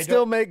mean, they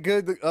still make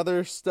good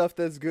other stuff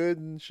that's good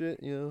and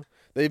shit, you know.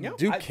 They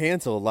do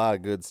cancel a lot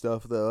of good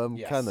stuff, though. I'm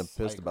kind of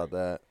pissed about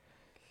that.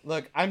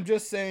 Look, I'm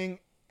just saying,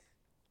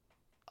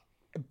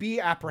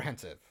 be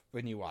apprehensive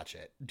when you watch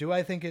it. Do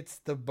I think it's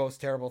the most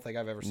terrible thing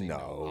I've ever seen?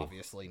 No,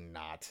 obviously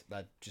not.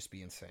 That'd just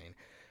be insane.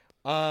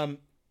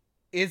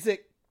 Is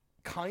it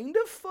kind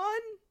of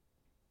fun?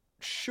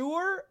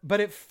 Sure,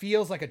 but it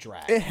feels like a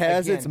drag. It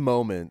has its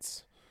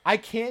moments. I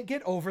can't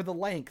get over the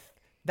length.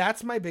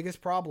 That's my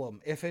biggest problem.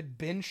 If it'd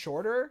been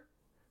shorter,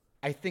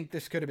 I think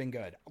this could have been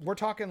good. We're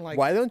talking like...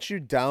 Why don't you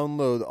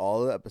download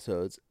all the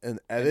episodes and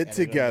edit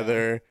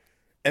together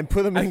and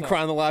put them in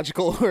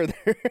chronological order?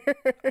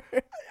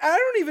 I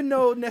don't even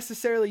know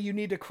necessarily you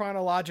need to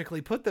chronologically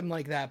put them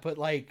like that, but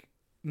like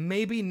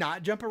maybe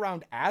not jump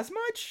around as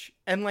much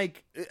and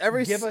like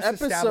give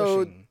us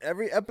establishing.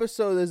 Every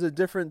episode is a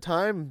different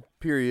time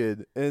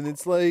period, and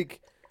it's like,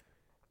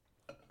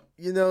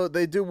 you know,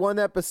 they do one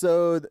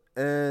episode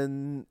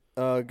and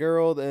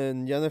Geralt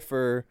and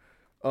Yennefer,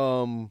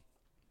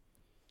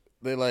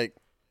 they like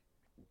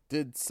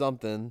did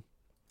something.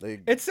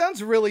 It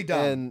sounds really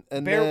dumb.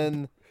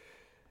 And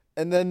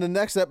then the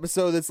next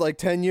episode, it's like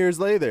 10 years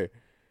later.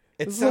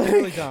 It sounds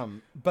really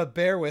dumb, but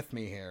bear with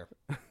me here.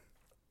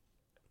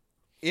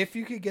 If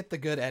you could get the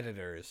good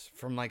editors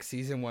from like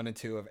season 1 and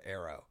 2 of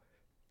Arrow,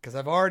 because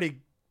I've already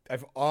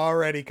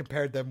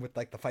compared them with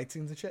like the fight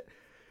scenes and shit.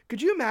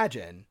 Could you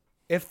imagine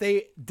if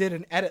they did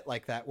an edit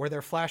like that where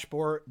their flash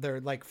forwards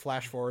or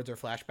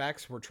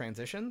flashbacks were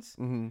transitions,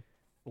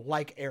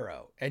 like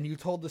Arrow, and you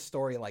told the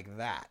story like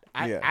that?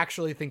 I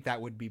actually think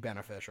that would be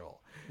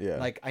beneficial. Yeah.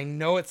 Like, I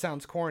know it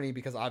sounds corny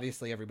because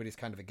obviously everybody's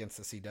kind of against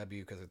the CW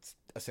because it's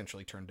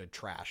essentially turned to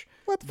trash.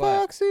 What the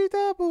fuck,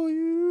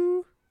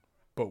 CW?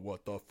 But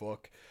what the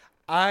fuck?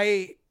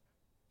 I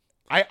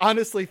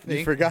honestly think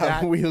you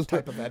forgot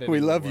we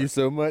love you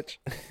so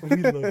much. We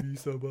love you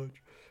so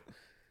much.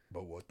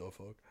 But what the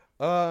fuck?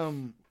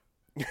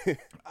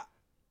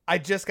 I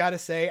just gotta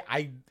say,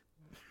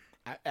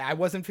 I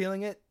wasn't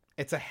feeling it.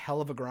 It's a hell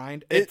of a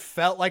grind. It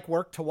felt like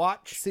work to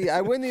watch. See,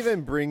 I wouldn't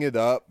even bring it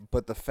up,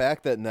 but the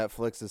fact that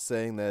Netflix is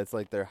saying that it's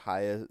like their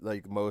highest,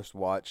 like most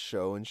watched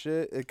show and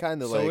shit, it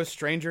kind of so is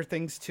Stranger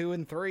Things 2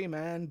 and 3,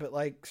 man. But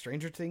like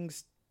Stranger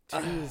Things 2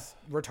 is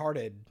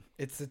retarded.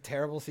 It's a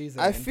terrible season.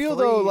 I feel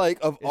though like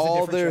of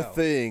all their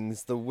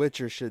things, The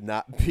Witcher should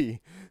not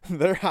be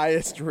their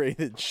highest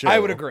rated show. I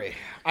would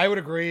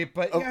agree.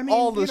 But of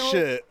all the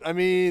shit, I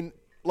mean,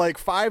 like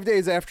 5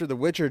 days after The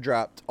Witcher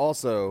dropped,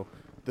 also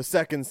the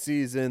second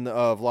season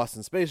of Lost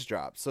in Space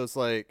dropped. So it's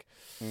like,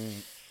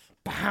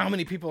 how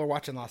many people are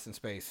watching Lost in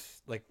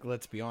Space? Like,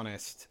 let's be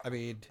honest. I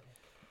mean,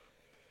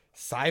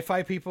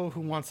 sci-fi people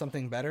who want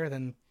something better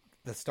than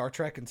the Star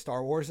Trek and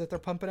Star Wars that they're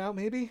pumping out,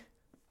 maybe.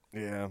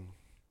 Yeah.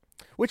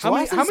 Which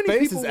Lost in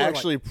Space is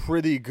actually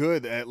pretty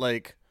good at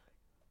like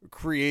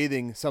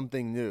creating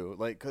something new.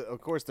 Like, of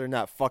course, they're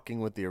not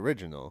fucking with the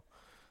original.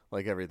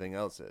 like everything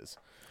else is.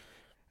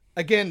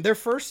 Again, their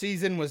first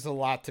season was a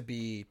lot to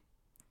be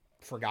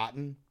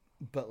forgotten,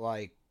 but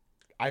like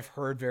I've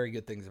heard very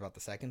good things about the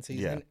second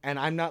season, and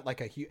I'm not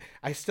like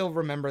I still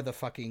remember the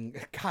fucking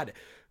God.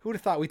 Who would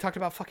have thought we talked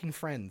about fucking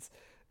Friends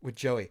with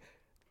Joey,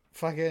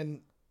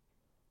 fucking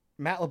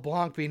Matt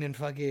LeBlanc being in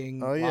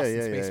fucking Lost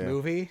in Space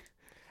movie.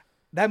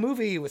 That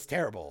movie was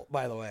terrible,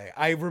 by the way.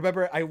 I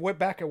remember I went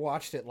back and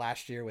watched it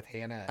last year with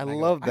Hannah. I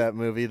love that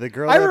movie. The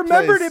girl. I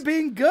remembered it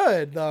being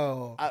good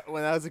though.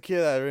 When I was a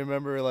kid, I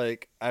remember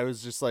like I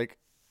was just like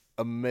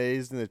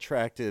amazed and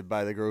attracted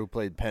by the girl who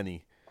played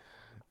Penny.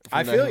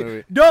 I feel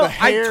you. No, the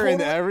hair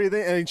and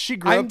everything, and she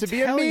grew up to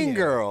be a mean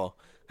girl.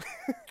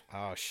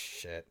 Oh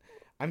shit!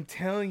 I'm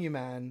telling you,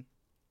 man.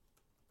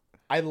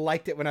 I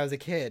liked it when I was a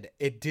kid.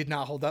 It did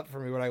not hold up for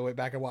me when I went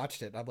back and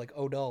watched it. I'm like,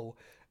 oh no.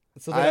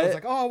 So then I was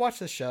like, oh, I'll watch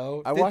the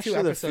show. I watched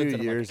it a few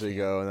years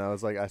ago, and I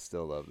was like, I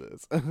still love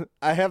this.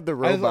 I have the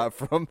robot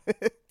from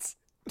it.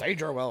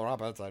 Danger, Will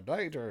Roberts,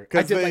 danger.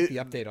 I did like the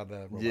update on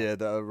the robot. Yeah,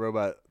 the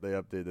robot, they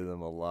updated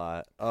them a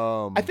lot.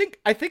 I think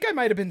I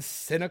might have been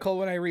cynical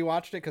when I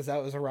rewatched it, because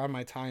that was around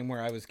my time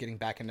where I was getting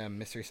back into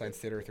Mystery Science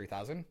Theater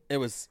 3000. It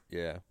was,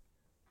 yeah.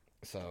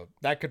 So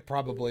that could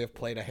probably have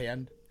played a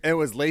hand. It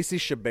was Lacey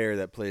Chabert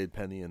that played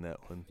Penny in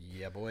that one.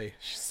 Yeah, boy.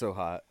 She's so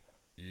hot.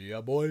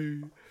 Yeah,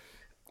 boy.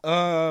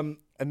 And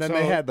then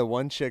they had the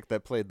one chick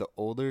that played the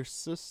older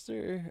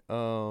sister,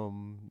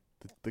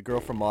 the girl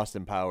from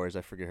Austin Powers.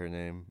 I forget her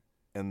name.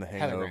 And The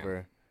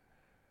Hangover.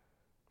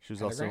 She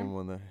was also in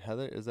one of the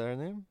Heather. Is that her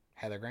name?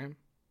 Heather Graham.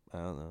 I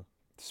don't know.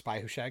 Spy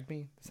Who Shagged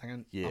Me. The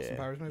second Austin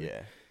Powers movie.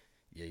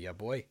 Yeah,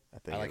 boy. I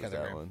think like it was Heather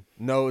that Graham. one.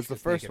 No, it was the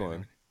first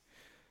one,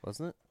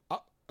 wasn't it?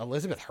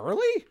 Elizabeth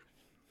Hurley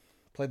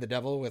played the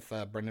devil with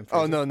Brendan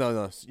Fraser. Oh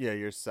no. Yeah,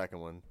 your second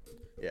one.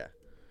 Yeah.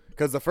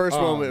 Because the first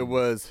one, it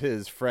was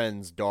his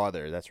friend's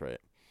daughter. That's right.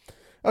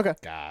 Okay.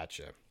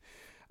 Gotcha.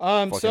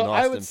 Fucking so Austin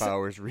I would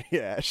Powers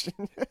rehash.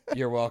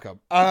 You're welcome.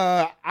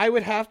 I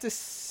would have to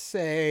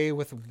say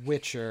with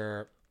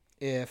Witcher,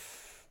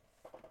 if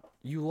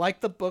you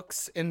like the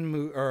books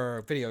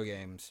or video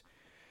games,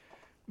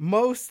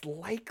 most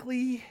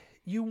likely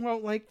you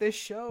won't like this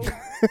show.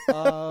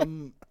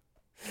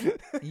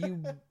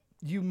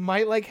 You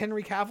might like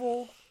Henry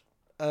Cavill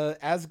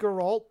as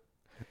Geralt.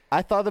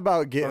 I thought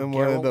about getting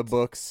one of the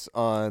books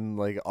on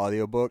like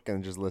audiobook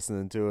and just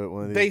listening to it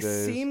one of these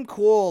days. They seem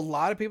cool. A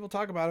lot of people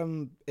talk about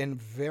them in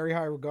very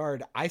high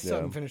regard. I still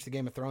haven't finished the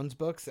Game of Thrones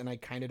books, and I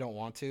kind of don't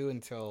want to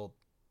until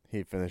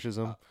he finishes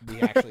them. He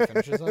actually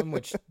finishes them,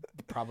 which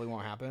probably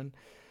won't happen.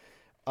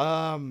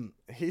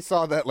 He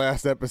saw that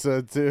last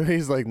episode too.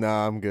 He's like,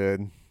 "Nah, I'm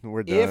good.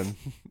 We're done."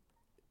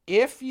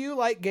 If you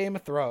like Game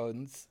of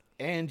Thrones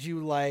and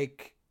you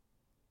like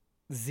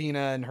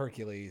Xena and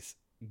Hercules,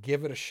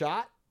 give it a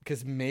shot.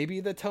 Because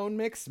maybe the tone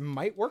mix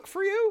might work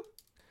for you.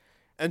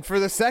 And for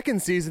the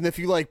second season, if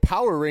you like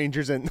Power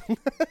Rangers and...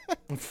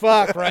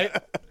 Fuck, right?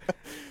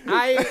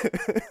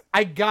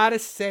 I gotta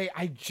say,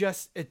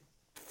 it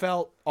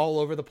felt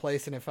all over the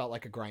place, and it felt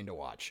like a grind to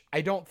watch.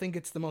 I don't think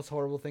it's the most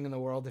horrible thing in the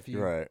world if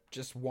you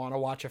just want to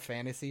watch a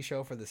fantasy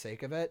show for the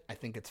sake of it. I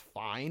think it's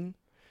fine.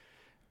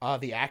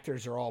 The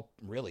actors are all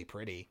really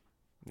pretty.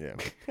 Yeah.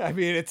 I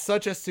mean, it's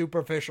such a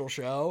superficial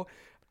show.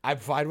 I'm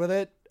fine with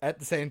it. At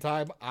the same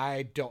time,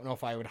 I don't know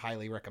if I would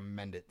highly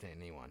recommend it to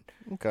anyone.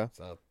 Okay.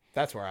 So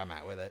that's where I'm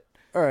at with it.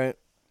 All right.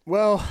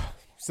 Well,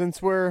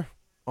 since we're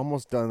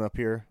almost done up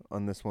here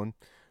on this one,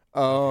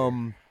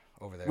 over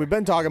there. We've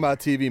been talking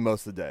about TV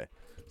most of the day.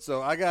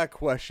 So I got a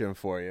question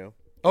for you.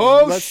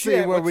 Oh, Let's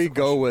see where we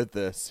go with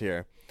this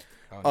here.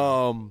 Oh,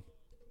 no.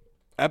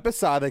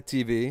 Episodic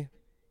TV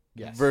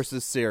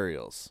versus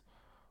serials.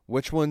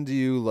 Which one do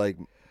you like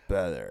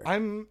better?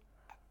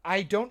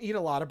 I don't eat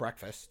a lot of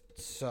breakfast.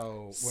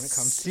 So when it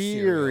comes to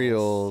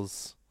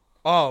cereals.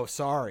 Oh,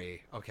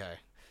 sorry. Okay.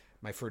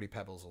 My Fruity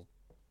Pebbles will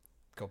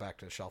go back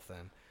to the shelf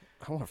then.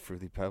 I want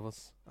Fruity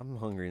Pebbles. I'm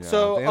hungry now.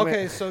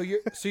 So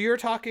you're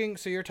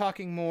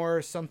talking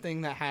more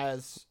something that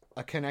has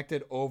a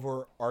connected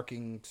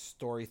overarching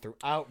story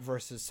throughout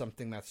versus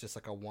something that's just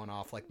like a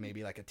one-off, like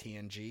maybe like a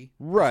TNG.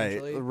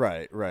 Right.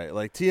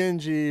 Like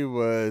TNG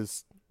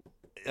was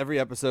every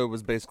episode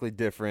was basically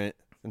different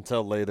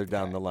until later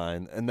down the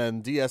line. And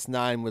then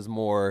DS9 was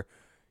more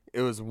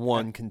it was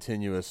one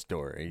continuous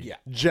story. Yeah.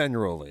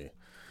 Generally.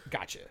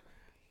 Gotcha.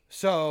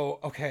 So,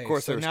 okay. Of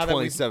course, there's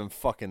 27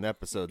 fucking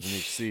episodes in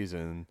each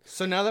season.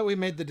 So now that we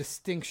made the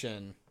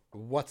distinction,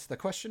 what's the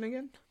question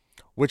again?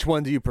 Which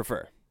one do you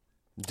prefer?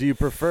 Do you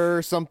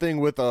prefer something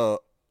with a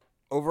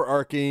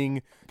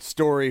overarching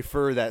story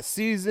for that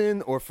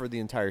season or for the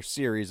entire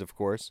series, of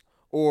course?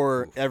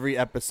 Or every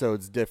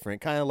episode's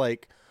different? Kind of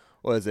like,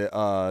 what is it,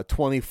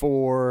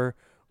 24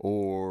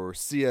 or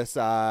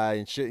CSI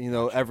and shit,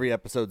 every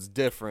episode's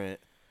different.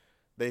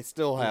 They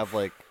still have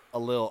like a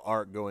little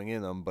arc going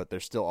in them, but they're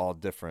still all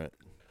different.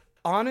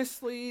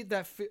 Honestly,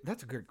 that's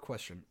a good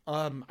question.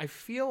 I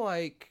feel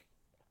like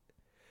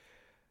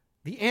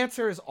the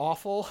answer is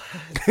awful.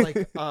 It's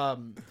like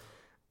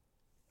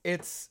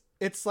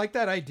it's like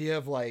that idea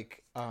of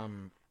like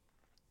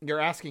you're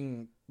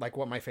asking like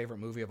what my favorite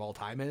movie of all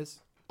time is.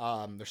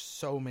 There's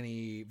so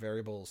many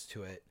variables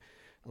to it.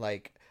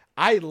 Like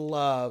I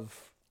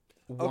love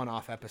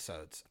one-off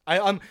episodes.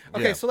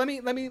 Okay, so let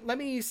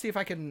me see if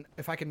I can.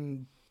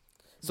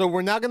 So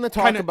we're not going to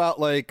talk about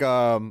like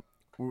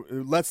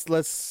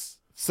let's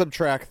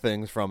subtract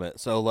things from it.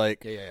 So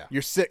like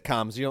your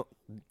sitcoms,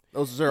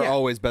 those are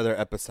always better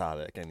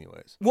episodic,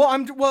 anyways.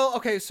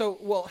 Okay.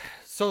 So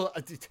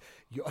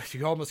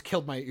you almost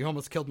killed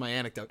my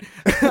anecdote.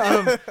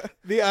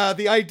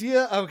 The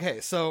idea. Okay,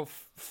 so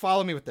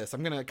follow me with this.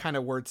 I'm gonna kind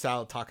of word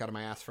salad talk out of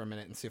my ass for a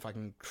minute and see if I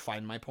can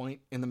find my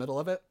point in the middle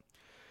of it.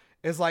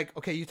 Is like,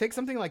 okay, you take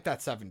something like That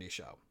 70s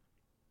Show,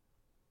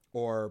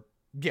 or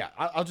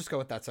I'll just go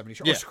with That 70s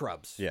Show, or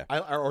Scrubs,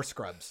 or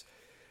Scrubs.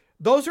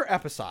 Those are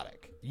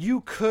episodic.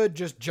 You could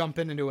just jump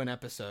into an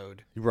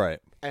episode, right,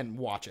 and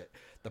watch it.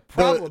 The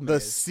problem the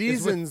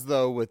seasons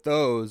though with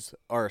those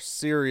are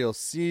serial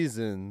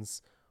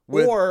seasons,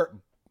 or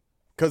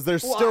because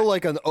there's still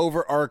like an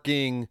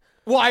overarching.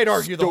 Well, I'd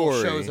argue the whole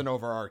show's an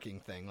overarching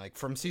thing. Like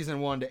from season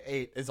 1 to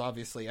 8 is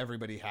obviously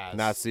everybody has.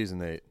 Not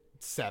season 8.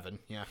 7.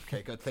 Yeah.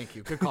 Okay. Good. Thank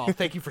you. Good call.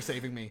 Thank you for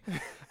saving me.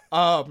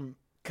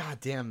 God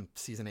damn,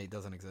 season 8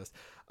 doesn't exist.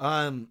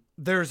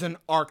 There's an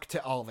arc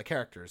to all the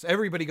characters.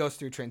 Everybody goes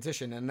through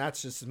transition, and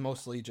that's just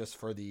mostly just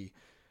for the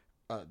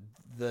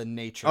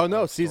nature. Oh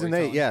no, season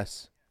 8.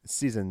 Yes,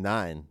 season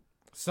 9.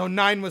 So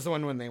 9 was the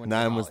one when they went.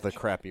 9 was the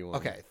crappy one.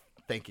 Okay.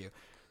 Thank you.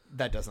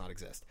 That does not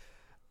exist.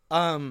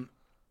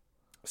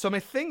 So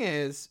my thing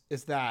is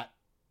that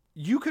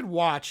you could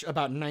watch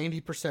about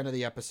 90% of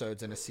the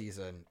episodes in a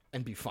season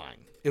and be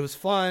fine. It was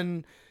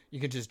fun. You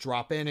could just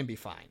drop in and be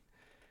fine.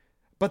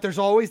 But there's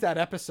always that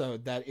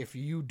episode that if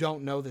you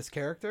don't know this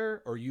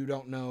character or you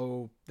don't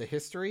know the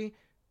history,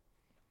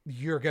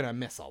 you're going to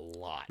miss a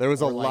lot. There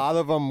was a lot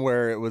of them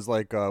where it was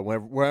like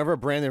wherever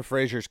Brandon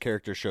Fraser's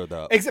character showed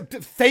up.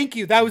 Thank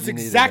you. That was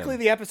exactly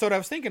the episode I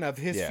was thinking of.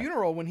 His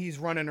funeral when he's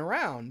running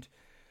around.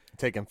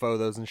 Taking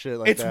photos and shit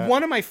like that. It's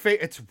one of my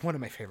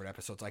favorite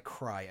episodes. I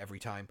cry every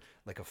time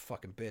like a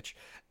fucking bitch.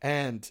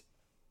 And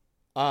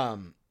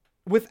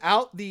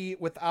without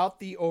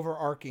the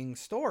overarching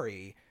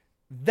story,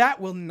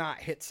 that will not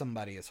hit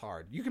somebody as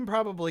hard. You can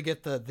probably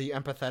get the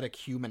empathetic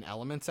human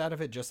elements out of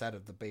it, just out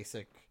of the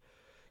basic,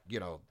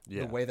 the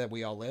way that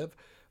we all live.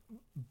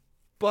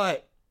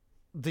 But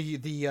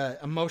the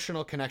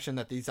emotional connection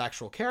that these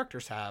actual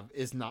characters have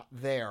is not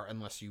there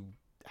unless you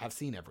have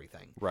seen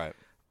everything. Right.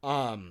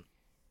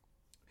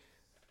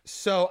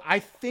 So I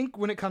think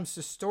when it comes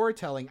to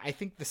storytelling, I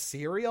think the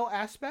serial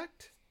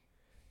aspect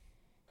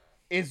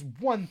is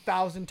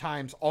 1,000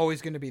 times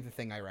always going to be the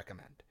thing I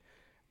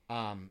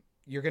recommend.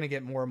 You're going to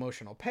get more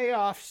emotional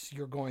payoffs.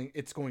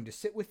 It's going to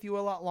sit with you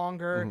a lot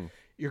longer. Mm-hmm.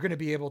 You're going to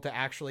be able to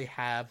actually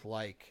have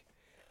like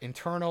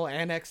internal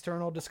and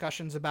external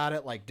discussions about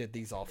it. Like, did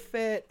these all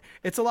fit?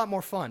 It's a lot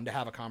more fun to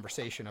have a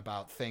conversation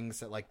about things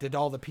that like, did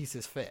all the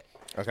pieces fit?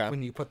 Okay.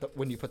 When you put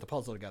the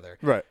puzzle together.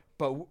 Right.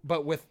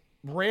 But with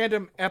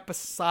random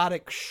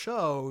episodic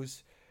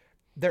shows,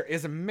 there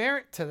is a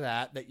merit to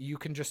that you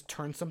can just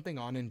turn something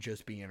on and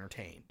just be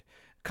entertained.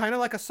 Kind of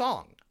like a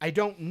song. I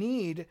don't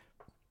need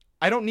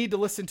to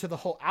listen to the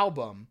whole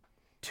album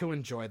to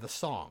enjoy the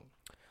song.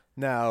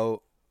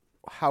 Now,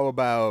 how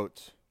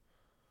about,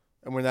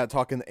 and we're not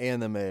talking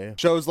anime,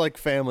 shows like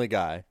Family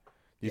Guy.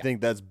 Do you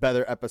think that's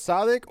better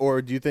episodic,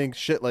 or do you think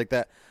shit like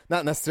that,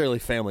 not necessarily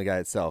Family Guy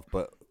itself,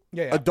 but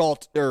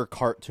adult or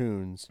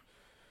cartoons?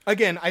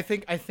 Again, I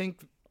think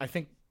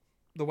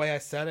the way I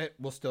said it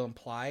will still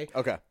imply.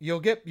 Okay. You'll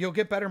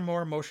get better,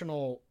 more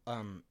emotional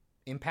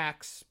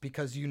impacts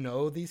because you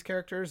know these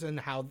characters and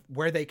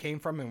where they came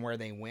from and where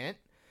they went.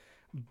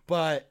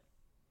 But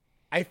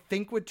I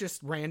think with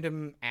just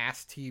random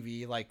ass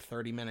TV, like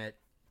 30-minute,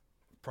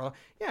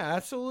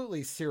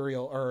 absolutely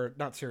serial, or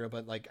not serial,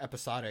 but like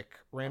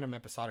random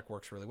episodic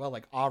works really well.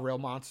 Like Ah Real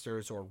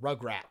Monsters or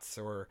Rugrats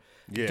or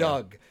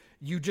Doug.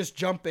 You just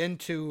jump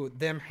into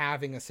them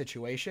having a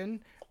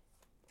situation.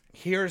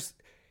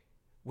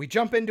 We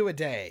jump into a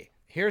day.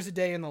 Here's a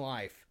day in the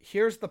life.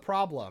 Here's the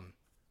problem.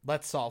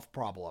 Let's solve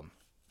problem.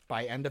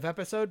 By end of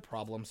episode,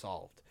 problem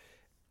solved.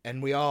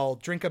 And we all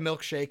drink a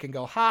milkshake and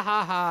go, ha,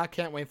 ha, ha,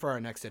 can't wait for our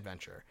next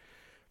adventure.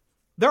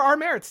 There are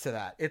merits to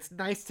that. It's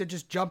nice to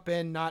just jump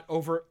in, not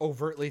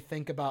overtly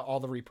think about all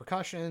the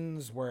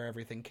repercussions, where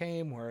everything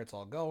came, where it's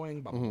all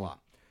going, blah, blah, blah.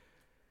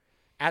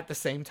 At the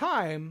same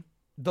time,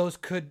 those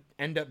could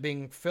end up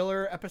being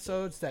filler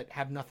episodes that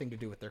have nothing to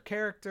do with their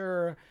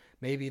character.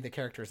 Maybe the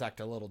characters act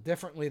a little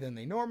differently than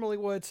they normally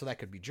would, so that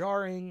could be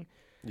jarring.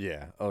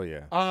 Yeah. Oh,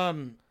 yeah.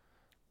 And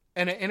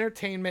an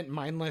entertainment,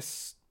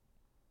 mindless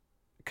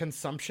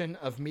consumption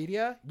of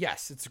media,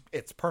 yes,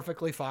 it's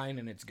perfectly fine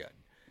and it's good.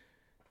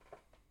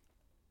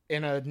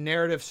 In a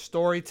narrative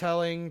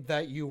storytelling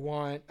that you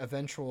want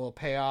eventual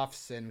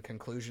payoffs and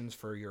conclusions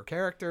for your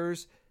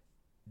characters,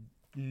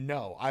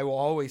 no, I will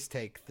always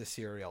take the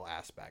serial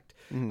aspect.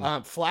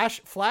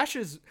 Flash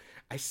is,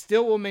 I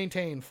still will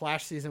maintain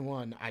Flash season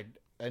 1.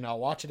 And I'll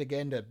watch it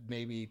again to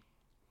maybe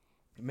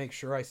make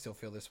sure I still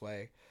feel this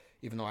way.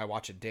 even though I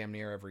watch it damn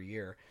near every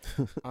year.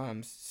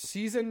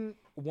 Season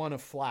 1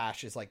 of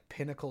Flash is like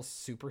pinnacle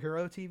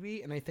superhero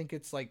TV, and I think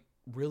it's like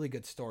really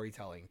good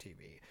storytelling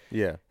TV.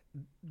 Yeah.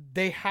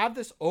 They have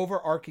this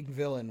overarching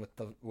villain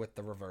with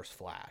the Reverse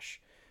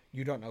Flash.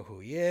 You don't know who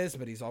he is,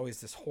 but he's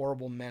always this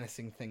horrible,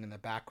 menacing thing in the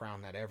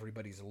background that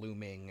everybody's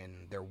looming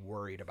and they're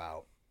worried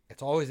about.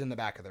 It's always in the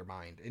back of their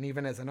mind. And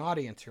even as an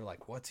audience, you're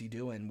like, what's he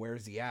doing?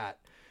 Where's he at?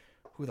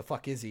 Who the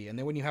fuck is he? And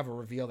then when you have a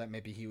reveal that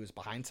maybe he was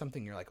behind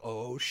something, you're like,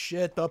 oh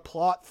shit, the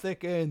plot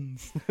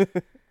thickens.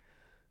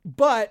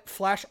 But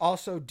Flash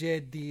also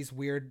did these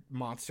weird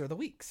Monster of the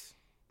Weeks.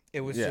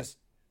 It was just,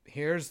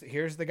 here's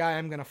the guy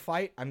I'm going to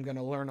fight. I'm going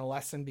to learn a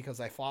lesson because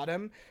I fought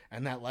him.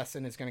 And that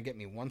lesson is going to get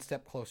me one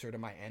step closer to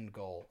my end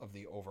goal of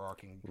the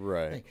overarching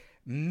thing.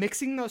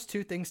 Mixing those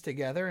two things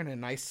together in a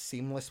nice,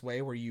 seamless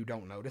way where you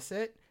don't notice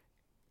it,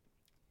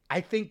 I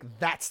think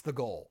that's the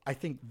goal. I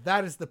think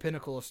that is the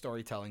pinnacle of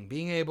storytelling.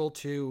 Being able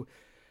to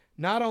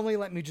not only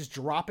let me just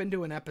drop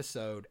into an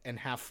episode and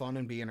have fun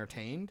and be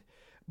entertained,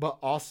 but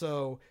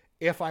also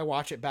if I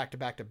watch it back to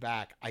back to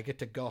back, I get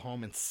to go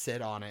home and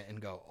sit on it and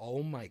go,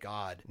 oh my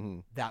God,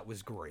 that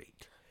was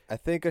great. I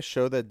think a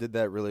show that did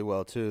that really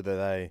well too that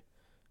I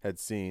had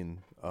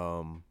seen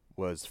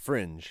was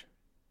Fringe.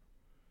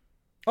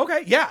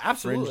 Okay, yeah,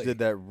 absolutely. Fringe did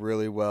that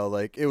really well.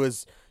 Like, it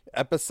was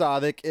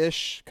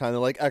episodic-ish, kind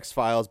of like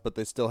X-Files, but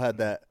they still had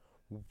that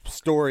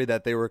story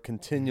that they were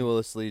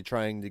continuously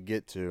trying to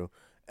get to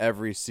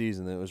every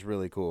season. It was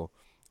really cool.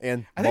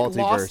 And I think Multiverse.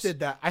 Lost did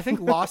that. I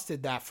think Lost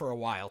did that for a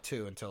while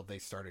too, until they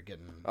started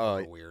getting a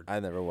little weird. I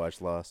never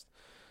watched Lost.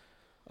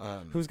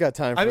 Who's got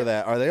time for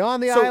that? Are they on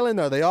the island?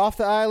 Are they off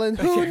the island?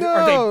 Who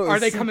knows? Are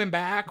they coming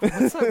back? Why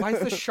is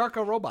the shark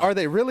a robot? Are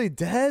they really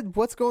dead?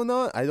 What's going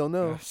on? I don't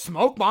know.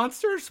 Smoke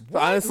monsters?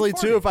 What? Honestly,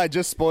 too, if I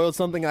just spoiled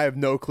something, I have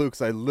no clue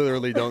because I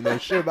literally don't know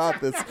shit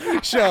about this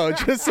show,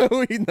 just so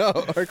we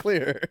know, are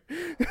clear.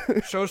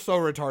 Show's so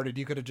retarded,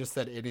 you could have just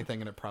said anything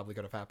and it probably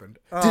could have happened.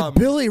 Did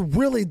Billy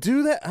really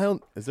do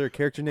that? Is there a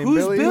character named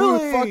who's Billy? Billy?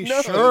 Who the fuck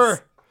knows?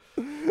 Sure.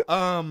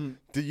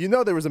 Did you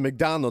know there was a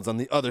McDonald's on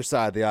the other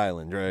side of the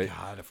island, right?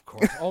 God, of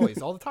course.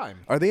 Always, all the time.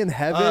 Are they in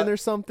heaven or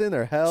something,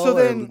 or hell,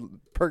 or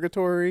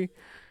purgatory?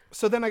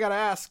 So then I gotta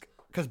ask,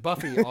 because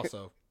Buffy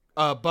also,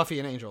 Buffy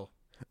and Angel,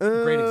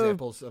 great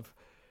examples of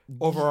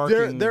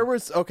overarching there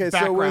was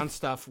background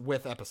stuff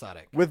with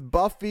episodic. With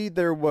Buffy,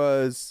 there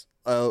was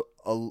a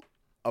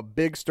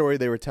big story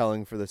they were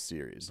telling for the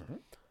series.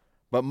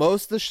 But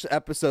most of the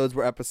episodes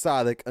were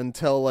episodic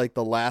until like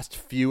the last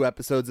few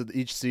episodes of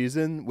each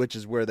season, which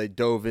is where they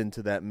dove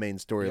into that main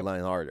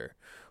storyline harder,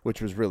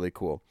 which was really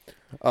cool.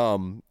 I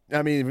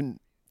mean,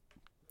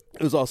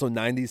 it was also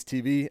 90s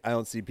TV. I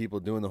don't see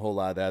people doing a whole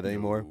lot of that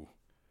anymore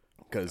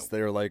because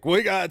they're like,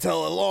 we got to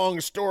tell a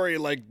long story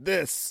like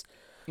this.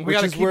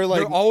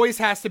 There always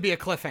has to be a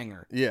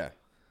cliffhanger. Yeah.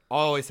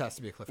 Always has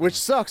to be a cliffhanger. Which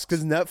sucks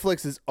because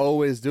Netflix is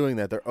always doing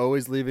that. They're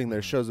always leaving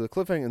their shows with a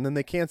cliffhanger and then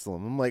they cancel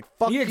them. I'm like,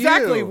 fuck you.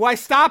 Exactly. Why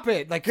stop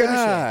it? Like, finish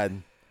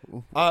God.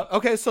 it.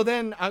 Okay, so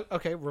then,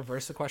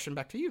 reverse the question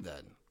back to you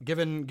then.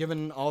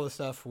 Given all the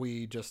stuff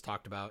we just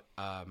talked about,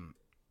 how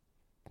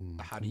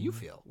do you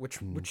feel? Which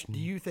do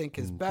you think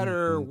is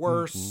better,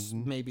 worse,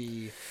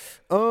 maybe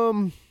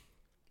a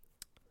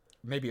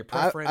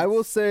preference? I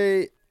will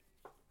say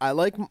I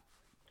like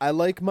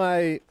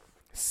my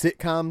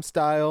sitcom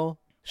style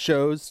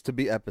shows to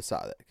be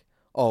episodic.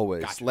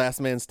 Always. Gotcha.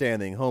 Last Man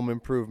Standing, Home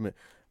Improvement.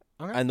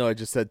 Okay. I know I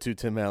just said 2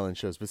 Tim Allen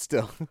shows, but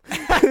still.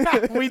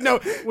 we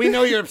know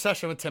your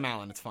obsession with Tim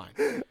Allen. It's fine.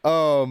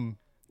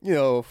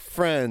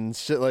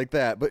 Friends, shit like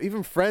that. But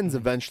even Friends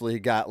eventually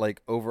got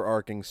like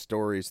overarching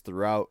stories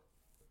throughout.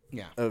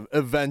 Yeah.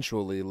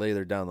 Eventually,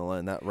 later down the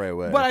line, not right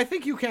away. But I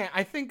think you can't.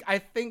 I think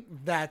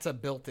that's a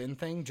built-in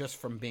thing just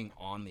from being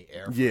on the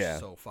air for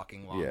so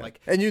fucking long. Yeah.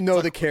 Like, and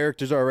the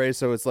characters already,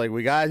 so it's like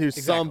we gotta do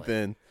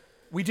something.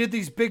 We did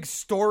these big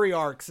story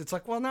arcs. It's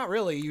like, well, not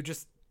really. You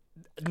just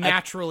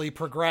naturally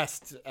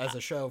progressed as a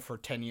show for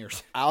 10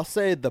 years. I'll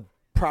say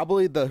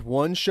probably the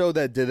one show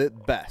that did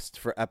it best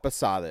for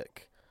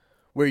episodic,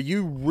 where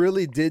you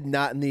really did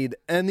not need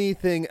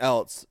anything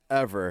else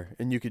ever,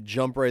 and you could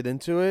jump right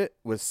into it,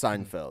 was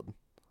Seinfeld.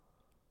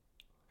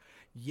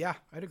 Yeah,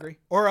 I'd agree.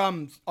 Or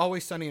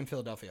Always Sunny in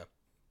Philadelphia.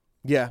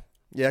 Yeah,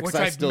 because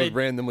I still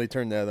randomly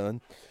turned that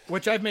on.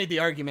 Which I've made the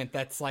argument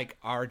that's like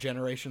our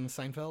generation's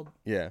Seinfeld.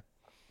 Yeah.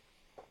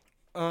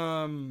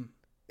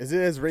 Is it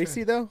as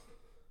racy though?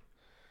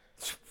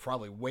 It's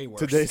probably way worse.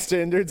 Today's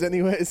standards,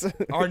 anyways.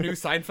 Our new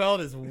Seinfeld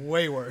is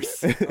way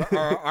worse.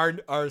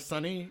 our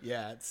Sunny,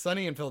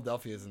 Sunny in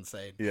Philadelphia is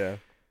insane. Yeah.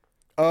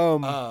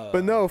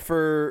 But no,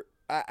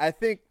 I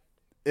think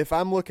if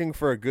I'm looking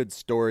for a good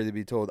story to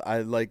be told,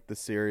 I like the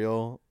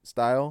serial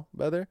style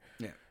better.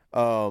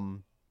 Yeah.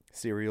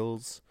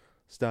 Serials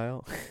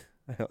style.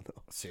 I don't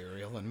know.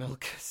 Cereal and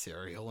milk.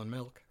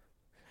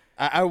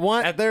 I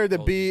want there to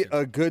be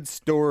a good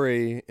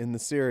story in the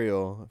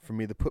cereal for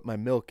me to put my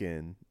milk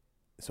in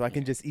so I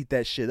can just eat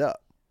that shit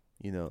up,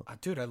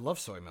 Dude, I love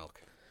soy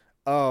milk.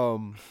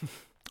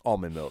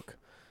 Almond milk.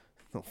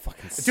 No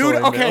fucking Dude,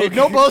 soy okay,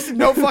 milk.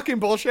 no fucking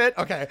bullshit.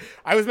 Okay,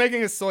 I was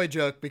making a soy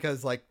joke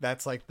because like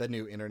that's like the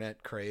new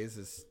internet craze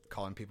is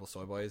calling people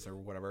soy boys or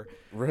whatever.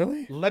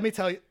 Really? Let me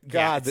tell you,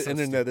 God, the so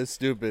internet is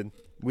stupid.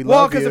 We well,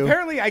 love because you.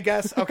 apparently, I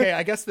guess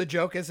the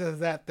joke is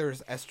that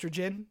there's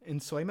estrogen in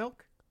soy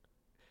milk.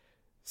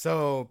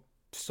 So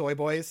soy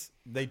boys,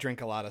 they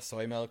drink a lot of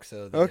soy milk.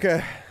 So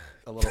okay,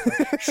 a little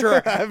bit.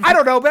 Sure. I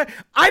don't know, but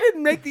I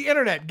didn't make the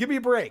internet. Give me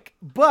a break.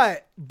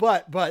 But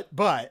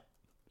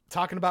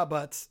talking about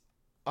butts,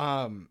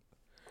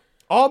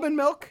 almond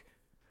milk,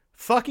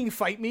 fucking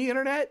fight me,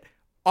 internet.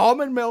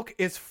 Almond milk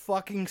is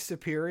fucking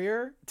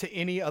superior to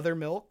any other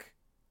milk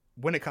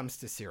when it comes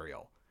to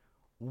cereal.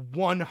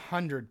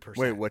 100%.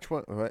 Wait, which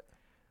one? What?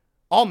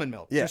 Almond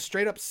milk. Yeah. Just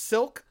straight up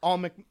Silk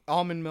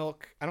almond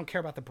milk. I don't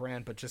care about the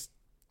brand, but just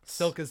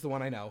Silk is the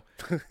one I know.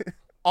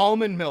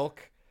 Almond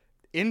milk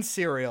in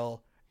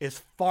cereal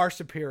is far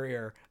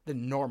superior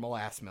than normal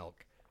ass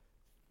milk.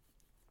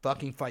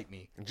 Fucking fight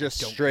me.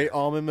 Just straight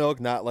almond milk,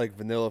 not like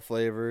vanilla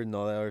flavored and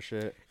all that other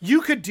shit.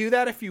 You could do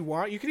that if you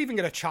want. You could even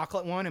get a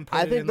chocolate one and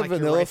put it in like your Rice Krispies. I think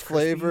the vanilla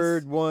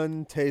flavored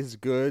one tastes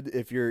good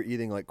if you're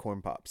eating like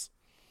corn pops.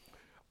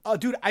 Oh,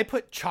 dude, I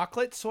put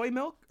chocolate soy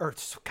milk, or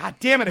god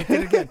damn it, I did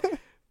it again.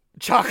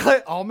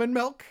 Chocolate almond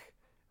milk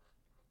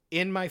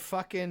in my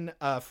fucking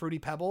Fruity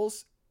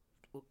Pebbles.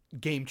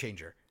 Game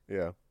changer.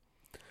 Yeah.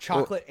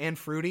 Chocolate and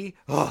fruity.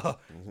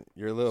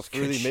 You're a little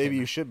fruity. Maybe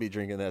you should be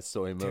drinking that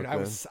soy milk. Dude, I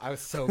was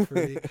so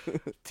fruity.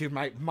 Dude,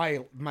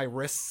 my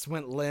wrists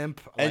went limp.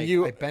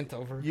 And I bent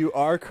over. You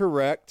are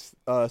correct.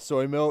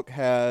 Soy milk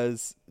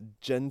has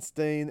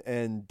genistein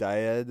and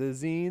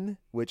diazine,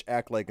 which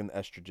act like an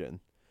estrogen.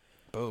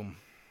 Boom.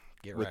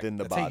 Get within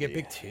the That's how you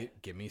body. get big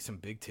give me some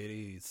big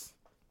titties.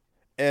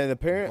 And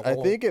apparently, I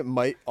think it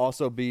might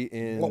also be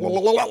in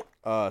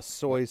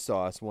soy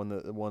sauce.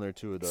 One or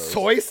two of those.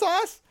 Soy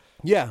sauce?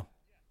 Yeah.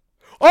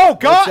 Oh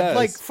God!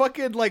 Like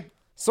fucking like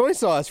soy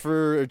sauce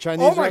for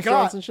Chinese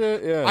restaurants and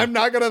shit. Yeah. I'm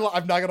not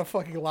gonna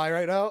fucking lie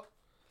right now.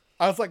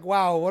 I was like,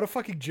 wow, what a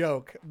fucking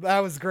joke.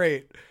 That was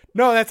great.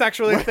 No, that's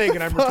actually a thing,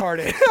 and I'm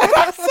retarded.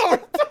 I'm so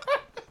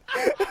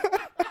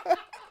retarded.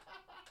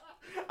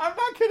 I'm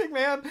not kidding,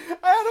 man.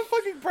 I had a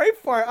fucking brain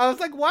fart. I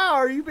was like, wow,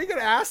 are you being an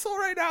asshole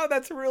right now?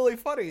 That's really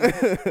funny.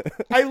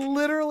 I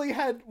literally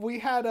we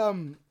had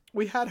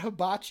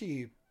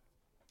hibachi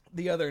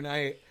the other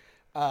night,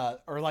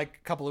 or like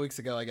a couple of weeks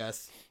ago, I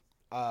guess,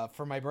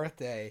 for my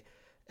birthday.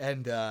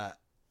 And god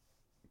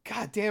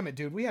damn it,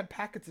 dude, we had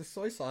packets of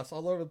soy sauce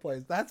all over the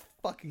place. That's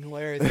fucking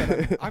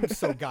hilarious. I'm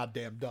so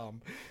goddamn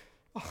dumb.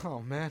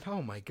 Oh man,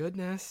 oh my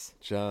goodness.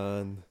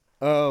 John.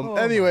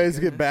 Anyways,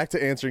 get back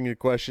to answering your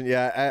question.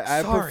 Yeah,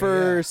 I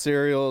prefer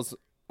cereals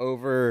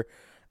over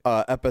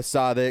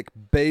episodic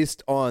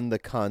based on the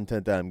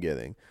content that I'm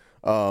getting.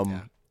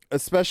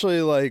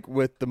 Especially like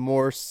with the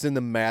more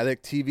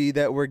cinematic TV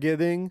that we're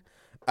getting,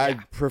 I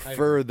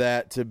prefer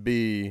that to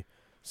be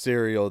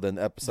serial than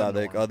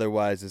episodic.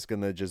 Otherwise, it's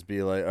gonna just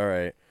be like, all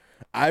right.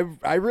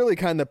 I really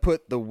kind of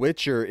put The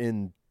Witcher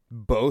in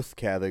both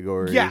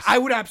categories. Yeah, I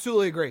would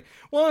absolutely agree.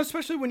 Well,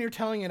 especially when you're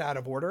telling it out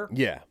of order.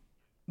 Yeah.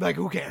 Like,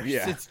 who cares?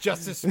 Yeah. It's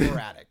just as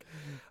sporadic.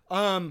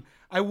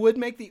 I would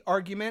make the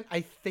argument.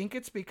 I think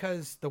it's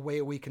because the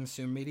way we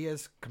consume media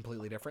is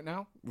completely different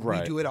now.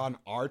 Right. We do it on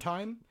our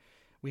time.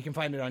 We can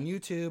find it on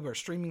YouTube or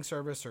streaming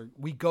service, or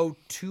we go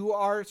to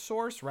our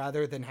source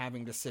rather than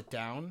having to sit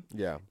down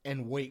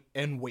and wait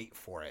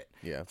for it.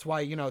 Yeah. That's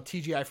why,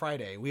 TGI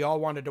Friday, we all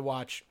wanted to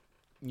watch,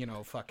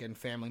 fucking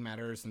Family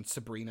Matters and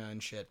Sabrina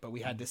and shit, but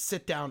we had to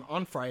sit down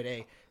on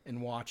Friday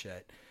and watch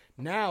it.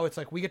 Now it's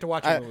like we get to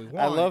watch it when we want.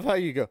 I love how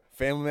you go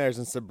Family Matters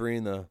and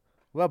Sabrina.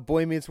 What about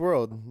Boy Meets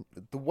World?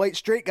 The white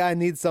straight guy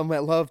needs some of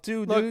that love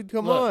too, dude.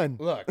 Come on.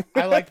 Look,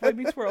 I like Boy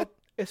Meets World.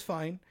 It's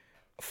fine.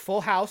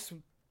 Full House.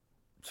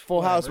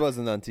 Full House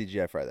wasn't on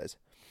TGI Fridays.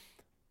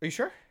 Are you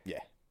sure? Yeah.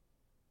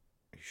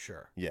 Are you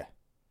sure? Yeah.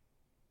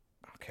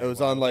 Okay. It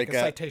was on like a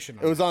citation.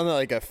 It was on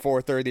like at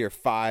 4:30 or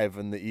 5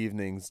 in the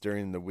evenings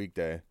during the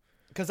weekday.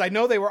 Because I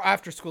know they were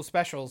after school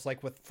specials,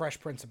 like with Fresh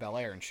Prince of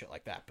Bel-Air and shit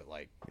like that. But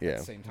like at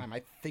the same time,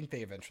 I think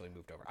they eventually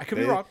moved over. I could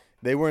be wrong.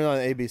 They weren't on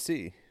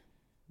ABC.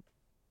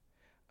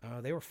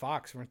 They were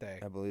Fox, weren't they?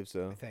 I believe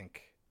so. I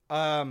think.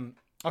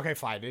 Okay,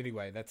 fine.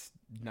 Anyway, that's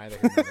neither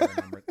here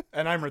nor there.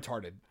 And I'm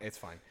retarded. It's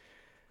fine.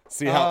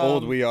 See how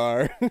old we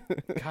are.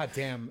 God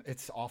damn,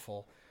 it's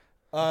awful.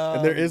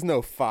 And there is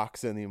no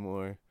Fox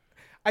anymore.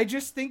 I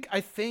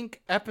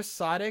think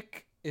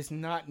episodic is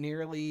not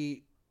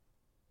nearly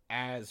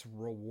as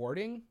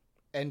rewarding,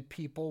 and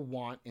people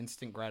want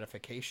instant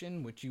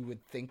gratification, which you would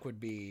think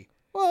would be...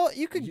 Well,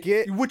 you could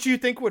get... Which you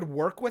think would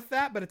work with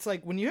that, but it's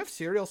like, when you have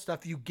serial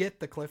stuff, you get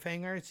the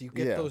cliffhangers, you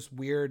get those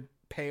weird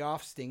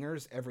payoff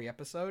stingers every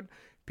episode.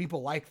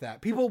 People like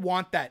that. People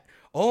want that,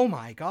 oh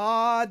my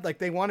God, like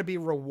they want to be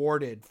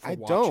rewarded for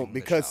watching. I don't,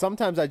 because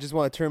sometimes I just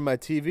want to turn my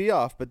TV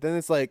off, but then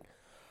it's like,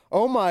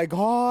 oh my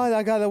God,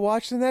 I gotta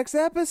watch the next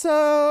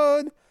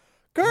episode.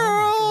 Girl!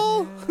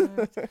 Oh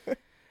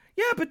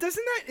Yeah, but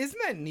isn't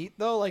that neat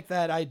though? Like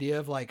that idea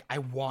of like, I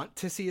want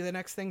to see the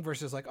next thing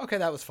versus like, okay,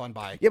 that was fun.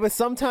 Bye. Yeah, but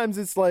sometimes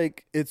it's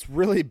like, it's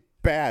really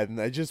bad and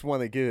I just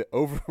want to get it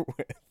over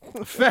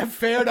with.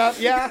 Fair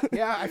enough. Yeah.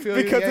 I feel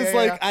because you. It's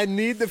like, I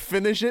need to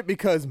finish it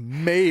because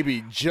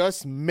maybe,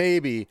 just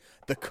maybe,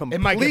 the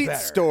complete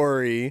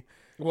story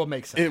will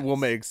make sense. It will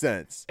make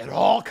sense. It'll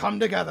all come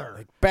together.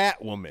 Like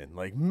Batwoman.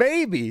 Like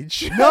maybe.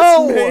 Just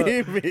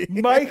maybe.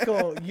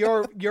 Michael,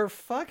 your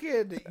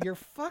fucking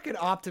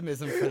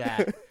optimism for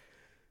that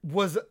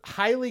was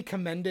highly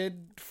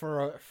commended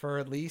for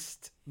at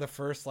least the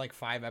first like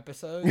 5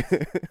 episodes.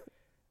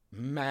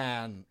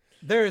 Man,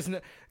 there is no,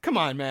 come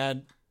on,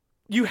 man.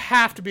 You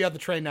have to be on the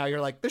train now.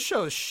 You're like, this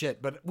show is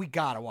shit, but we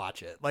gotta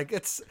watch it. Like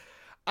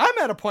I'm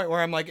at a point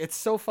where I'm like, it's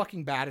so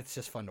fucking bad. It's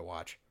just fun to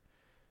watch.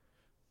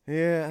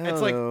 Yeah,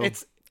 it's like know.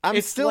 I'm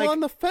it's still like, on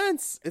the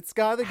fence. It's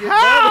gotta get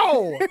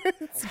how?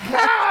 better.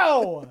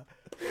 How?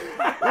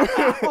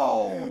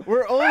 How?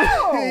 We're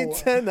only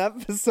 10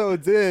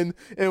 episodes in,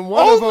 and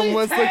one of them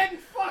was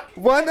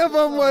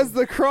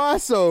the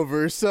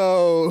crossover.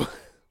 So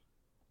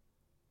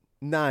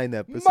 9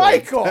 episodes,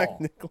 Michael!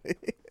 Technically.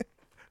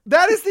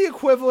 That is the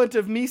equivalent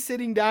of me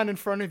sitting down in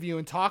front of you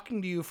and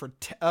talking to you for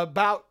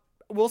about,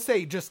 we'll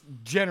say just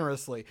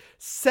generously,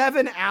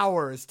 7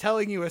 hours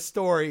telling you a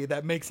story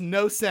that makes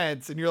no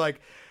sense. And you're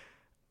like,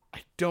 I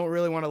don't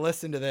really want to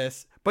listen to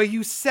this. But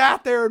you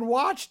sat there and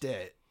watched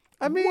it.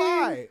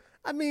 Why?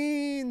 I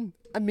mean,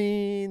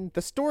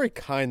 the story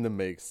kind of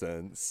makes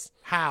sense.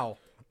 How?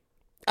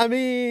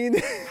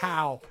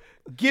 How?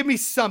 Give me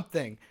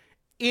something.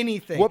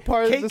 Anything. What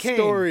part of the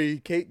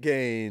story, Kate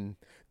Kane?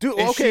 Dude,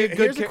 okay,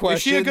 here's a question.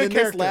 Is she a good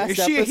character? Is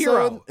she a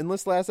hero? In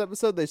this last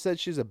episode, they said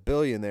she's a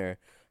billionaire.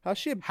 How's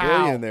she a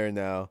billionaire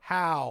now?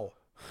 How?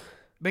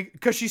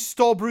 Because she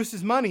stole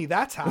Bruce's money.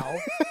 That's how.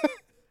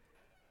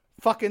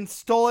 Fucking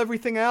stole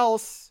everything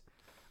else.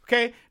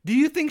 Okay? Do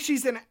you think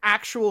she's an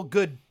actual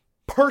good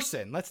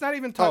person? Let's not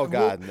even talk. Oh,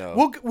 God,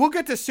 no. We'll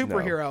get to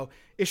superhero. No.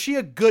 Is she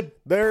a good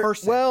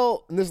person?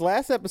 Well, in this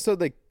last episode,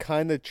 they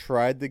kind of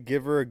tried to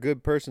give her a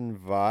good person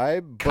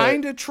vibe.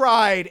 Kind of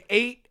tried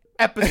 8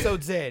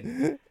 episodes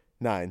in.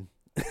 9.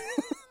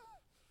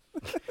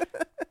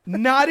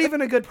 Not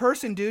even a good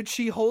person, dude.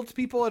 She holds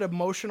people at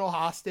emotional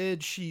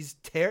hostage. She's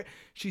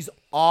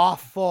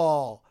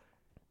awful.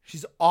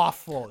 She's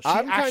awful. She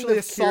I'm actually kind of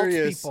assaults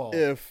curious people.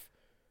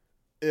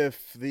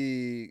 If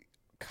the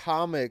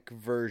comic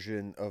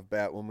version of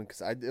Batwoman,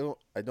 because I don't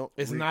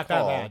is recall, not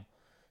that bad.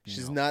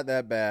 She's not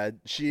that bad.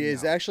 She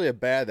is actually a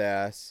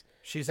badass.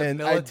 She's a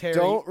military. I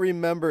don't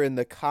remember in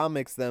the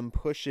comics them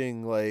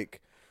pushing like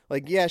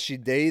yeah, she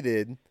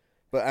dated.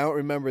 But I don't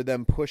remember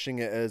them pushing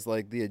it as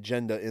like the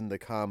agenda in the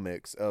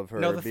comics of her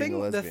being a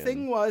lesbian. The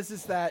thing was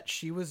that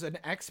she was an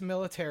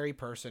ex-military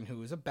person who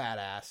was a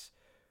badass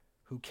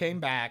who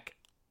came back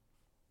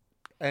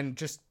and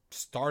just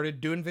started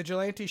doing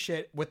vigilante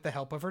shit with the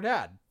help of her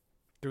dad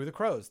through the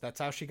Crows. That's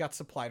how she got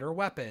supplied her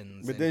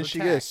weapons. But didn't she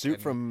get a suit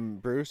from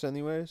Bruce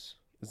anyways?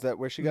 Is that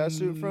where she got a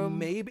suit from?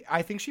 Maybe.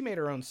 I think she made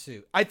her own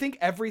suit. I think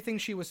everything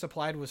she was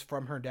supplied was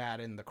from her dad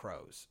in the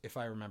Crows, if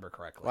I remember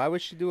correctly. Why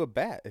would she do a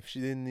bat if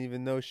she didn't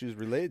even know she was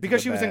related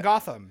because to the she was bat? in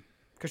Gotham.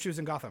 Because she was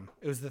in Gotham.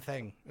 It was the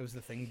thing. It was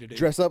the thing to do.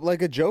 Dress up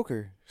like a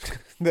Joker.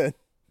 Then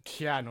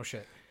yeah, no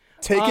shit.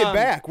 Take it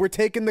back. We're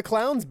taking the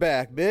clowns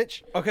back,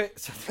 bitch. Okay.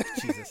 So,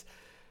 Jesus.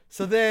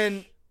 So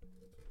then...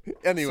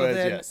 Anyways,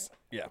 yes.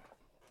 Yeah.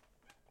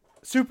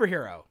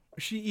 Superhero.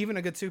 Is she even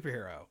a good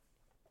superhero?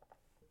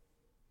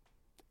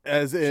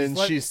 As in,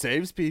 she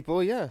saves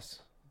people,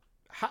 yes.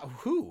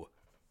 Who?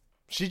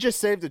 She just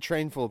saved a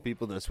train full of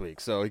people this week,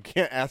 so you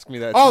can't ask me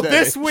that Oh, today.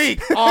 this week!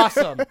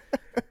 Awesome.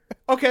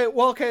 Okay,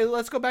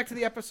 let's go back to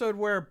the episode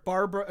where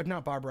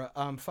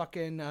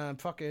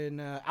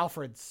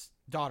Alfred's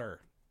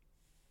daughter,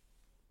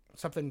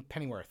 something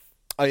Pennyworth.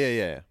 Oh,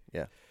 yeah.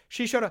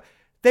 She showed up.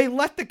 They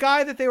let the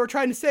guy that they were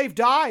trying to save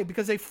die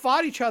because they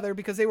fought each other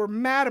because they were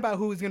mad about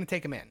who was going to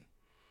take him in.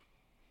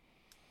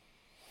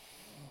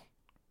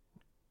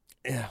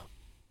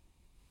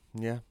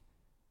 Yeah.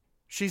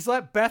 She's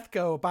let Beth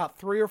go about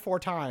 3 or 4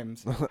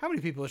 times. How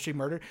many people has she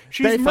murdered?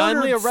 They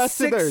finally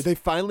arrested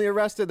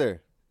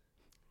her.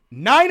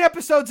 9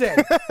 episodes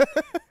in.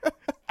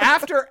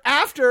 After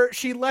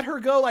she let her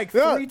go like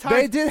 3 times.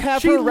 They did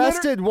have her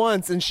arrested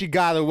once and she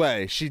got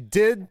away. She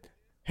did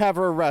have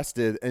her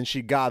arrested and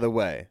she got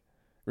away.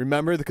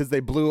 Remember? Because they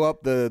blew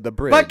up the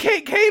bridge. But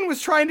Kate Kane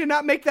was trying to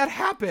not make that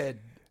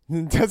happen.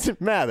 It doesn't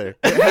matter.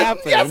 It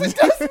happened. Yes, it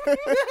does.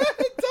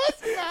 It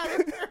does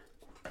matter.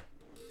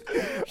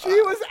 She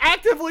was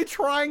actively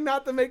trying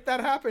not to make that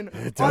happen.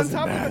 It doesn't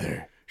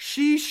matter.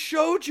 She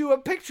showed you a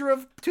picture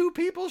of 2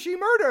 people she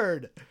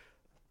murdered.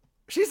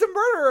 She's a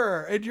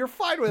murderer, and you're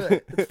fine with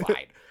it. It's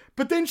fine.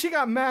 But then she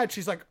got mad.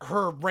 She's like,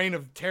 her reign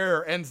of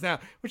terror ends now.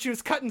 When she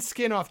was cutting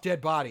skin off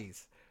dead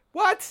bodies.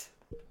 What?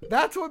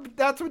 That's what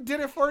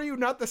did it for you,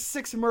 not the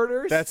 6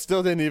 murders? That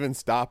still didn't even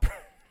stop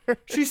her.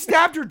 She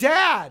stabbed her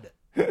dad.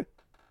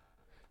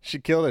 She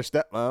killed her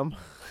stepmom.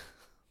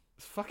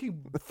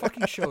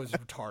 Fucking show is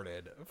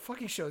retarded.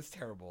 Fucking show is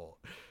terrible.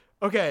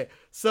 Okay,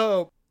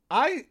 so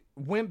I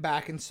went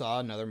back and saw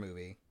another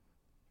movie,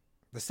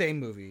 the same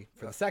movie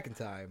for the second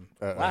time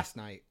last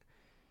night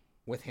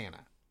with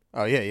Hannah.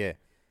 Oh, yeah.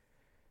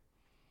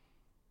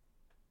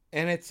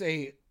 And it's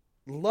a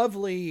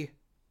lovely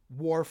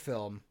war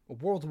film, a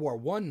World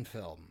War I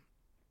film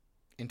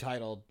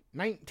entitled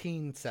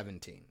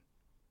 1917.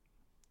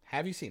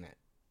 Have you seen it?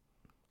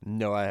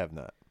 No, I have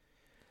not.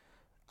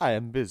 I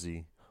am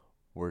busy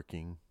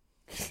working.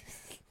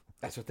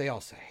 That's what they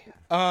all say.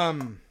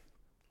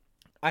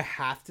 I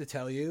have to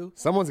tell you,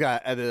 someone's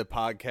got to edit a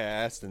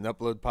podcast and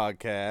upload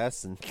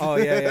podcasts, and oh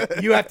yeah.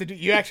 You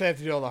actually have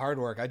to do all the hard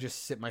work. I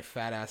just sit my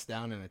fat ass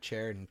down in a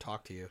chair and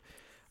talk to you.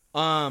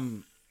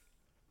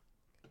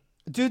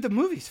 Dude, the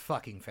movie's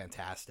fucking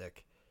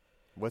fantastic.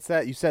 What's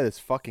that? You said it's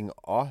fucking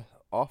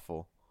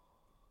awful.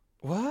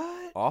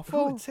 What?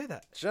 Awful? Who would say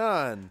that?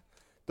 John,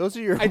 those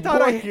are your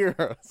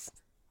heroes.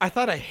 I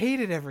thought I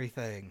hated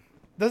everything.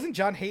 Doesn't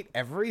John hate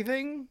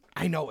everything?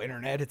 I know,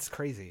 internet. It's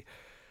crazy.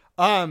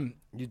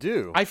 You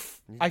do. I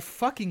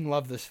fucking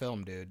love this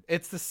film, dude.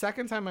 It's the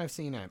second time I've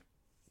seen it.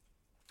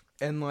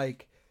 And,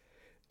 like,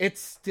 it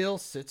still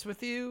sits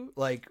with you,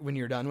 like, when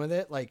you're done with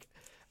it. Like,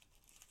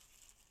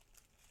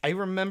 I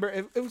remember,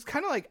 it was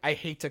kind of like, I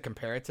hate to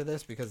compare it to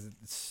this because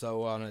it's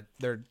so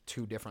they're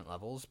two different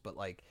levels, but,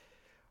 like,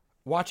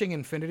 watching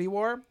Infinity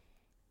War,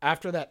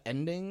 after that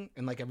ending,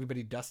 and, like,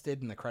 everybody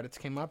dusted and the credits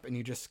came up, and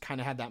you just kind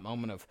of had that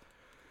moment of,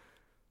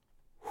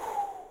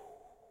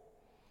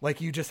 like,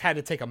 you just had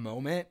to take a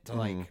moment to,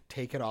 like,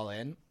 take it all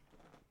in.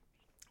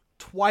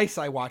 Twice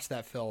I watched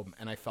that film,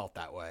 and I felt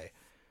that way.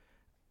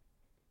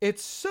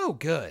 It's so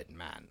good,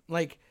 man.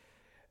 Like,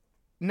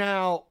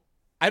 now,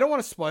 I don't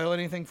want to spoil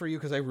anything for you,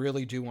 because I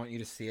really do want you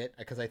to see it,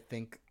 because I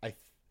think...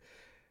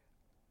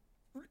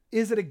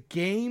 Is it a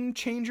game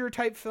changer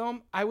type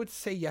film? I would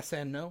say yes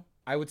and no.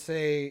 I would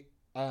say...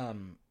 I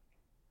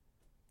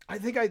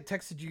think I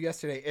texted you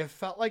yesterday. It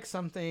felt like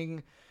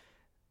something...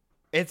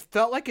 It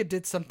felt like it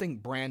did something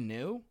brand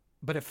new,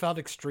 but it felt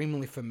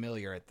extremely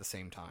familiar at the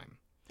same time.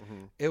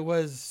 Mm-hmm. It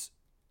was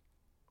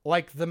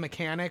like the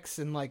mechanics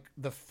and like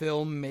the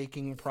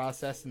filmmaking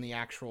process and the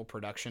actual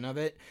production of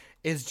it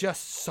is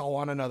just so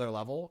on another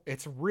level.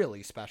 It's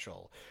really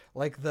special.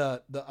 Like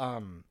the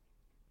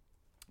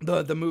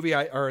movie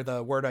or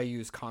the word I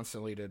use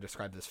constantly to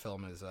describe this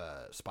film is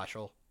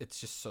special. It's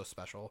just so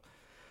special.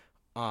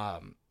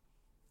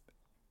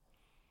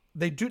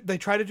 They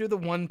try to do the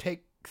one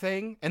take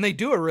thing, and they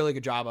do a really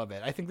good job of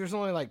it. I think there's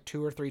only like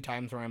 2 or 3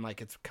 times where I'm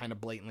like, it's kind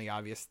of blatantly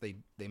obvious they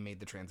made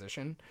the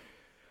transition.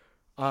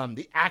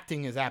 The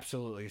acting is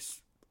absolutely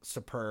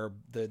superb.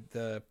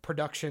 The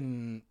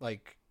production,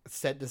 like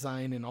set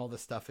design and all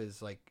this stuff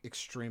is like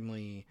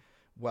extremely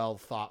well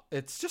thought.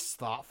 It's just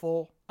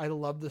thoughtful. I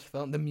love this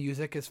film. The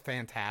music is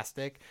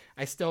fantastic.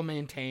 I still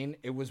maintain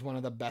it was one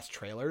of the best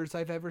trailers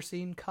I've ever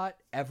seen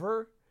cut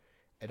ever.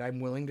 And I'm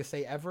willing to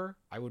say ever.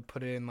 I would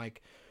put it in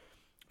like,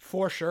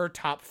 for sure,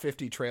 top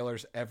 50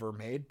 trailers ever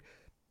made.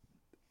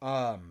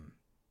 I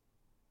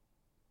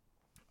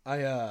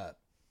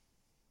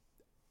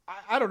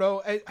don't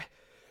know.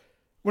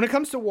 When it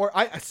comes to war,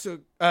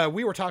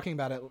 we were talking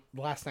about it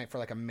last night for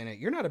like a minute.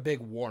 You're not a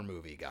big war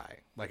movie guy,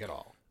 like at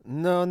all.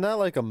 No, not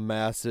like a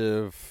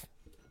massive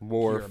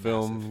war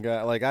film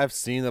guy. Like I've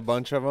seen a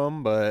bunch of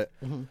them, but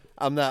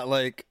I'm not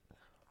like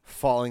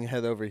falling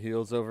head over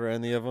heels over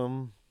any of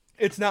them.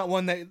 It's not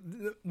one that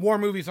war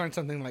movies aren't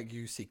something like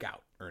you seek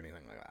out or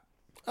anything like that.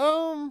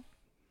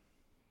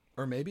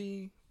 Or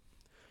maybe.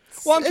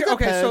 Well,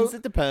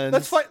 it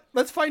depends.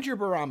 Let's find your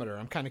barometer.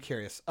 I'm kind of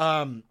curious.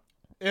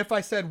 If I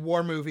said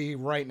war movie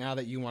right now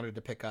that you wanted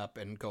to pick up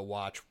and go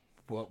watch,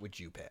 what would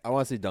you pick? I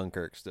want to see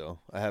Dunkirk still.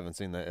 I haven't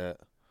seen that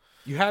yet.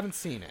 You haven't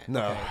seen it?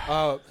 No. Okay.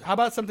 How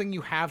about something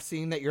you have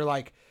seen that you're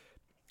like,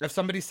 if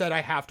somebody said I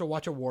have to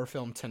watch a war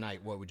film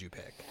tonight, what would you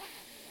pick?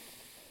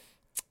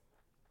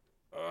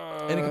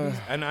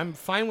 And I'm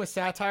fine with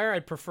satire.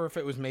 I'd prefer if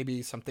it was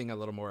maybe something a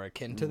little more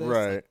akin to this.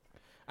 Right. Like,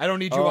 I don't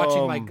need you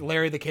watching like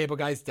Larry the Cable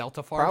Guy's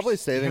Delta Farce. Probably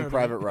Saving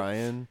Private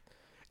Ryan.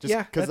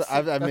 Just because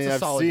I've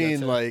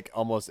seen like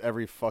almost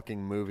every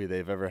fucking movie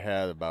they've ever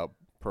had about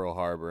Pearl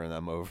Harbor, and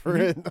I'm over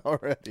it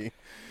already.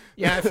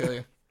 Yeah, I feel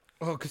you.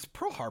 Oh, because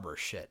Pearl Harbor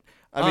shit.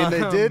 I mean,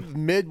 they did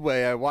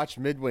Midway. I watched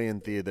Midway in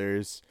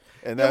theaters,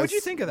 and what'd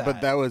you think of that?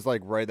 But that was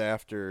like right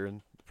after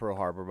Pearl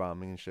Harbor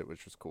bombing and shit,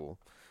 which was cool.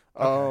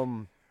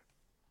 Okay.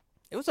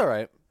 It was all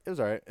right.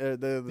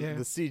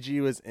 The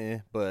CG was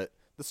but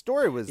the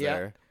story was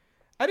there.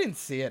 I didn't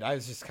see it. I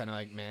was just kind of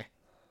like meh.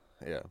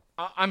 Yeah.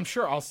 I'm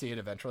sure I'll see it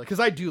eventually because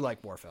I do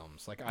like war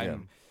films. Like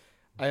I'm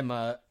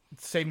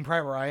Saving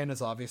Private Ryan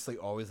is obviously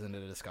always in the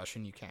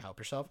discussion. You can't help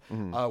yourself.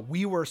 Mm-hmm.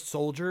 We Were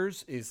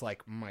Soldiers is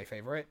like my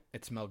favorite.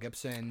 It's Mel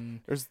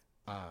Gibson. There's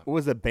what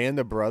was it? Band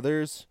of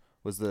Brothers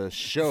was the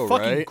show,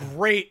 fucking right?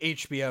 Great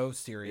HBO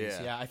series.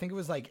 Yeah, I think it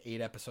was like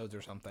 8 episodes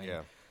or something.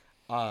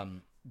 Yeah.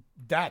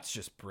 That's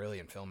just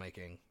brilliant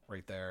filmmaking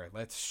right there.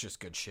 That's just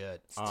good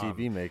shit. It's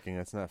TV making.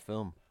 That's not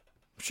film.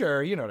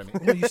 Sure, you know what I mean.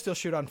 Well, you still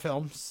shoot on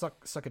film.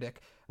 Suck a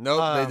dick.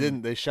 Nope, they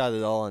didn't. They shot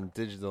it all on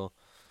digital.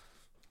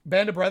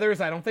 Band of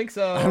Brothers, I don't think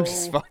so. I'm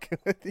just fucking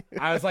with you.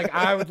 I was like,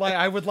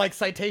 I would like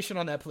citation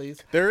on that,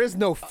 please. There is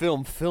no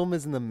film. Film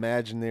is an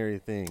imaginary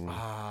thing.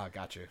 Ah,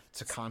 got you.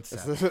 It's a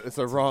concept. It's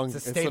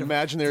an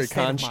imaginary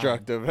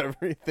construct of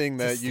everything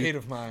that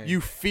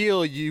you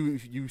feel.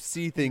 You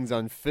see things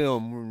on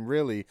film when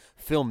really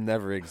film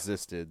never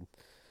existed.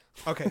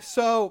 Okay,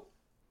 so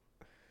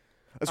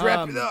let's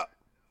wrap it up.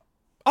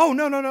 Oh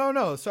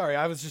no! Sorry,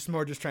 I was just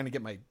trying to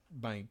get my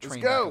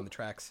train back on the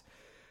tracks.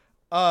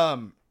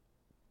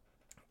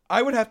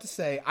 I would have to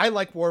say I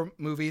like war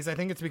movies. I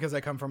think it's because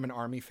I come from an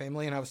army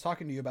family, and I was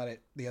talking to you about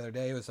it the other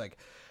day. It was like,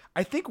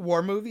 I think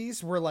war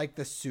movies were like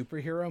the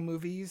superhero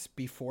movies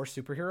before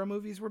superhero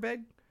movies were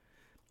big.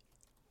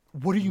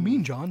 What do you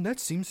mean, John?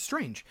 That seems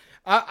strange.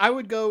 I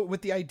would go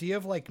with the idea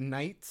of like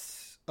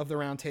Knights of the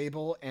Round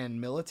Table and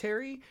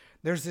military.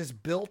 There's this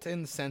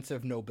built-in sense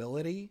of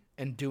nobility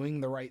and doing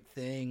the right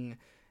thing,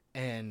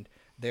 and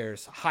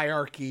there's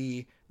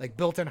hierarchy, like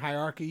built-in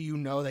hierarchy. You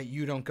know that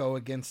you don't go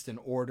against an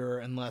order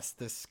unless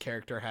this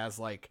character has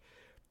like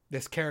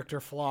this character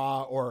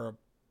flaw or a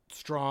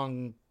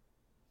strong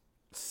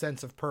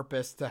sense of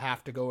purpose to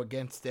have to go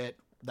against it,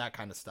 that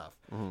kind of stuff.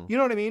 Mm-hmm. You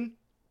know what I mean?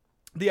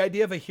 The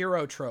idea of a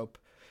hero trope,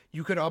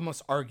 you could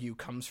almost argue,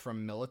 comes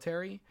from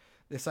military.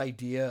 This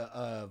idea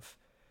of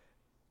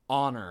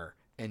honor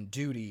and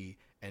duty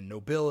and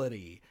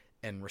nobility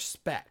and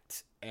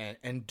respect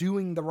and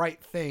doing the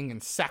right thing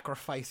and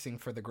sacrificing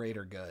for the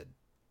greater good.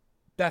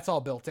 That's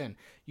all built in.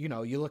 You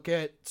know, you look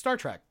at Star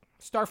Trek,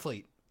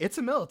 Starfleet, it's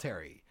a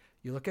military.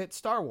 You look at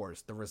Star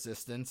Wars, the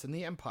Resistance and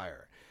the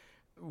Empire.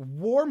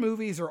 War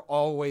movies are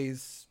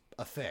always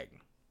a thing.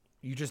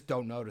 You just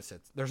don't notice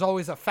it. There's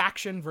always a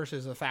faction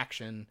versus a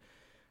faction.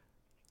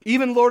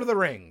 Even Lord of the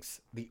Rings,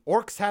 the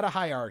orcs had a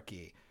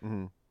hierarchy.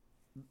 Mm-hmm.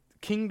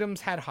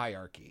 Kingdoms had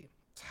hierarchy.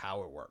 It's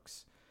how it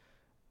works.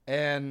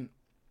 And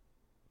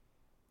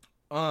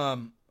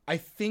I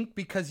think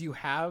because you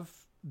have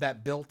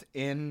that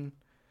built-in,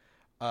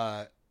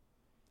 I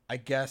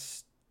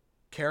guess,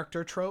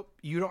 character trope,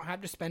 you don't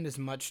have to spend as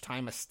much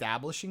time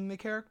establishing the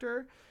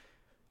character.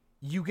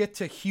 You get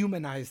to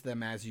humanize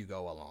them as you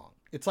go along.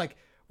 It's like,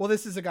 well,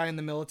 this is a guy in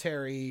the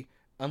military.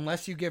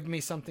 Unless you give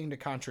me something to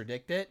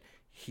contradict it,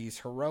 he's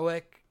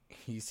heroic.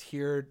 He's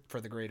here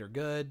for the greater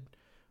good.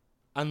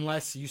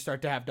 Unless you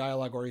start to have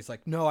dialogue where he's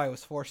like, no, I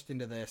was forced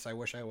into this. I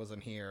wish I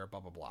wasn't here,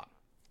 blah, blah, blah.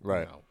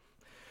 Right. You know?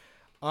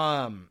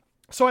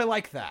 So I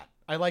like that.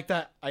 I like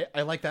that.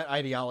 I like that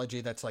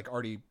ideology that's like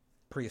already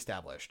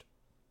pre-established.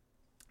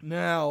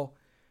 Now,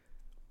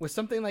 with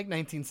something like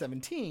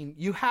 1917,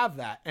 you have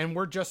that, and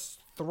we're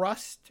just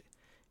thrust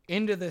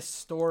into this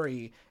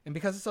story. And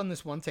because it's on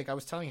this one take, I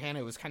was telling Hannah,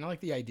 it was kind of like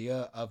the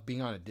idea of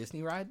being on a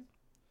Disney ride,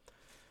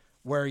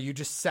 where you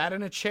just sat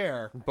in a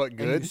chair, but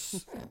good.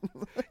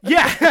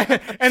 Yeah,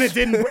 and it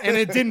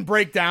didn't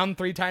break down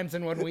 3 times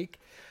in 1 week.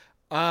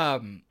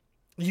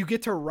 You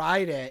get to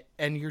ride it,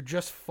 and you're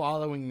just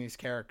following these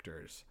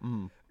characters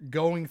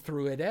going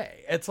through a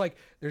day. It's like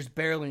there's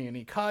barely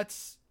any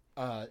cuts.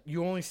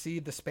 You only see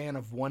the span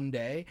of 1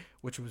 day,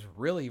 which was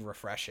really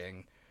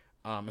refreshing.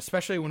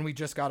 Especially when we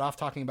just got off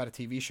talking about a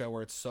TV show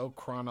where it's so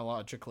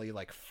chronologically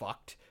like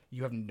fucked.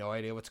 You have no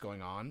idea what's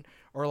going on.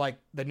 Or like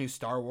the new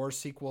Star Wars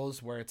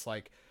sequels where it's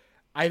like,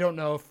 I don't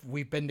know if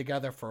we've been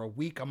together for a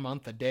week, a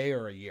month, a day,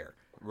 or a year.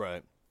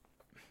 Right.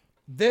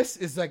 This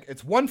is like,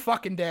 it's 1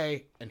 fucking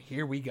day, and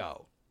here we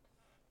go.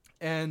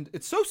 And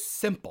it's so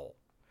simple,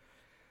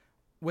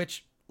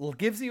 which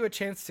gives you a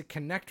chance to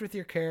connect with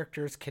your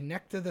characters,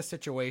 connect to the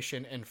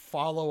situation, and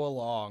follow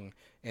along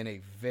in a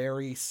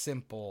very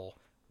simple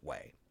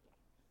way.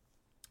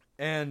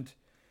 And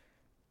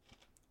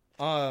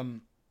I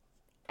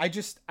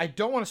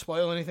don't want to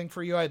spoil anything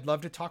for you. I'd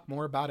love to talk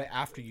more about it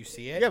after you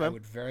see it. Yeah, I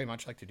would very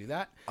much like to do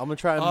that. I'm going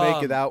to try and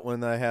make it out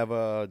when I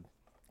have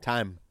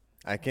time.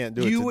 I can't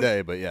do it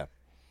today, but yeah.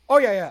 Oh,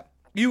 yeah.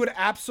 You would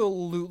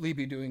absolutely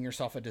be doing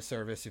yourself a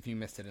disservice if you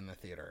missed it in the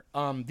theater.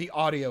 The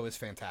audio is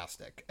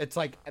fantastic. It's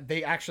like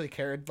they actually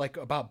cared like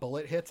about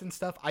bullet hits and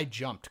stuff. I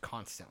jumped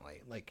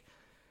constantly. Like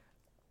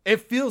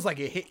it feels like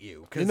it hit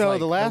you. You know, like,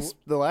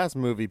 the last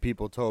movie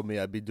people told me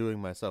I'd be doing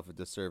myself a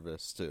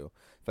disservice too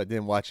if I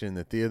didn't watch it in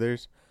the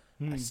theaters.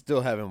 I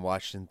still haven't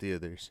watched in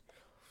theaters.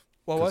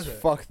 What was it?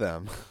 Fuck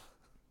them.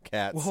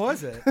 Cats. What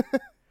was it?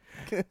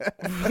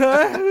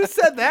 Who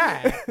said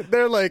that?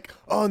 They're like,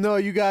 oh no,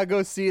 you gotta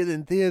go see it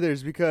in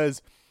theaters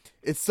because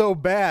it's so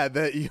bad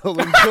that you'll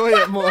enjoy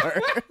it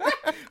more.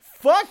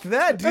 Fuck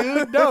that,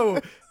 dude. No,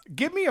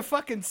 give me a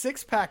fucking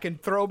 6-pack and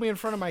throw me in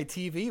front of my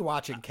TV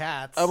watching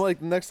Cats. I'm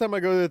like, next time I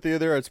go to the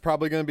theater, it's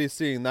probably gonna be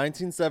seeing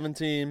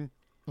 1917.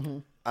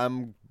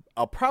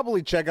 I'll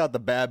probably check out the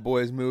Bad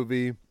Boys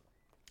movie.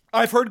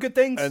 I've heard good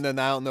things, and then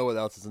I don't know what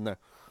else is in there.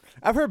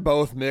 I've heard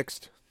both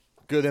mixed.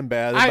 Good and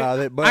bad about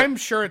it, but I'm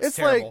sure it's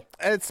terrible.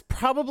 Like, it's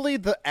probably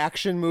the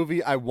action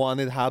movie I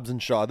wanted Hobbs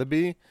and Shaw to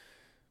be.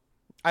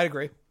 I'd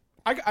agree.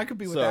 I could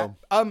be with that.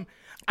 I'm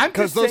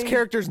because those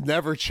characters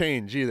never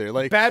change either.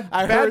 Like Bad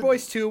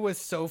Boys 2 was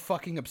so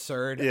fucking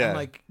absurd. Yeah. I'm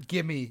like,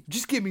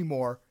 just give me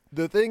more.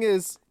 The thing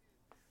is,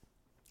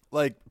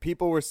 like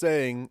people were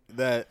saying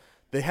that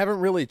they haven't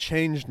really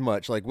changed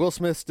much. Like Will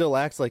Smith still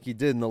acts like he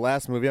did in the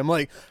last movie. I'm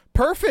like,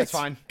 perfect. That's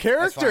fine.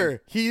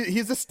 Character. That's fine.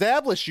 He's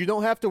established. You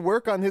don't have to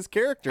work on his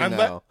character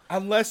now.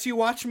 Unless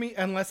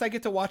I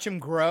get to watch him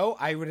grow,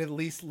 I would at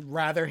least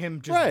rather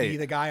him just be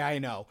the guy I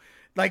know.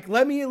 Like,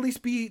 let me at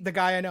least be the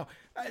guy I know.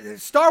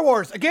 Star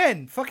Wars,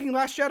 again, fucking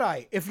Last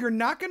Jedi. If you're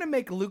not going to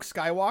make Luke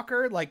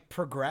Skywalker, like,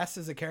 progress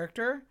as a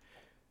character,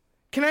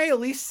 can I at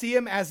least see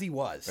him as he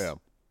was? Yeah.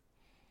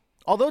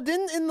 Although,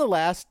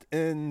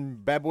 in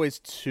Bad Boys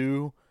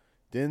 2,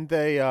 didn't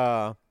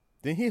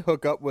he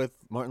hook up with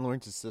Martin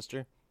Lawrence's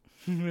sister?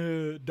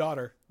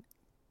 Daughter.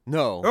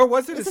 No. Or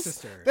was it his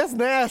sister? That's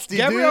nasty,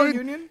 Gabrielle dude.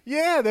 Union?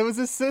 Yeah, that was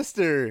his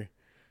sister.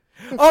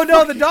 Oh,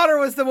 no, the daughter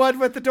was the one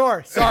with the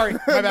door. Sorry,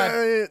 my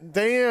bad.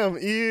 Damn,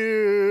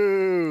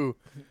 ew.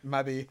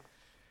 Maybe.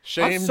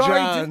 Shame,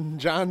 sorry,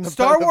 John the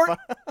Star Wars.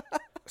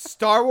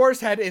 Star Wars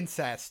had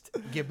incest.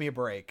 Give me a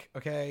break,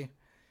 okay?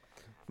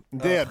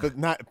 Yeah, but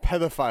not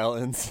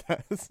pedophile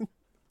incest.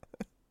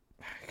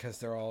 Because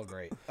they're all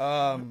great.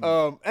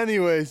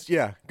 Anyways,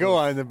 yeah, go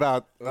on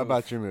about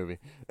your movie.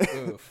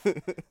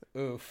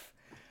 Oof.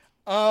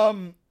 A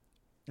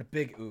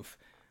big oof.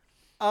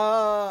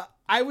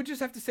 I would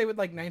just have to say with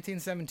like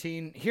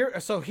 1917 here.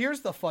 So here's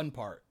the fun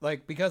part,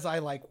 like, because I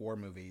like war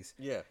movies.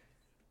 Yeah.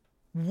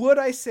 Would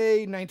I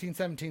say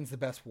 1917 is the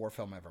best war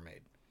film ever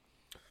made?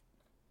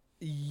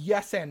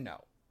 Yes and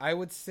no. I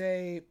would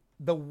say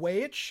the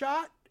way it's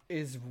shot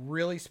is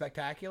really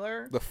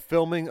spectacular. The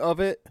filming of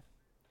it?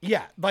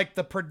 Yeah, like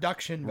the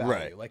production value,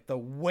 right. Like the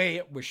way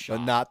it was shot.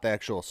 But not the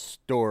actual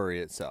story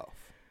itself.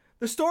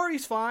 The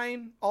story's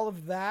fine, all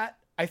of that.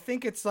 I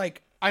think it's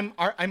like I'm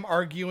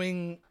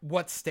arguing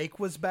what steak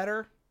was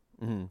better.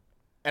 Mm-hmm.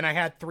 And I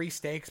had 3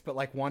 steaks, but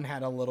like one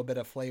had a little bit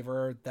of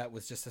flavor that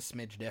was just a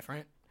smidge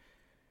different.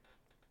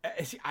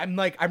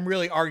 I'm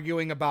really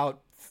arguing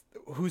about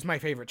who's my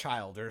favorite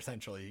child, or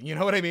essentially, you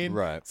know what I mean?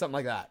 Right.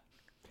 Something like that.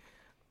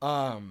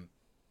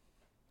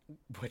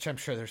 Which I'm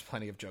sure there's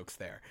plenty of jokes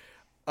there.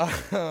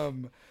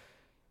 The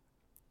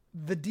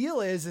deal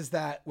is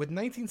that with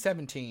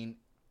 1917,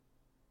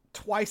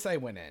 twice I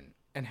went in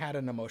and had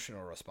an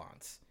emotional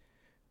response.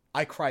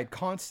 I cried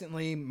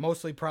constantly,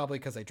 mostly probably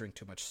because I drink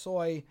too much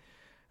soy.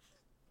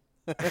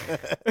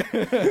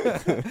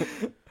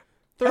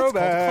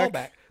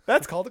 Throwback.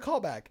 That's called a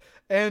callback.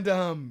 And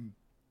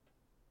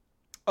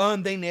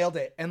they nailed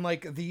it. And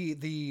like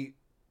the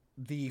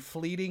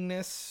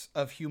fleetingness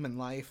of human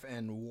life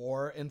and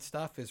war and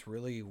stuff is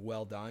really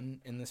well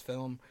done in this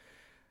film.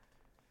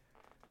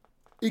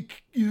 It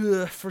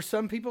for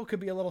some people could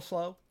be a little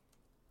slow.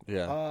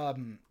 Yeah.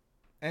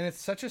 And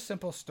it's such a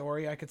simple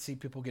story. I could see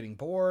people getting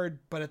bored,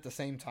 but at the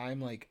same time,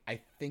 like,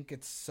 I think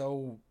it's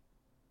so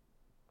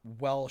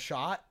well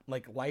shot,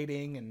 like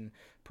lighting and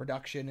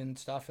production and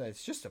stuff.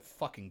 It's just a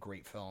fucking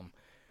great film.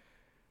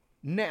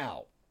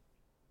 Now,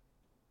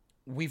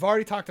 we've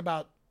already talked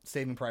about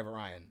Saving Private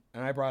Ryan,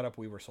 and I brought up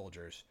We Were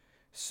Soldiers.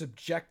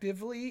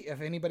 Subjectively,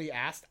 if anybody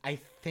asked, I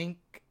think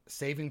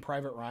Saving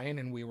Private Ryan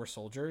and We Were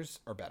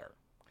Soldiers are better.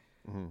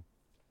 Mm-hmm.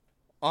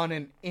 On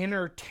an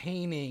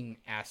entertaining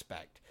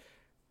aspect.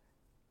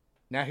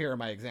 Now, here are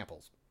my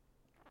examples.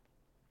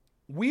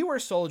 We Were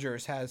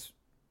Soldiers has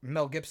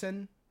Mel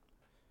Gibson,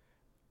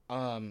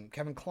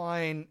 Kevin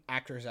Kline,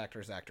 actors.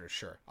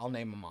 Sure, I'll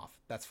name them off.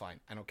 That's fine.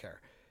 I don't care.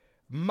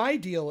 My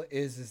deal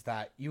is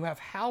that you have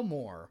Hal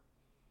Moore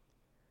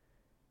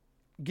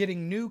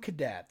getting new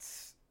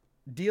cadets,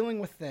 dealing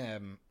with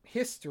them,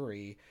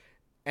 history,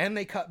 and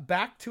they cut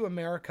back to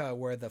America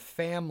where the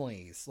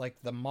families,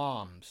 like the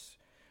moms,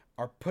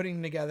 are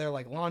putting together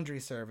like laundry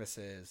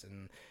services,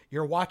 and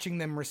you're watching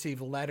them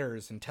receive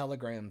letters and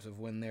telegrams of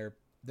when their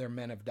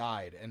men have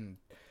died. And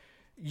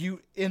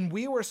you, in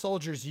We Were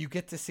Soldiers, you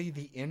get to see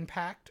the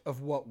impact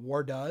of what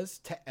war does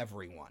to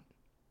everyone.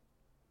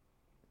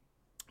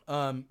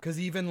 Because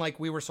even like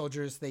We Were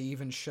Soldiers, they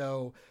even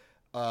show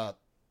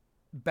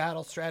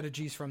battle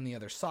strategies from the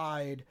other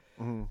side.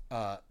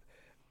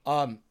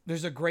 Mm-hmm.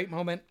 There's a great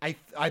moment.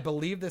 I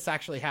believe this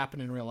actually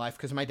happened in real life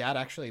because my dad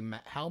actually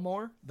met Hal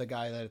Moore, the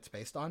guy that it's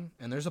based on.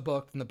 And there's a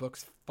book, and the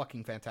book's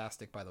fucking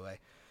fantastic, by the way.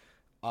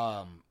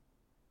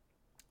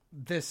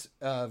 This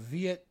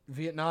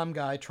Vietnam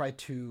guy tried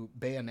to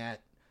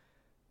bayonet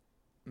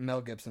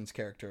Mel Gibson's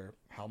character,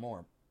 Hal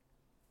Moore,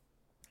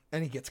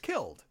 and he gets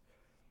killed.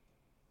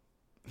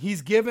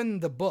 He's given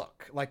the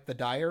book, like the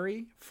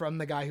diary from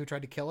the guy who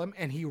tried to kill him,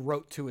 and he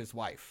wrote to his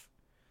wife.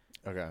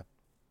 Okay.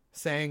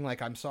 Saying,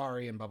 like, I'm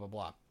sorry and blah, blah,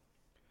 blah.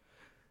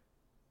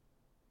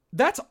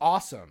 That's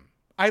awesome.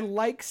 I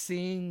like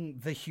seeing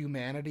the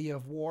humanity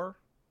of war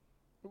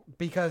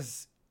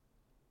because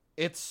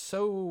it's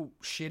so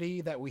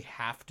shitty that we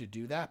have to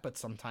do that, but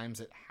sometimes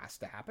it has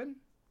to happen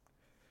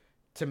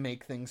to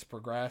make things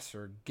progress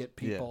or get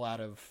people out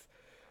of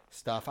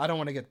stuff. I don't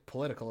want to get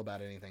political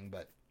about anything,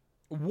 but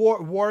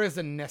war is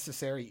a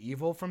necessary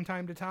evil from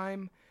time to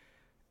time.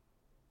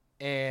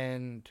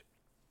 And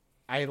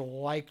I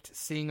liked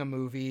seeing a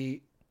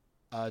movie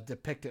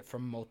depict it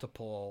from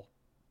multiple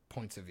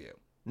points of view.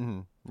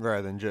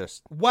 Rather than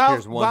just while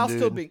dude.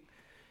 still being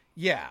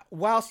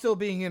while still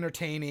being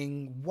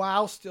entertaining,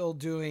 while still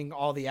doing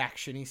all the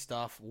actiony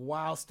stuff,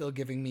 while still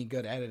giving me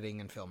good editing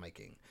and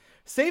filmmaking.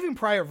 Saving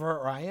Private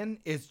Ryan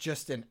is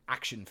just an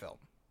action film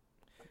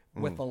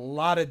with a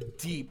lot of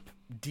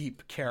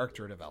deep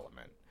character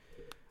development.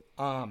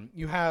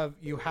 You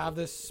have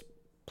this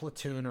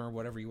platoon or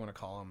whatever you want to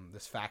call them,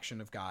 this faction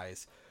of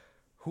guys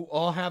who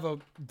all have a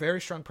very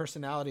strong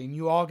personality, and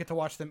you all get to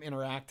watch them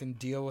interact and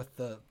deal with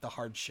the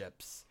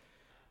hardships.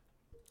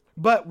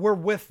 But we're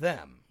with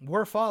them.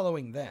 We're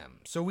following them.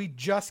 So we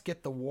just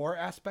get the war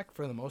aspect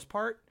for the most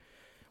part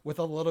with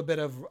a little bit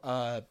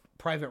of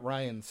Private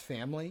Ryan's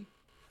family.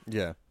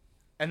 Yeah.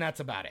 And that's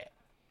about it.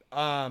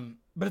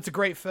 But it's a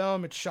great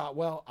film. It's shot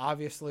well.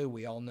 Obviously,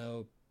 we all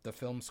know the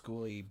film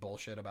schooly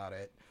bullshit about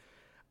it.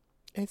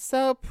 It's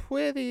so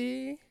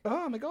pretty.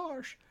 Oh my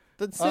gosh.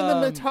 The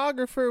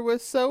cinematographer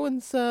was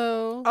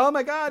so-and-so. Oh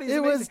my God.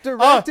 It was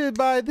directed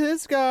by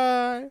this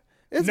guy.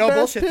 It's no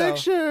Best bullshit,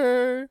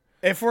 Picture.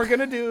 If we're going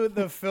to do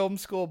the film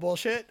school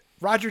bullshit,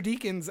 Roger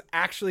Deakins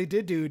actually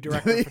did do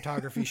director of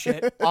photography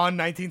shit on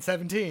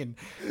 1917.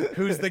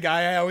 Who's the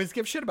guy I always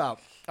give shit about.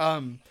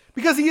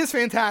 Because he is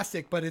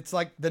fantastic, but it's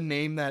like the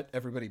name that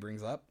everybody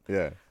brings up.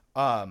 Yeah.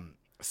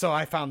 So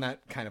I found that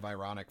kind of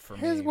ironic for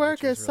me. His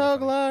work is really so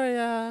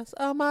glorious.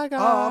 Oh my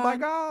God. Oh my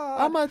God.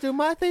 I'm going to do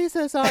my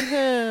thesis on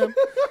him.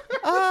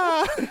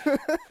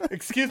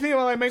 Excuse me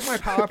while I make my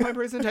PowerPoint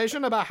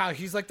presentation about how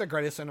he's like the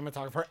greatest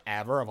cinematographer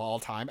ever of all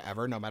time,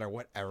 ever, no matter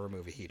whatever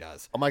movie he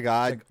does. Oh my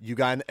God. Like, you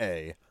got an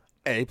A.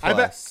 A+. I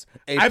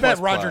bet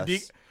Roger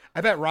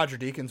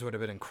Deakins would have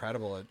been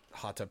incredible at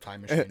Hot Tub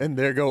Time Machine. And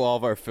there go all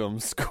of our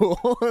film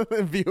school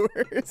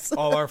viewers.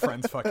 All our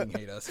friends fucking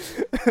hate us.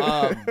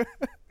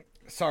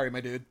 Sorry,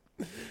 my dude.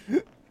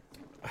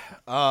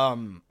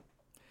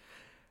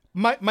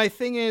 My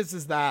thing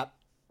is that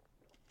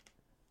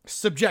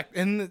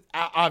and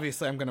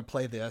obviously I'm going to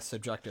play the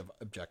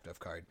objective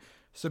card.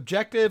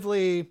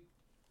 Subjectively,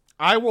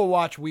 I will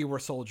watch We Were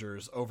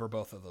Soldiers over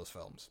both of those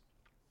films,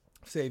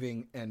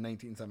 Saving and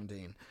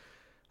 1917.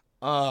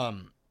 I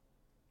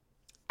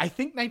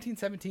think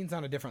 1917 is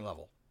on a different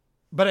level,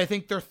 but I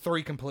think they're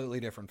three completely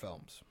different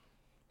films.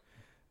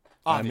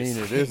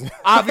 Obviously. I mean, it is.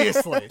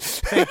 Obviously.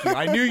 Thank you.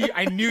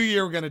 I knew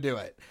you were going to do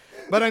it.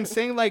 But I'm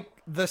saying like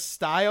the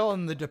style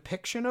and the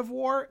depiction of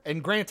war,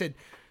 and granted,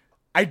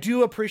 I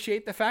do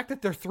appreciate the fact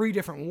that they're three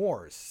different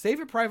wars.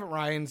 Saving Private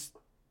Ryan's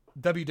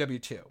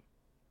WW2.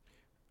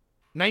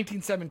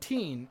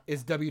 1917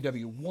 is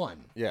WW1.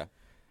 Yeah.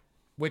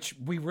 Which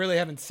we really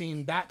haven't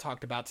seen that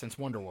talked about since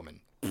Wonder Woman.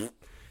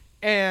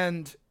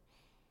 And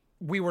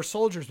We Were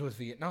Soldiers was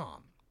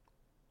Vietnam.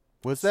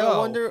 Was that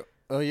Wonder?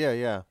 Oh,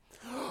 yeah.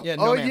 Yeah,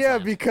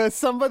 Land. Because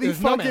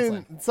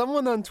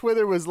someone on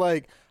Twitter was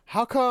like,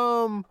 how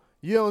come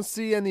you don't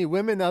see any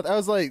women out there? I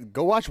was like,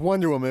 go watch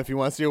Wonder Woman if you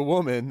want to see a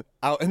woman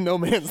out in No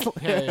Man's Land.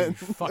 Yeah, you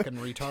fucking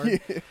retard.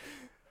 Yeah.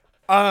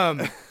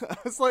 I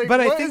was like, but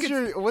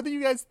what are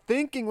you guys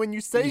thinking when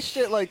you say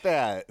shit like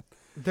that?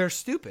 They're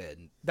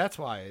stupid. That's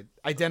why.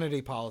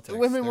 Identity politics.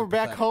 Women were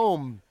back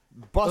home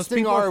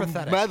busting our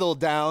metal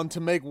down to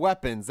make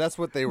weapons. That's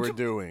what they were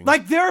doing.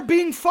 Like, they're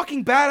being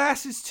fucking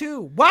badasses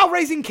too while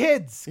raising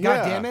kids.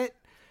 God damn it.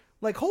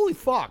 Like, holy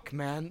fuck,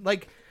 man.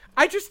 Like,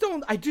 I just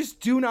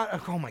do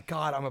not. Oh my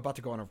God, I'm about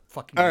to go on a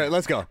fucking. All right,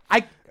 let's go.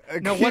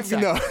 No, one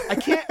sec. No.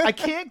 I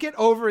can't get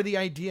over the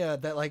idea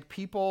that like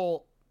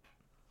people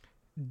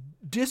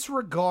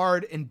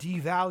disregard and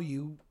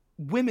devalue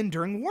women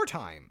during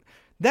wartime.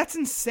 That's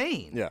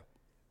insane. Yeah.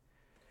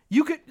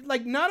 You could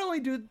like not only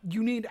do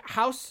you need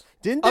house.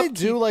 Didn't they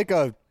do like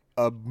a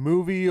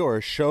movie or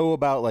a show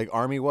about like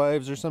army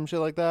wives or some shit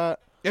like that?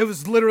 It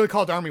was literally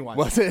called Army Wives.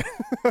 Was it?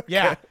 Okay.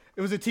 Yeah.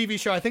 It was a TV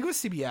show. I think it was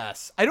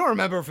CBS. I don't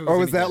remember if it was. Or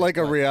was that like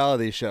a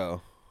reality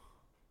show?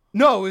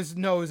 No, it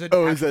was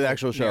an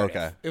actual show. Narrative.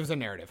 Okay. It was a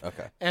narrative.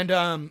 Okay.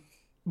 And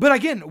but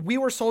again, We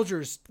Were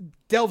Soldiers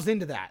delves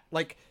into that.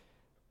 Like,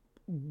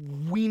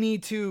 we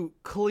need to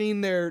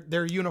clean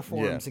their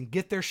uniforms and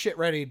get their shit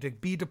ready to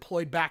be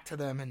deployed back to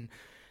them. And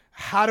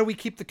how do we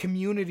keep the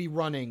community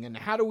running? And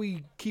how do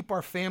we keep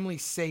our family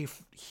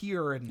safe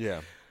here?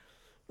 And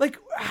like,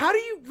 how do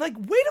you like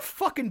way to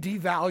fucking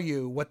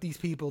devalue what these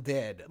people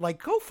did?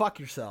 Like, go fuck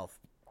yourself.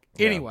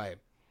 Yeah. Anyway,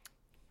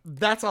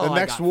 that's all. The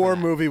next war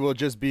movie will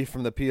just be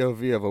from the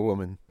POV of a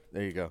woman.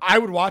 There you go. I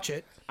would watch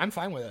it. I'm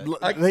fine with it.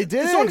 Like, they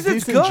did a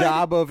decent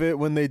job of it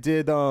when they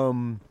did.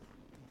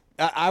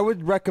 I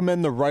would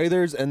recommend the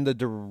writers and the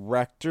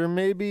director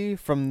maybe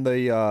from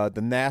the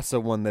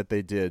NASA one that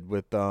they did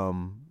with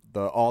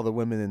all the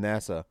women in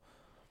NASA.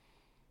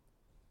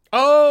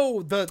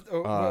 Oh,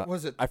 what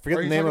was it? I forget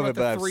the name of it,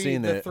 but I've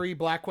seen it. The three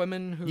black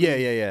women who.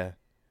 Yeah.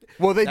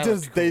 Well,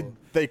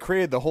 they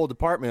created the whole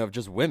department of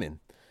just women.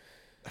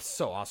 That's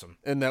so awesome.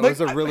 And that was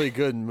a really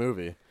good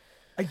movie.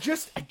 I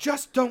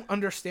just don't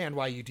understand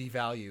why you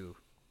devalue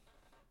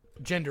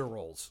gender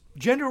roles.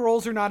 Gender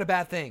roles are not a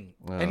bad thing.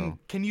 Oh. And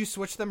can you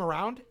switch them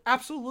around?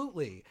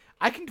 Absolutely.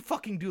 I can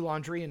fucking do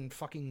laundry and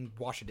fucking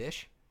wash a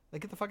dish.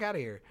 Like, get the fuck out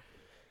of here.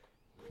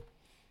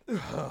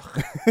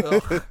 Ugh.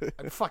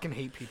 I fucking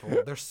hate people.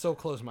 They're so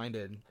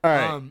close-minded. All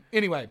right.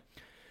 Anyway,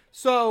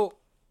 so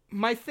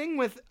my thing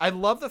with... I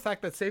love the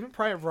fact that Saving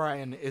Private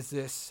Ryan is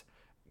this...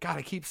 God,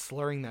 I keep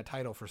slurring that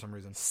title for some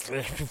reason.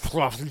 Saving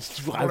fucking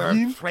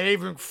Private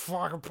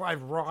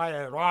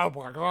Ryan. Oh,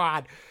 my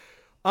God.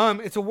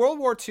 It's a World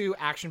War II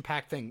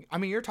action-packed thing. I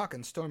mean, you're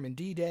talking Storm and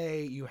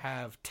D-Day. You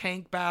have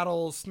tank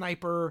battles,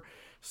 sniper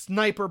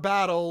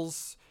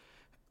battles,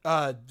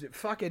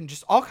 fucking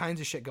just all kinds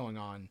of shit going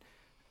on.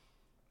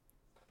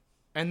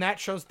 And that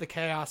shows the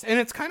chaos. And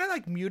it's kind of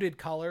like muted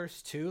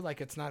colors, too. Like,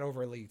 it's not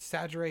overly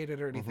saturated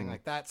or anything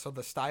like that. So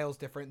the style's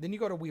different. Then you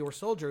go to We Were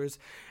Soldiers.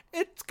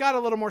 It's got a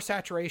little more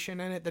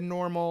saturation in it than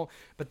normal.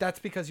 But that's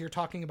because you're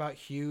talking about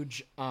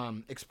huge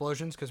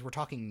explosions. Because we're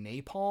talking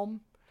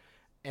napalm.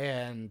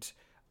 And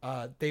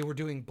they were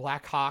doing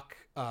Black Hawk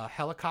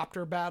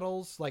helicopter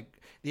battles. Like,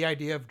 the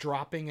idea of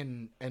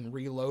dropping and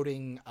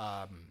reloading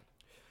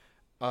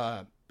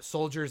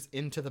soldiers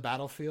into the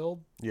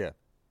battlefield. Yeah.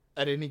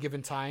 At any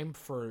given time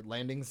for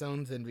landing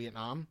zones in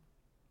Vietnam.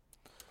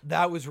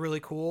 That was really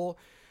cool.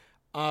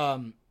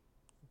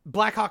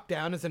 Black Hawk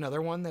Down is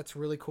another one that's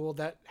really cool.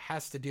 That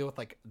has to deal with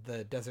like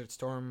the Desert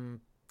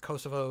Storm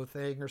Kosovo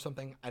thing or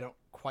something. I don't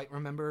quite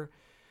remember.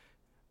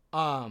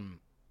 So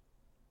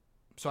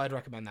I'd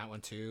recommend that one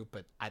too,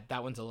 but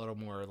that one's a little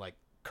more like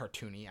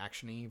cartoony,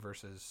 actiony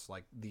versus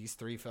like these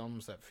three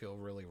films that feel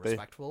really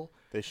respectful.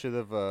 They should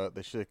have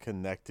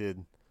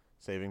connected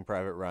Saving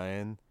Private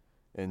Ryan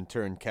and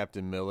turned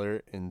Captain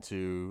Miller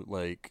into,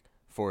 like,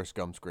 Forrest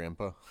Gump's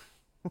grandpa.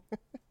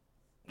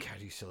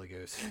 God, you silly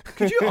goose.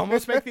 Could you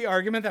almost make the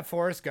argument that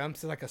Forrest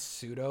Gump's like a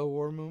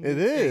pseudo-war movie? It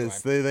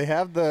is. Anyway. They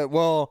have the...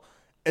 Well,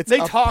 it's they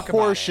a talk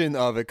portion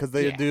of it, because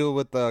they deal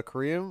with the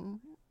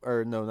Korean...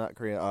 Or, no, not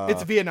Korean.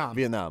 It's Vietnam.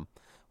 Vietnam.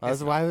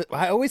 That's why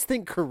I always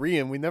think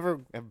Korean. We never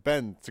have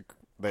been to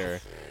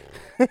there.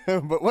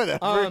 But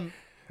whatever.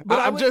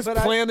 I'm just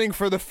planning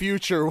for the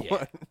future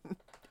one.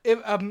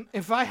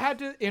 If I had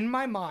to, in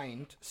my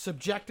mind,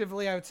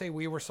 subjectively, I would say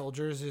We Were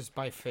Soldiers is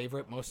my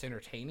favorite, most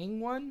entertaining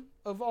one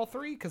of all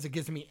three because it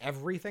gives me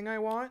everything I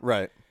want.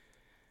 Right.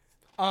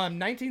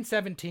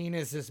 1917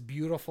 is this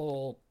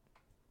beautifully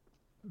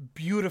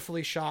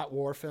shot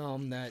war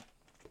film that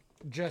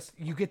just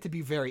you get to be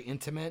very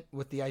intimate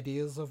with the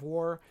ideas of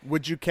war.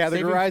 Would you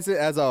categorize it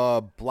as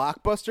a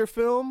blockbuster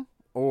film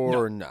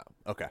or no?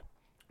 Okay.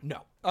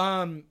 No.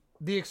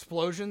 The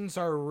explosions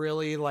are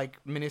really, like,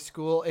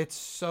 minuscule. It's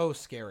so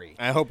scary.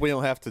 I hope we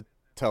don't have to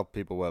tell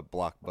people what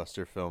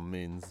blockbuster film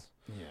means.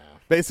 Yeah.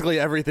 Basically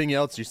everything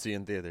else you see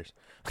in theaters.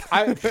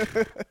 I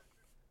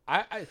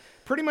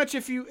pretty much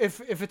if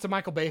it's a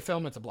Michael Bay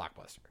film, it's a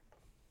blockbuster.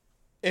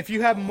 If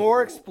you have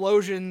more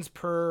explosions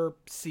per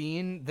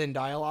scene than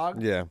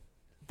dialogue,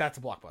 that's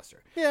a blockbuster.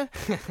 Yeah.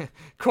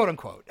 Quote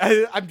unquote.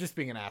 I'm just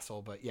being an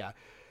asshole, but yeah.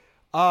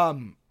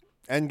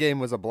 Endgame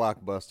was a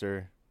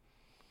blockbuster.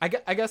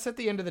 I guess at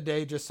the end of the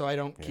day, just so I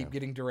don't keep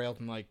getting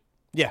derailed and like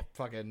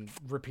fucking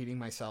repeating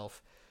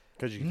myself.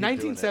 'Cause you keep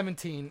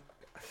 1917.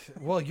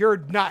 Well, you're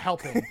not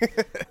helping.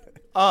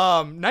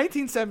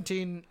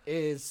 1917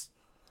 is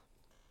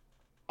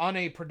on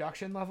a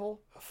production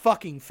level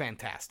fucking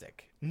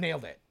fantastic.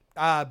 Nailed it.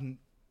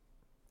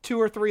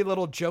 2 or 3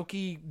 little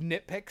jokey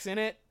nitpicks in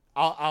it.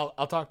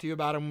 I'll talk to you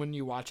about them when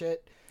you watch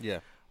it. Yeah.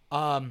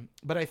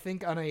 But I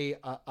think on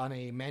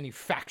a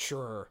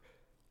manufacturer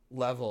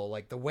level,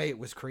 like the way it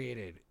was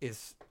created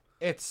it's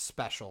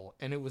special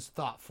and it was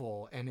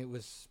thoughtful and it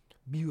was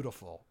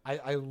beautiful.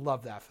 I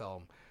love that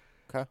film.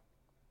 Okay.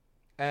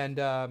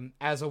 And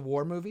as a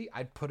war movie,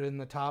 I'd put it in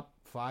the top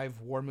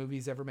 5 war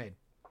movies ever made.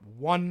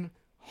 100%.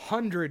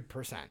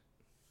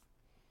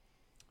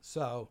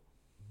 So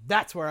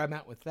that's where I'm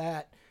at with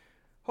that.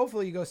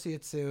 Hopefully you go see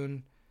it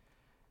soon.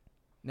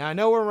 Now I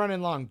know we're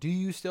running long. Do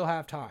you still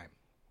have time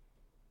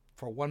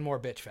for one more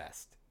bitch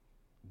fest?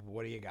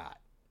 What do you got?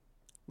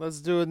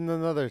 Let's do it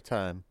another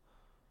time.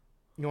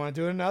 You want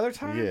to do it another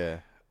time? Yeah.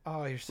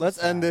 Oh, you're so Let's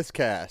sad. end this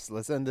cast.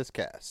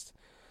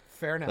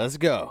 Fair enough. Let's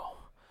go.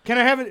 Can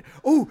I have it?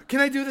 Oh, can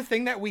I do the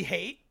thing that we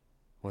hate?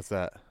 What's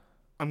that?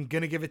 I'm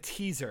going to give a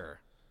teaser.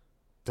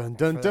 Dun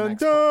dun dun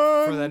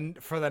dun.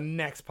 For the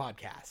next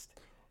podcast.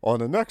 On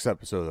the next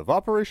episode of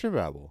Operation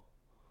Babel.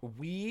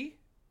 We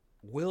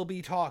will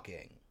be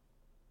talking,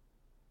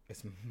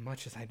 as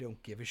much as I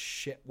don't give a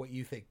shit what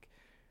you think,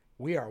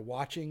 we are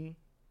watching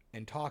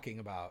and talking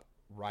about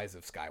Rise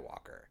of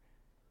Skywalker.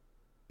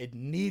 It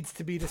needs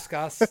to be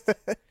discussed.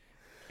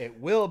 It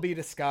will be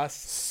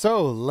discussed.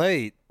 So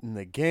late in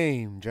the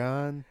game,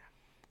 John.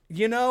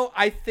 You know,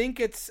 I think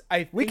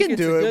we can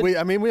do it. We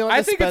don't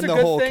have to spend the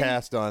whole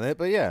cast on it,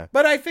 but yeah.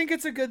 But I think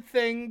it's a good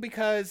thing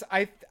because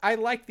I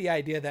like the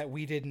idea that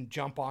we didn't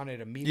jump on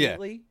it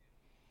immediately.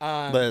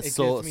 It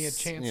gives me a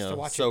chance to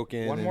watch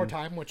it one more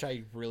time, which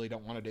I really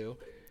don't want to do,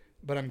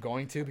 but I'm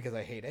going to because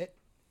I hate it.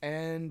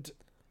 And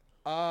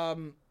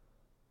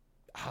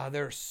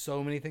There are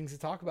so many things to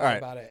talk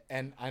about it,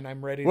 and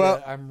I'm ready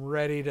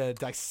to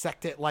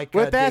dissect it like a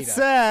data. With that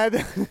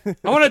said,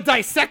 I want to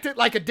dissect it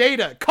like a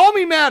data. Call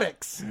me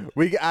Maddox.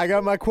 I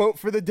got my quote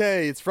for the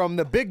day. It's from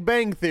The Big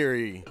Bang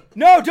Theory.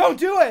 No, don't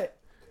do it.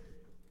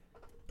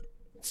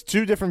 It's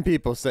two different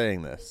people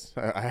saying this.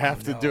 I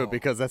have to do it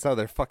because that's how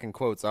their fucking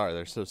quotes are.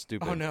 They're so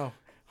stupid. Oh no,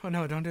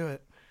 don't do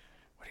it.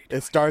 What are you doing?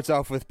 It starts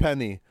off with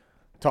Penny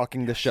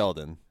talking to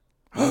Sheldon.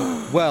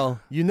 Well,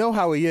 you know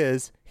how he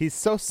is. He's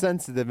so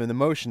sensitive and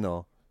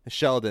emotional.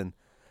 Sheldon,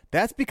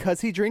 that's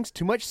because he drinks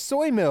too much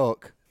soy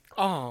milk.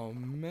 Oh,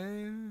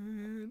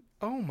 man.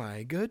 Oh,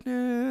 my goodness.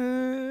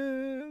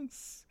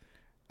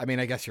 I mean,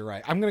 I guess you're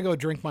right. I'm going to go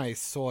drink my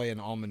soy and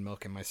almond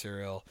milk in my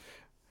cereal.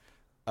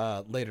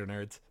 Later,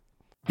 nerds.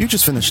 You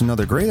just finished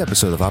another great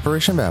episode of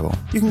Operation Babel.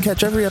 You can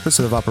catch every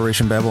episode of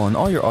Operation Babel on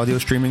all your audio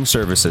streaming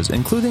services,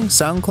 including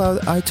SoundCloud,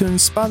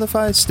 iTunes,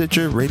 Spotify,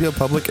 Stitcher, Radio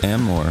Public,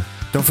 and more.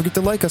 Don't forget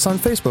to like us on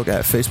Facebook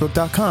at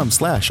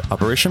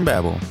facebook.com/Operation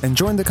Babel. And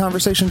join the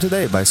conversation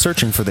today by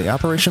searching for the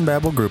Operation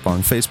Babel group on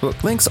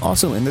Facebook. Links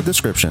also in the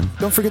description.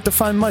 Don't forget to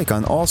find Mike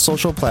on all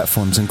social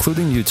platforms,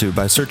 including YouTube,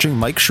 by searching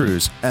Mike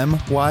Shrews,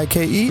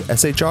 MYKESHREWS.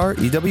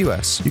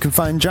 You can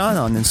find John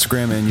on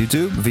Instagram and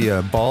YouTube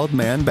via Bald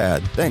Man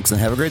Bad. Thanks and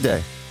have a great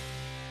day.